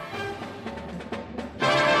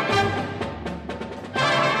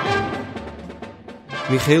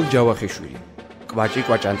 მიხეილ ჯავახიშვილი, კვაჭი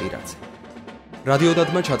კვაჭანტირაძე.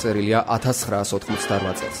 რადიოდადგმა ჩაწერილია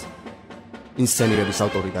 1988 წელს. ინსცენირების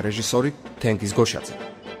ავტორი და რეჟისორი თენგიზ გოშაძე.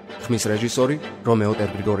 ხმის რეჟისორი რომეო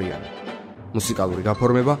ტერ-გრიგორიანი. მუსიკალური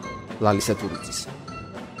გაფორმება ლალისა ტურიძის.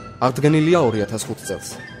 აღდგენილია 2005 წელს.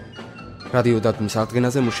 რადიოდადგმის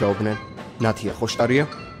აღდგენაზე მუშაობდნენ ნათია ხოშტარია,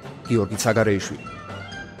 გიორგი ცაგარეიშვილი.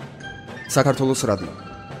 საქართველოს რადიო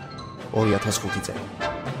 2005 წელი.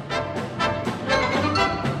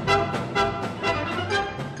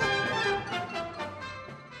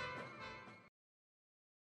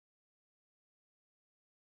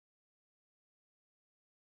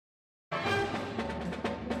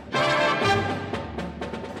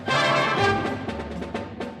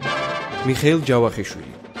 მიხეილ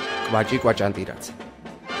ჯავახიშვილი, კვაჭი კვაჭანტირაძე.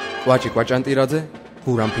 კვაჭი კვაჭანტირაძე,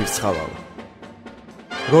 guram pirtsxalava.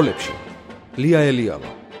 როლებში: ლია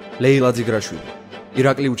eliava, leila dzigrashvili,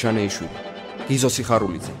 irakli uchaneishvili, gizo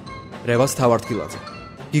sikharulidze, revaz tavartqiladze,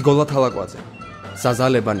 gigola talakvadze, zaza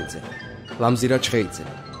lebanidze, lamzira mixeilidze,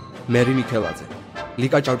 მერი მიხეილაძე,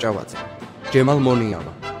 ლიკა ჭავჭავაძე, ჯემალ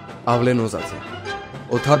მონიავა, ავლენ ოზაძე,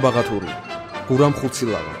 ოთარ ბაღათური, guram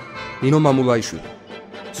pircxalava, ნინო მამულაიშვილი,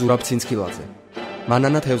 ზურაბ ცინცქილაძე,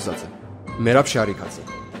 მანანა თევზაძე, მერაბ შარიქაძე,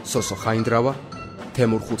 სოსო ხაინდრავა,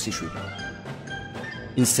 თემურ ხუციშვილი.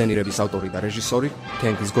 ინსცენირების ავტორი და რეჟისორი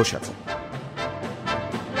თენგიზ გოშაძე.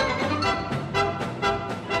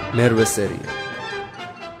 მერვე სერია.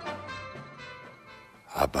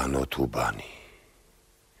 აბანო თუბანი.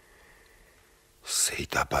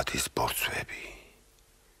 სეიდაბადის ბორცვები.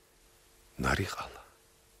 ნარიყალა.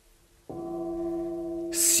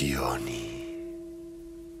 სიონი.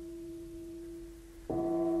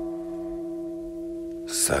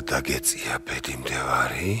 სადაგეწია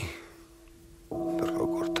ბედიმდევარი?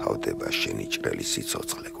 როგორ თავდება შენი ჭრელი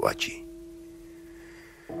სიცოცხლე კვაჭი?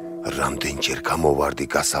 რამდენჯერ გამოვარდი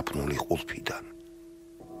გასაფნული ყულფიდან?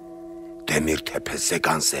 დემირ თეფეს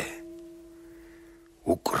ზეგანზე.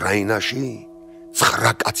 უკრაინაში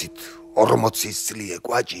 9 კაცით 40 წლია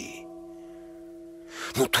კვაჭი.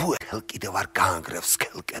 ნუ თუ ეხელ კიდევ არ გაანგრევს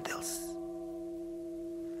ქელკედელს.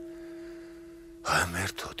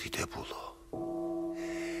 ამერთო დიდებულო.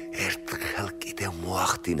 ერთხელ კიდევ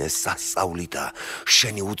მოახდინე სასწაული და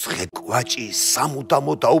შენი უცხე კვაჭი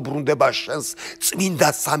სამუდამო დაუბრუნდება შენს წმინდა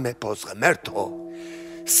სამეფოს ღმერთო.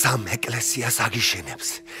 სამ ეკლესიას აგიშენებს.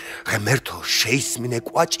 ღმერთო შეისმინე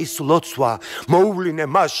კვაჭის ლოცვა, მოუვლინე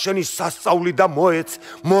მას შენი სასწაული და მოეც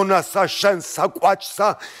მონასა შენ საკვაჭსა.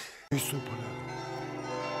 ისუბლა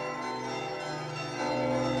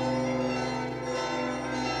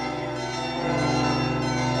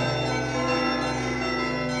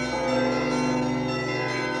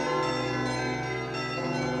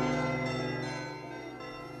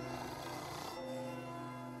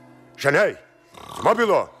შენეი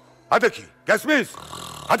მობილო ადექი გასმის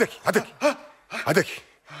ადექი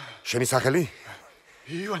შენი სახელი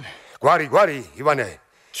ივანე გვარი ივანე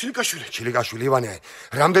ჩილიკაშვილი ივანე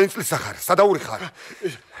რამდენი წლისა ხარ სადაური ხარ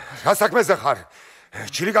რა საქმეზე ხარ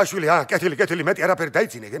ჩილიკაშვილი კეთილი მეტი არაფერი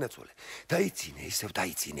დაიცინე გენაცვალე დაიცინე ისევ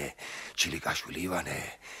დაიცინე ჩილიკაშვილი ივანე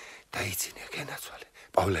დაიცინე გენაცვალე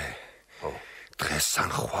პავლე დღეს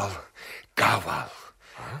სანხვალ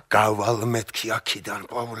გავალ მეთქი აქიდან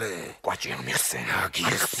პავლე კვაჭი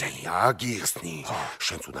მიხსენი აგიხსნი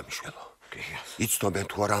შენც უნდა მიშველო იცნობენ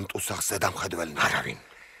თუ არა ამ ტუსახს ზედამხედველნი არავინ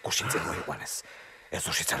გუშინ წინ მოიყვანეს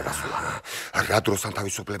ეზოშიც არ გასულა რა დროს ან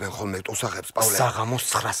თავისუფლებენ ხოლმე ტუსახებს პავლე საღამოს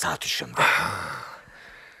 9 საათის შემდეგ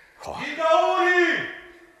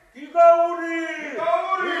გიგაური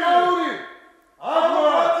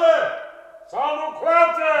აგმაძე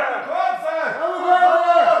სამუქვაძე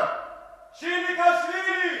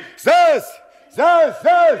ჩილიკაშვილი ზეს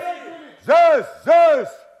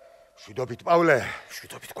შვიდობით პავლე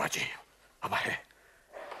შვიდობით კვაჭი აბარე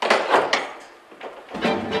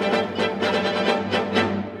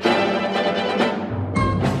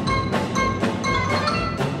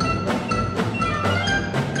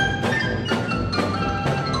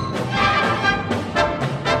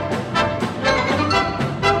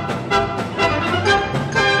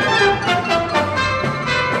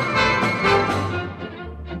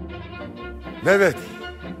მევედი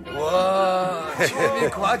ჩემი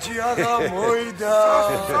კვაჭი აღა მოიდა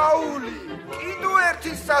სასწაული კიდო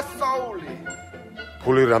ერთი სასწაული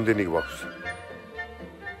ფული რამდენი გვაქვს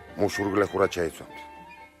მუშურგლე ხურად შეიცვამთ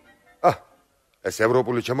ეს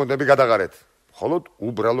ევროპული ჩემოდნები გადაღარეთ მხოლოდ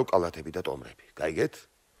უბრალო კალათები და ტომრები გაიგეთ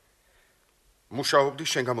მუშაობდი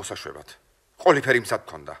შენ გამოსაშვებად ყველაფერი მზად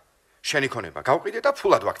გქონდა შენი ქონება გავყიდე და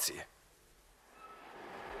ფულად ვაქციე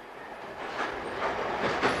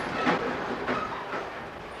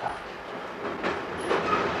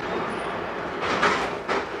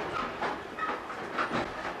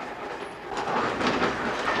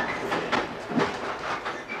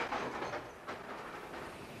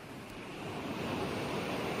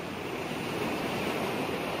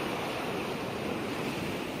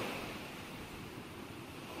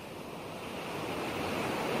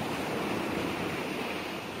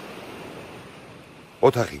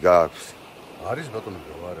ოთახი გააქვს არის ბატონო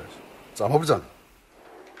არის წამობძან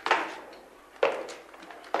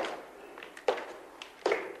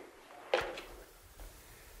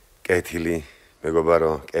კეთილი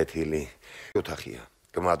მეგობარო კეთილი ოთახია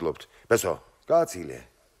გმადლობთ ბესო გააცილე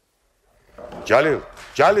ჯალილ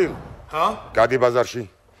გადი ბაზარში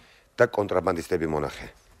და კონტრაბანდისტები მონახე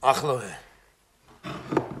ახლოვე.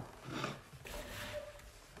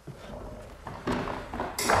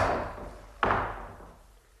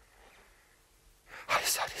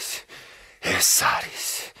 ეს არის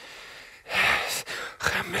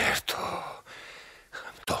ღმერთო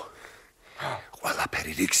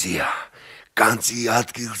ყველაფერი რიგზია განძი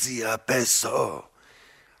ადგილზია ბესო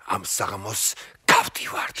ამ საღამოს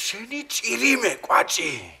გავდივართ შენი ჭირიმე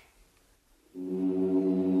კვაჭი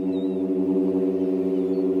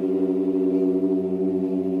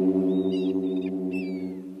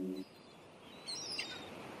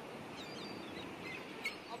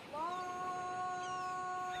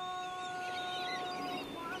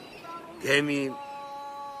გემი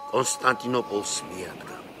კონსტანტინოპოლს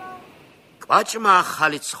მიადგა. კვაჭმა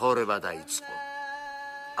ახალი ცხოვრება დაიწყო.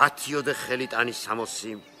 10-ოდე ხელიტანი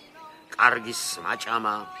სამოსი, კარგი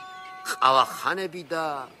სმაჭამა, ყავახანები და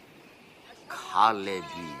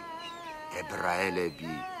ქალები,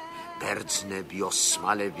 ებრაელები, ბერძნები,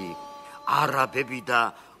 ოსმალები, არაბები და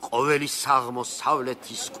ყოველი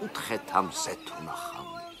აღმოსავლეთის კუთხეთა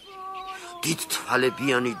მზეთუნახავი.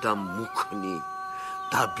 დიდთვალებიანი და მუქნი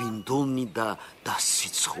და ბინდონი და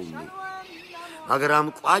დასიცხული. მაგრამ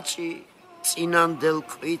კვაჭი წინანდელ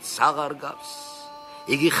კვიცს აღარ გავს.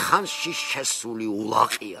 იგი ხანში შესული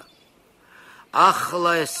ულაყია.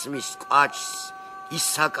 ახლა ესმის კვაჭს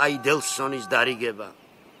ისაკაიდელსონის დარიგება.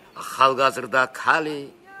 ახალგაზრდა ქალი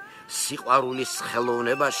სიყვარულის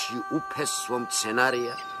ხელოვნებაში უფესო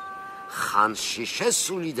მცენარეა. ხანში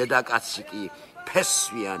შესული დედაკაცი კი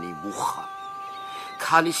ფესვიანი მუხა.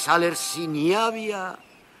 ქალის ალერსი ნიავია,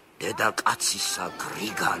 დედაკაცისა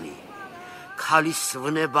გრიგალი. ქალის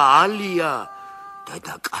ვნება ალია,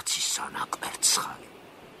 დედაკაცისა ნაკვერცხალი.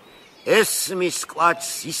 ესმის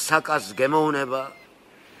კვაჭს ისაკას გემოვნება,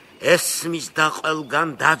 ესმის და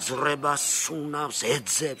ყველგან დაძრება სუნავს,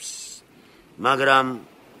 ეძებს. მაგრამ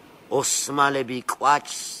ოსმალები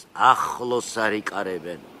კვაჭს ახლოს არ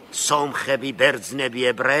იკარებენ. სომხები, ბერძნები,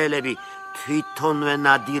 ებრაელები თვითონვე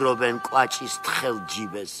ნადირობენ კვაჭის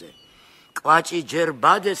თხელჯიბეზე. კვაჭი ჯერ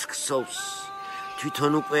ბადეს ქსოვს,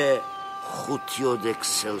 თვითონ უკვე 5-ოდე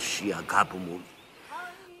ქსელშია გაბმული.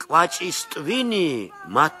 კვაჭის ტვინი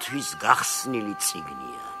მათთვის გახსნილი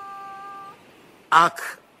წიგნია. აქ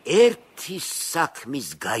ერთი საქმის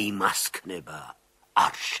გაიმასქნება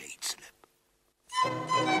არ შეიძლება.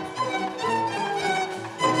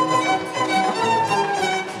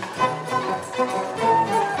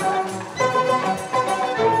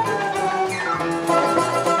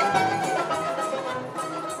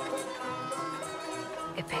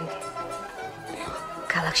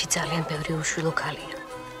 ქალაქში ძალიან ბევრი უშვილო ქალია.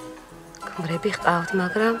 ქმრები ჰყავთ,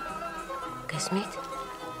 მაგრამ გესმით?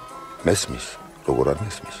 მესმის, როგორ არ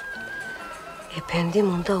მესმის? ეფენდიმ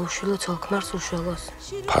უნდა უშვილო ცოლ-ქმარს უშველოს.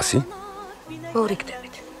 ფასი?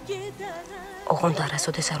 მოვრიგდებით. ოღონდ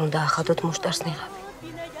არასოდეს არ უნდა ახადოთ მუშტარს ნიღაბი.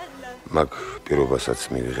 მაგ პირობასაც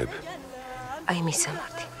მივიღებ. აი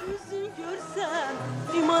მისამართი.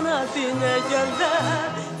 İmanatine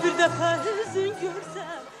gelen bir defa hüzün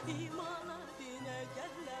görsem İmanatine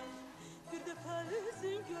gelen bir defa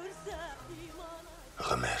hüzün görsem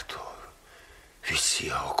ღმერთო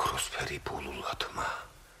ვისია ოქროსფერი ბულულათმა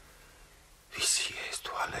ვისია ეს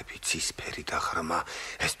თვალები ცისფერი და ღრმა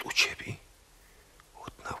ეს ტუჩები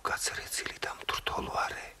ოდნავ გაცრეცილი და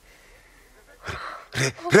მტრთოლვარე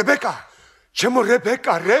რებეკა ჩემო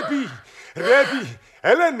რებეკა რები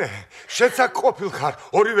ელენე შეცაკ ყოფილხარ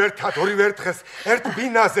ორივე ერთად ორივე ერთხეს ერთ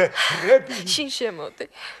ბინაზე რები შინ შემოდი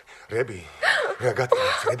რები რა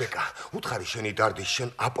გატყავს რებეკა უთხარი შენი დარდის შენ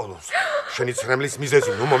აპოლონს შენი ცრემლის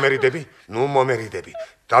მიზეზი ნუ მომერიდები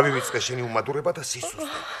დავივიწყე შენი უმადურება და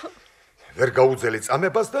სისუსტე ვერ გაუძელი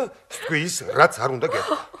წამებას და სთქვის რაც არ უნდა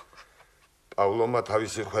გეტყვა პავლომა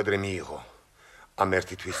თავისი ხვედრი მიიღო ამ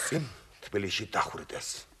ერთი თვის წინ თბილისში დახვრიტეს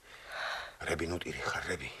რები ნუტირი ხარ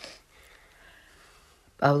რები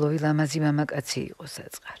პავლოვი ლამაზი მამაკაცი იყო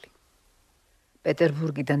საწყალი.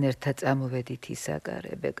 პეტერბურგიდან ერთად წამოვედით ისაკა,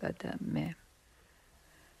 რებეკა და მე.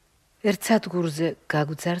 ერთ სადგურზე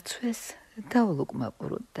გაგვძარცვეს და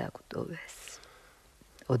ოლუკმაყუროდ დაგვტოვეს.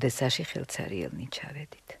 ოდესაში ხელცარიელნი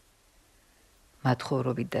ჩავედით.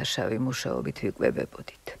 მათხოვრობით და შავი მუშაობით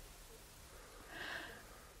ვიკვებებოდით.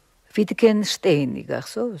 ვიტგენშტეინი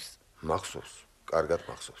გახსოვს? მახსოვს, კარგად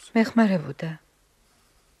მახსოვს. მეხმარებოდა.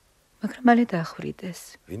 მაგრამ მალე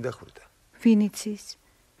დახვრიტეს. ვინ დახვრიტა? ვინიცის.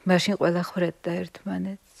 მაშინ ყველა ხვერდა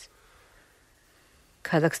ერთმანეთს.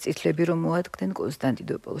 ქალაქს წითლები რომ მოადგდნენ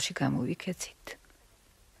კონსტანტინოპოლში გამოვიქეცით.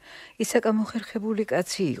 ისაკა მოხერხებული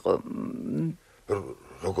კაცი იყო.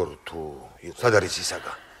 როგორ თუ სად არის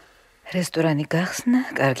ისაკა? რესტორანი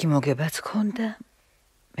გახსნა, კარგი მოგებაც ჰქონდა.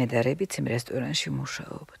 მე და რებიც იმ რესტორანში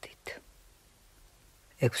მუშაობდით.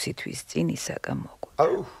 6 თვის წინ ისაკა მოკვდა.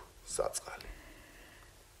 აუ, საწყალი.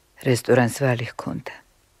 რესტორანს ვალი ჰქონდა.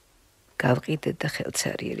 გავყიდეთ და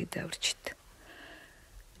ხელცარიელი დავრჩით.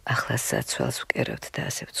 ახლა საცვალს ვკერავთ და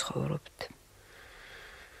ასე ვცხოვრობთ.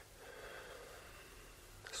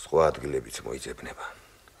 სხვა ადგილებიც მოიძებნება.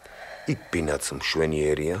 იქ ბინაც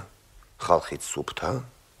მშვენიერია, ხალხიც სუფთა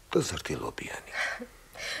და ზრდილობიანი.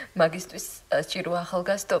 მაგისტვის სჭირო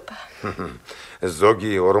ახალგაზრდობა.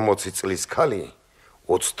 ზოგი 40 წლის ხალი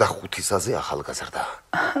 25-ისაზე ახალგაზრდა.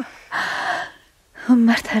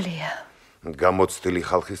 მართალია. გამოცდილი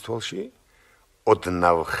ხალხის თვალში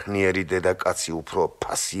ოდნავ ხნიერი დედაკაცი უფრო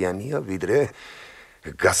ფასიანია, ვიდრე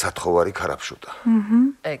გასათხოვარი ქარაფშუტა.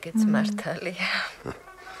 ეგეც მართალია.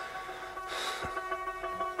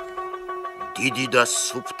 დიდი და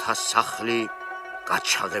სუფთა სახლი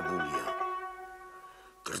გაჩაღებულია.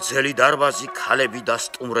 გრძელი დარბაზი ქალები და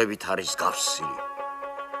სტუმრებით არის გავსილი.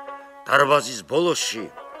 დარბაზის ბოლოში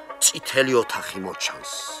წითელი ოთახი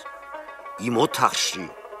მოჩანს. იმ ოთახში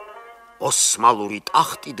ოსმალური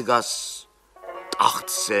ტახტი დგას,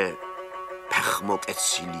 ტახტზე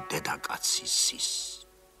ფეხმოკეცილი დედაკაცი ზის.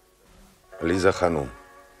 ლიზა ხანუმ,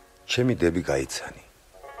 ჩემი დები გაიცანი.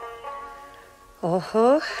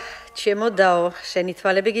 ოჰო, ჩემო დაო, შენი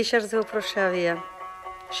თვალები გიშარზე უფრო შავია.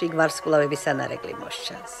 შიგ ვარსკვლავების ანარეკლი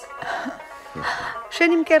მოსჩანს.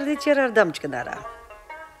 შენი მკერდი ჯერ არ დამჭკნარა.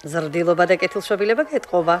 ზრდილობა და კეთილშობილება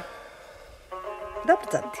გეტყობა.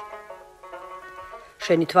 დაბრძანდი.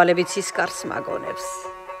 შენი თვალები ცისკარს მაგონებს.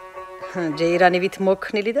 ჯეირანივით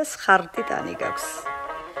მოქნილი და სხარტი ტანი გაქვს.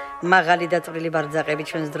 მაღალი და წვრილი ბარძაყები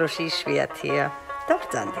ჩვენს დროში იშვიათია.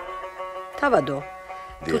 დაბრძანდი. თავადო,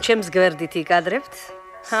 თუ ჩემს გვერდით იკადრებთ,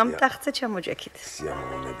 ამ ტახტზე ჩამოჭექით.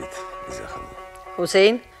 სიამოვნებით, ლიზა ხანუმ.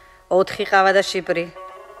 ჰუსეინ, 4 ყავა და შიპრი.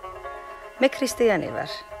 მე ქრისტიანი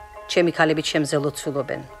ვარ. ჩემი ქალები ჩემზე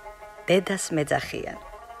ლოცულობენ. დედას მეძახიან.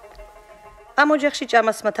 ამ ოჯახში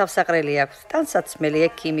ჭამასმა თავსაყრელი აქვს. ტანსაცმელი,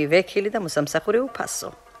 ექიმი, ვექილი და მოსამსახური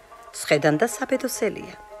უფასო. სხედან და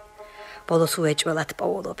საბედოსელია. ბოლოს უეჭველად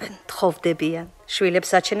პოულობენ, თხოვდებიან,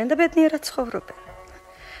 შვილებს აჩენენ და ბედნიერად ცხოვრობენ.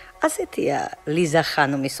 ასეთია ლიზა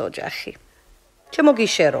ხანუმის ოჯახი. ჩემო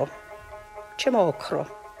გიშერო, ჩემო ოქრო.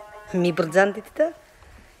 მიბრძანდით და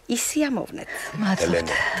ისიამოვნეთ. მადლობთ.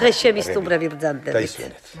 დღეს ჩემი სტუმრები ბრძანდებით.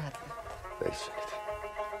 დაისვენეთ.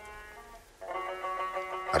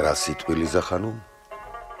 რა სიტყვი ლიზა ხანუმ?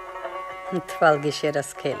 თვალგიშერა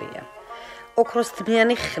სქელია.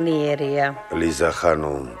 ოქროსთმიანი ხნიერია. ლიზა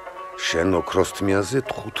ხანუმ, შენ ოქროსთმიაზე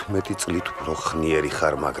 15 წლით უფრო ხნიერი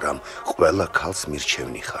ხარ, მაგრამ ყველა ქალს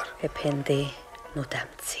მირჩევნი ხარ. ეფენდი, ნუ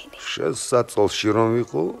დამცინი. შესაძლოში რომ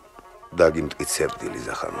ვიყო, დაგიმტკიცებდი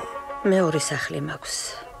ლიზა ხანუმ. მეორე სახლი მაქვს.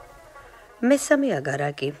 მესამე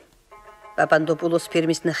აგარაკი. პაპანდოპულოს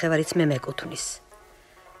ფირმის ნახევარიც მე მეკუთვნის.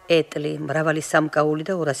 ეტლი, მრავალი სამკაული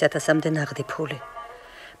და 200.000-მდე ნაღდი ფული.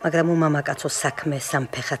 მაგრამ უმამაკაცო საქმე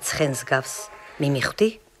სამფეხა ცხენს გავს. მიმიხვდი?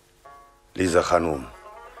 ლიზა ხანუმ,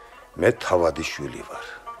 მე თავადი შვილი ვარ.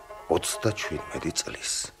 37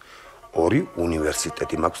 წლის. 2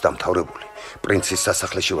 უნივერსიტეტი მაქვს დამთავრებული. პრინცის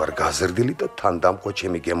სასახლეში ვარ გაზრდილი და თან დამყვა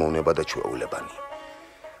ჩემი გემოვნება და ჩვეულებანი.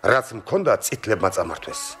 რაც მქონდა წითლებმა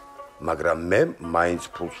წამართვეს, მაგრამ მე მაინც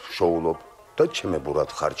ფულს ვშოულობ და ჩემებურად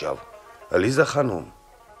ხარჯავ. ლიზა ხანუმ,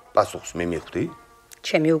 პასუხს მიმიხვდი?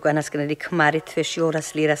 ჩემი უკანასკნელი ქმარი თვეში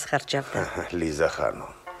 200 ლირას ხარჯავდა. ლიზა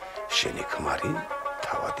ხანუმ, შენი ქმარი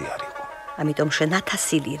თავადი არ იყო. ამიტომ შენ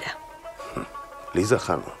 1000 ლირა. ლიზა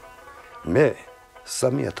ხანუმ, მე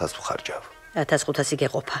 3000 ვხარჯავ. 1500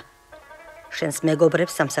 გეყოფა. შენს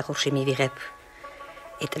მეგობრებს სამსახურში მივიღებ.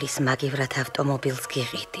 ეტლის მაგივრად ავტომობილს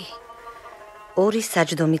გიყიდი. 2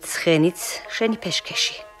 საჯდომი ცხენიც შენი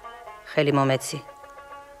ფეშქეში. ხელი მომეცი.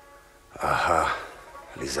 აჰა,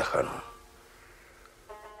 ლიზა ხანუმ.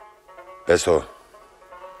 ესო,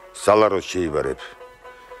 სალაროს შეიბარებ.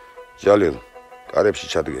 ჯალილ, კარებში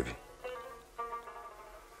ჩადგები.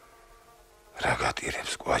 რა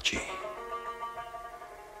გატირებს კვაჭი?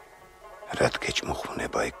 რად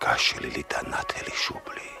გეჭმუხუნება ეგ გაშლილი და ნათელი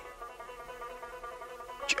შუბლი?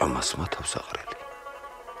 ჭამას მათავსაყრელი.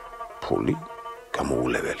 ფული,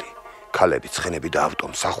 გამოულეველი, ქალები, ცხენები და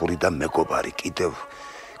ავტომსახური და მეგობარი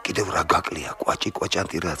კიდევ რა გაკლია კვაჭი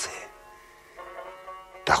კვაჭანტირაძე.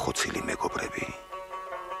 დახოცილი მეგობრები.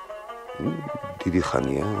 დიდი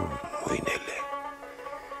ხანია მოინელე.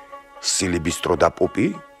 სილიბისტრო და პოპი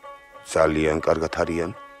ძალიან კარგად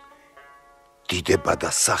არიან. დიდება და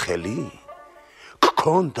სახელი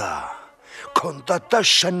გქონდა და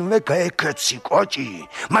შენვე გაეკეცი კვაჭი.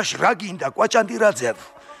 მაშ რა გინდა კვაჭანტირაძე?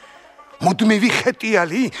 მუდმივი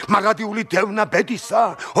ხეტიალი, მარადიული დევნა ბედისა,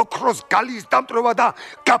 ოქროს გალის დამტრობა და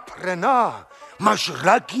გაფრენა, მას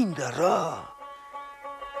რა გინდა რა?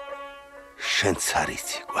 შენც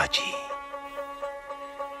არიცი, კვაჭი.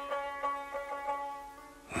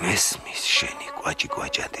 მესმის შენი კვაჭი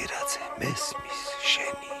კვაჭანტირაძე, მესმის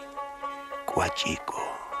შენი კვაჭიკო.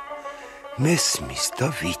 მესმის და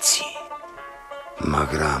ვიცი.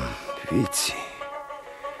 მაგრამ ვიცი,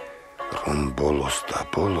 რომ ბოლოს და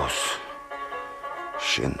ბოლოს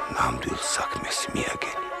შენ ნამდვილ საქმეს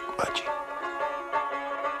მიაგენი, კვაჭი.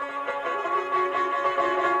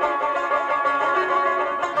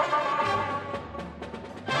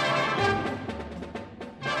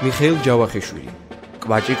 მიხეილ ჯავახიშვილი,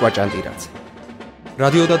 კვაჭი კვაჭანტირაძე.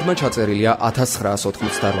 რადიოდადგმა ჩაწერილია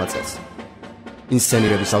 1988 წელს.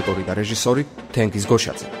 ინსცენირების ავტორი და რეჟისორი თენგიზ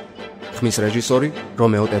გოშაძე. ხმის რეჟისორი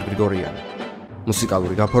ტერ-გრიგორიანი.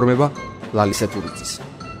 მუსიკალური გაფორმება ლალისეფურიძის.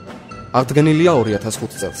 აღდგენილია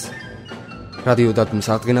 2005 წელს. რადიოდადგმის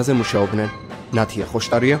აღდგენაზე მუშაობდნენ ნათია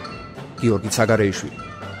ხოშტარია, გიორგი ცაგარეიშვილი.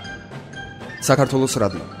 საქართველოს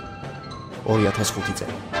რადიო 2005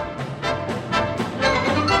 წელი.